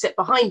needs to sit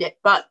behind it.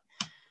 But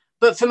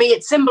for me,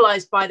 it's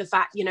symbolized by the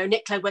fact,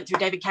 Nick Clegg went through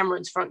David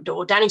Cameron's front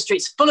door. Downing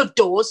Street's full of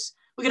doors.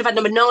 We could have had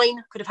number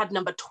 9, could have had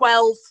number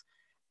 12.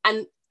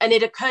 And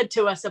it occurred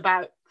to us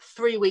about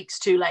 3 weeks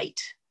too late.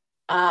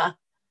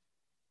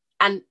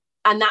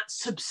 And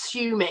that's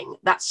subsuming,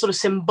 that sort of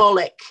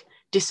symbolic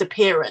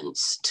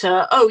disappearance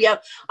to, oh yeah,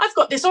 I've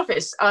got this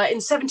office in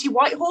 70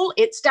 Whitehall,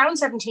 it's down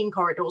 17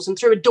 corridors and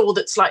through a door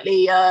that's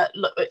slightly,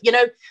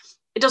 it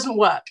doesn't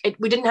work.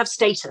 We didn't have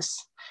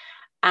status.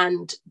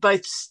 And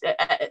both,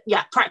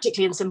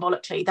 practically and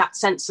symbolically, that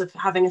sense of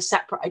having a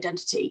separate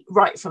identity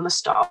right from the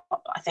start,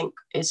 I think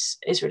is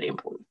really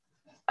important.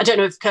 I don't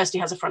know if Kirsty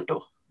has a front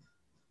door.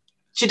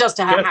 She does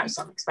to her house,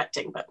 I'm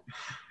expecting, but...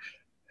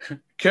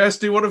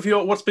 Kirsty,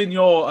 what's been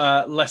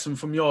your lesson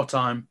from your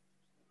time?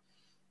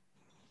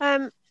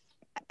 I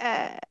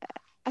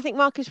think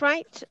Mark is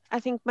right. I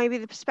think maybe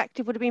the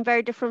perspective would have been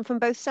very different from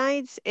both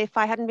sides if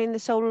I hadn't been the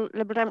sole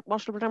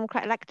Welsh Liberal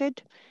Democrat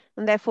elected,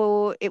 and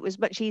therefore it was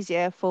much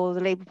easier for the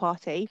Labour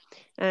Party.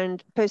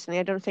 And personally,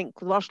 I don't think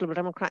the Welsh Liberal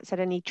Democrats had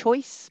any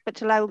choice but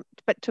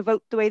to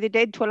vote the way they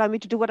did to allow me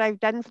to do what I've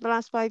done for the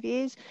last 5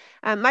 years.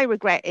 My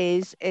regret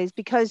is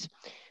because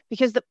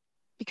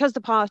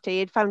the party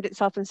had found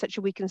itself in such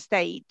a weakened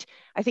state.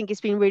 I think it's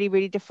been really,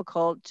 really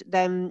difficult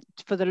then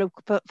for the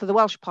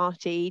Welsh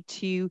Party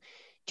to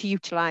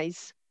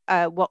utilise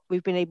what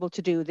we've been able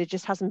to do. There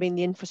just hasn't been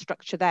the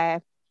infrastructure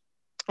there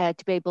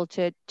to be able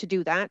to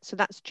do that. So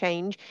that's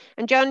change.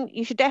 And John,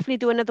 you should definitely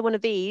do another one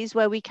of these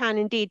where we can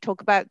indeed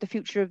talk about the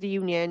future of the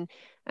Union,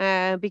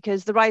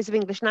 because the rise of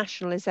English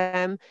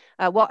nationalism,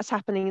 what's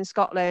happening in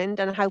Scotland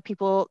and how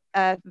people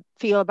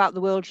feel about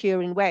the world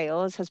here in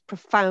Wales has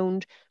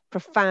profound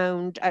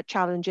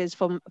challenges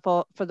for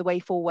the way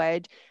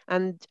forward.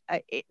 And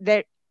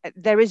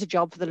there is a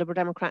job for the Liberal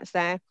Democrats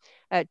there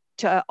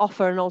to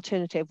offer an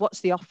alternative.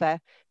 What's the offer?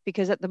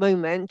 Because at the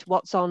moment,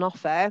 what's on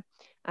offer,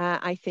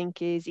 I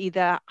think, is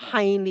either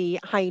highly,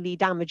 highly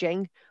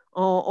damaging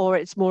or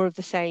it's more of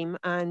the same.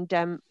 And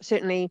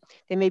certainly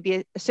there may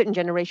be a certain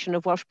generation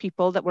of Welsh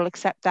people that will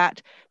accept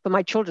that, but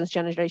my children's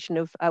generation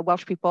of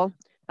Welsh people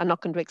are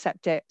not going to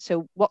accept it.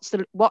 So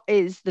what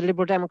is the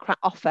Liberal Democrat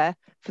offer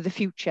for the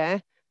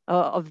future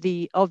of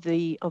the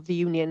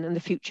Union and the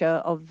future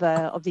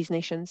of these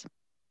nations?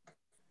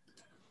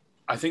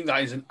 I think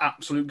that is an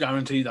absolute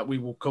guarantee that we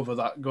will cover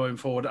that going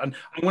forward. And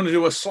I'm going to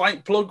do a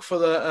slight plug for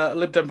the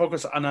Lib Dem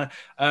podcast,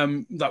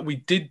 and that we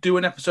did do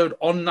an episode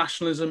on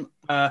nationalism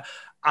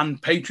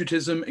and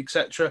patriotism,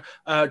 etc.,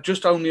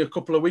 just only a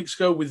couple of weeks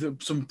ago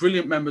with some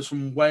brilliant members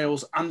from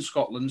Wales and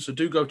Scotland. So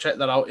do go check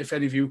that out if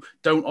any of you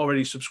don't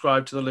already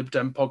subscribe to the Lib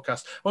Dem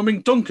podcast. Well, I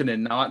mean, Duncan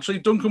in now, actually.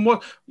 Duncan,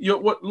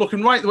 you're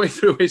looking right the way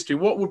through history,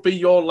 what would be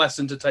your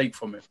lesson to take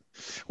from it?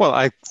 Well,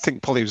 I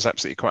think Polly was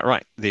absolutely quite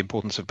right. The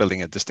importance of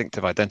building a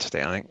distinctive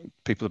identity. I think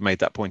people have made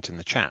that point in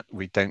the chat.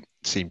 We don't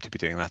seem to be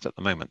doing that at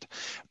the moment.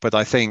 But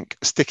I think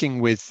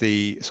sticking with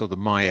the sort of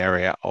my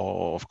area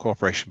of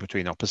cooperation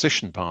between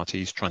opposition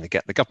parties, trying to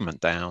get the government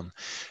down,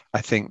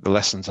 I think the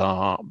lessons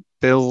are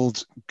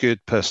build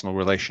good personal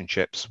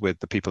relationships with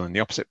the people in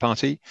the opposite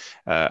party.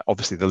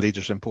 Obviously, the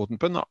leaders are important,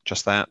 but not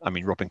just that. I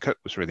mean, Robin Cook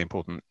was really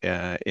important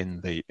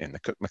in the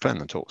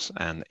Cook-McClellan talks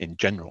and in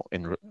general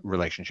in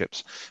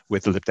relationships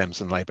with the Lib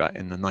Dems and Labour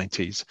in the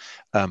 90s.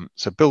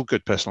 So build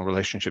good personal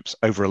relationships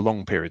over a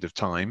long period of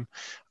time.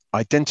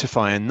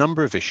 Identify a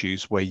number of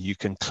issues where you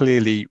can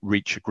clearly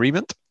reach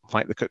agreement,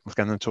 like the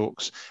Cook-McClellan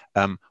talks,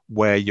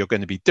 where you're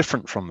going to be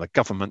different from the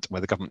government, where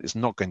the government is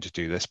not going to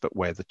do this, but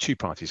where the two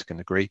parties can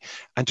agree,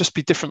 and just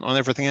be different on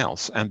everything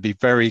else and be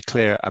very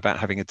clear about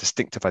having a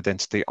distinctive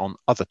identity on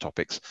other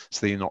topics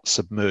so that you're not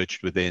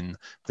submerged within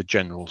the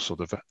general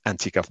sort of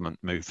anti-government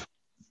move.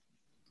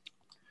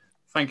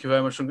 Thank you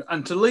very much.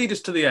 And to lead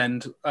us to the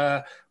end,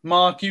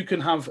 Mark, you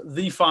can have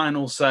the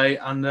final say.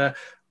 And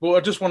well, I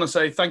just want to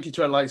say thank you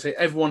to, like I say,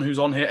 everyone who's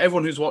on here,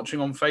 everyone who's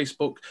watching on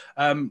Facebook.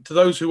 To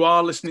those who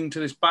are listening to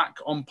this back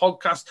on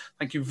podcast,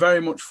 thank you very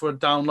much for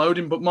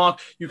downloading. But Mark,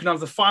 you can have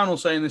the final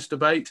say in this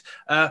debate.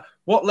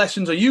 What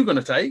lessons are you going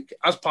to take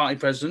as party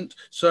president?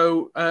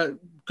 So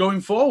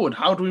going forward,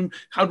 how do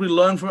we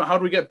learn from it? How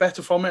do we get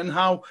better from it? And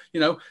how,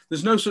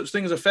 there's no such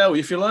thing as a failure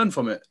if you learn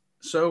from it.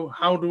 So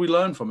how do we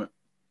learn from it?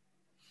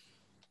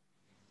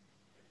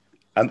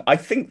 I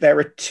think there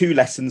are two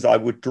lessons I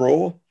would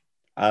draw.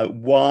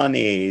 One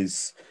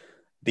is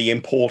the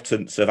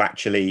importance of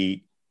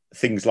actually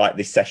things like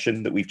this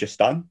session that we've just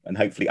done, and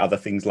hopefully other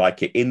things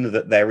like it, in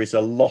that there is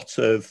a lot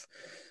of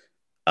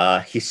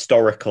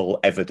historical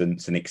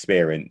evidence and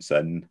experience,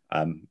 and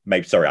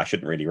maybe, sorry, I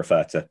shouldn't really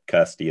refer to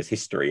Kirsty as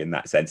history in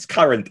that sense,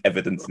 current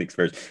evidence and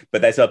experience,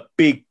 but there's a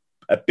big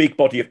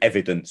body of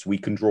evidence we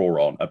can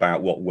draw on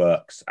about what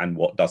works and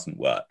what doesn't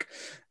work.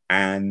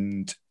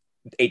 And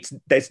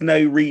there's no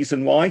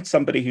reason why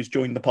somebody who's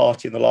joined the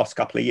party in the last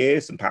couple of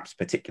years, and perhaps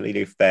particularly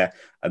if they're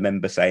a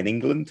member, say, in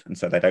England, and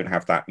so they don't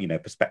have that,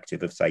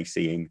 perspective of, say,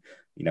 seeing,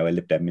 a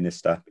Lib Dem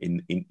minister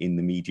in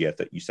the media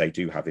that you say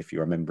do have if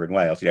you're a member in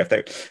Wales.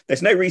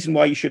 There's no reason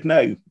why you should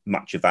know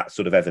much of that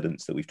sort of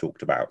evidence that we've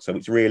talked about. So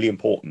it's really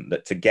important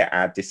that to get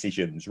our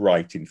decisions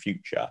right in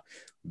future,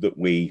 that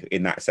we,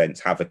 in that sense,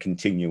 have a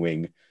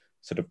continuing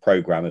sort of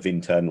program of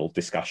internal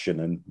discussion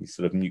and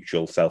sort of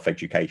mutual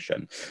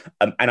self-education.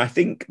 And I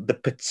think the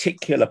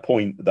particular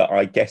point that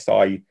I guess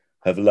I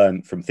have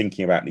learned from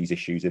thinking about these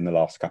issues in the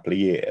last couple of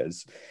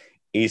years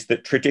is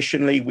that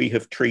traditionally we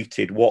have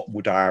treated what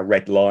would our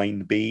red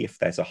line be if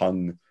there's a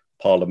hung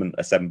Parliament,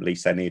 Assembly,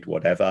 Senate,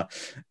 whatever,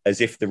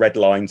 as if the red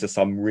lines are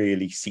some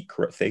really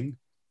secret thing.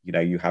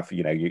 You have,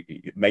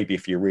 maybe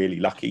if you're really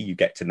lucky, you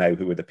get to know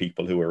who are the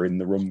people who are in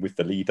the room with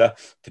the leader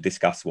to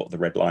discuss what the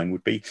red line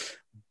would be.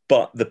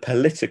 But the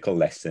political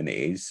lesson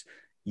is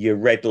your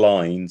red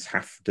lines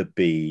have to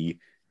be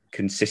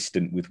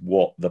consistent with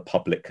what the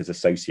public has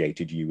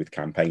associated you with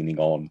campaigning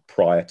on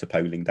prior to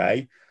polling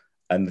day.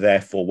 And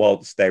therefore,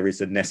 whilst there is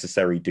a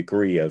necessary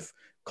degree of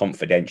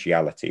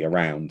confidentiality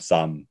around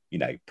some,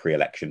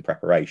 pre-election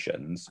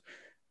preparations,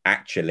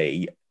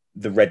 actually,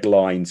 the red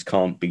lines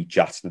can't be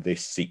just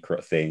this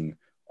secret thing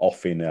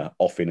off in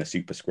a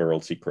super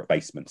squirrel secret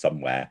basement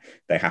somewhere.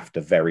 They have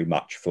to very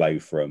much flow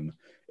from...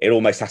 It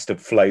almost has to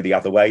flow the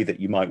other way, that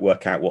you might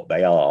work out what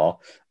they are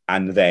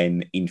and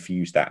then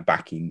infuse that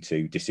back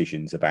into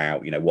decisions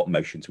about, what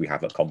motions we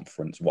have at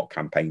conference, what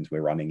campaigns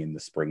we're running in the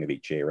spring of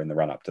each year in the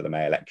run up to the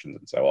May elections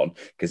and so on,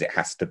 because it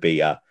has to be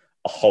a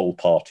whole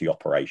party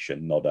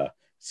operation, not a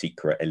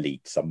secret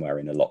elite somewhere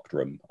in a locked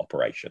room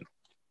operation.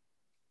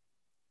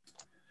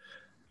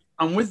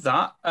 And with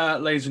that,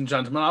 ladies and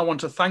gentlemen, I want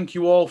to thank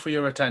you all for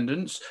your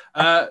attendance.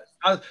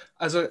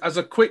 As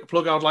a quick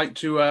plug, I would like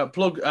to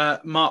plug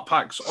Mark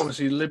Pack's,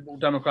 obviously, Liberal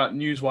Democrat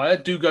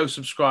Newswire. Do go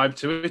subscribe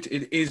to it.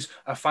 It is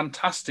a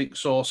fantastic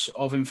source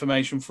of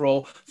information for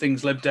all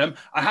things Lib Dem.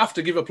 I have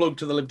to give a plug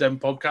to the Lib Dem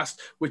podcast,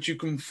 which you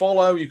can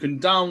follow, you can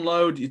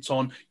download. It's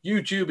on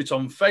YouTube, it's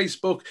on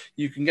Facebook.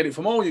 You can get it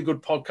from all your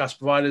good podcast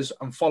providers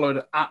and follow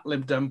it at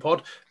Lib Dem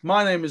Pod.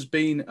 My name has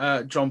been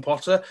John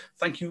Potter.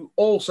 Thank you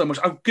all so much.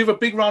 I'll give a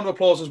big round of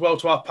applause as well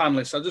to our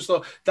panelists. I just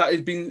thought that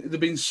they've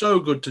been so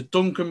good, to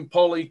Duncan,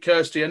 Polly,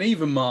 Kirsty, and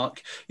even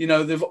Mark.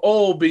 They've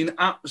all been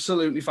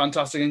absolutely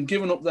fantastic and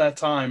given up their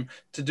time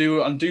to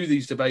do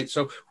these debates.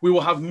 So we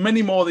will have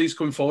many more of these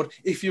coming forward.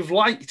 If you've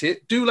liked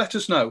it, do let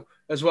us know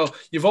as well.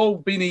 You've all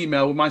been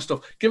emailed with my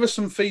stuff. Give us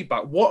some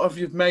feedback. What have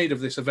you made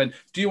of this event?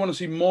 Do you want to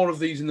see more of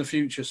these in the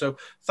future? So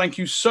thank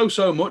you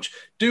so much.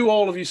 Do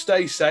all of you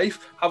stay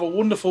safe. Have a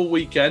wonderful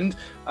weekend.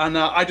 And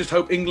I just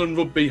hope England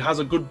rugby has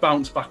a good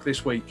bounce back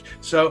this week.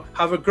 So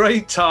have a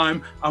great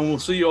time and we'll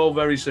see you all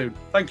very soon.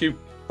 Thank you.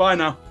 Bye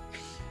now.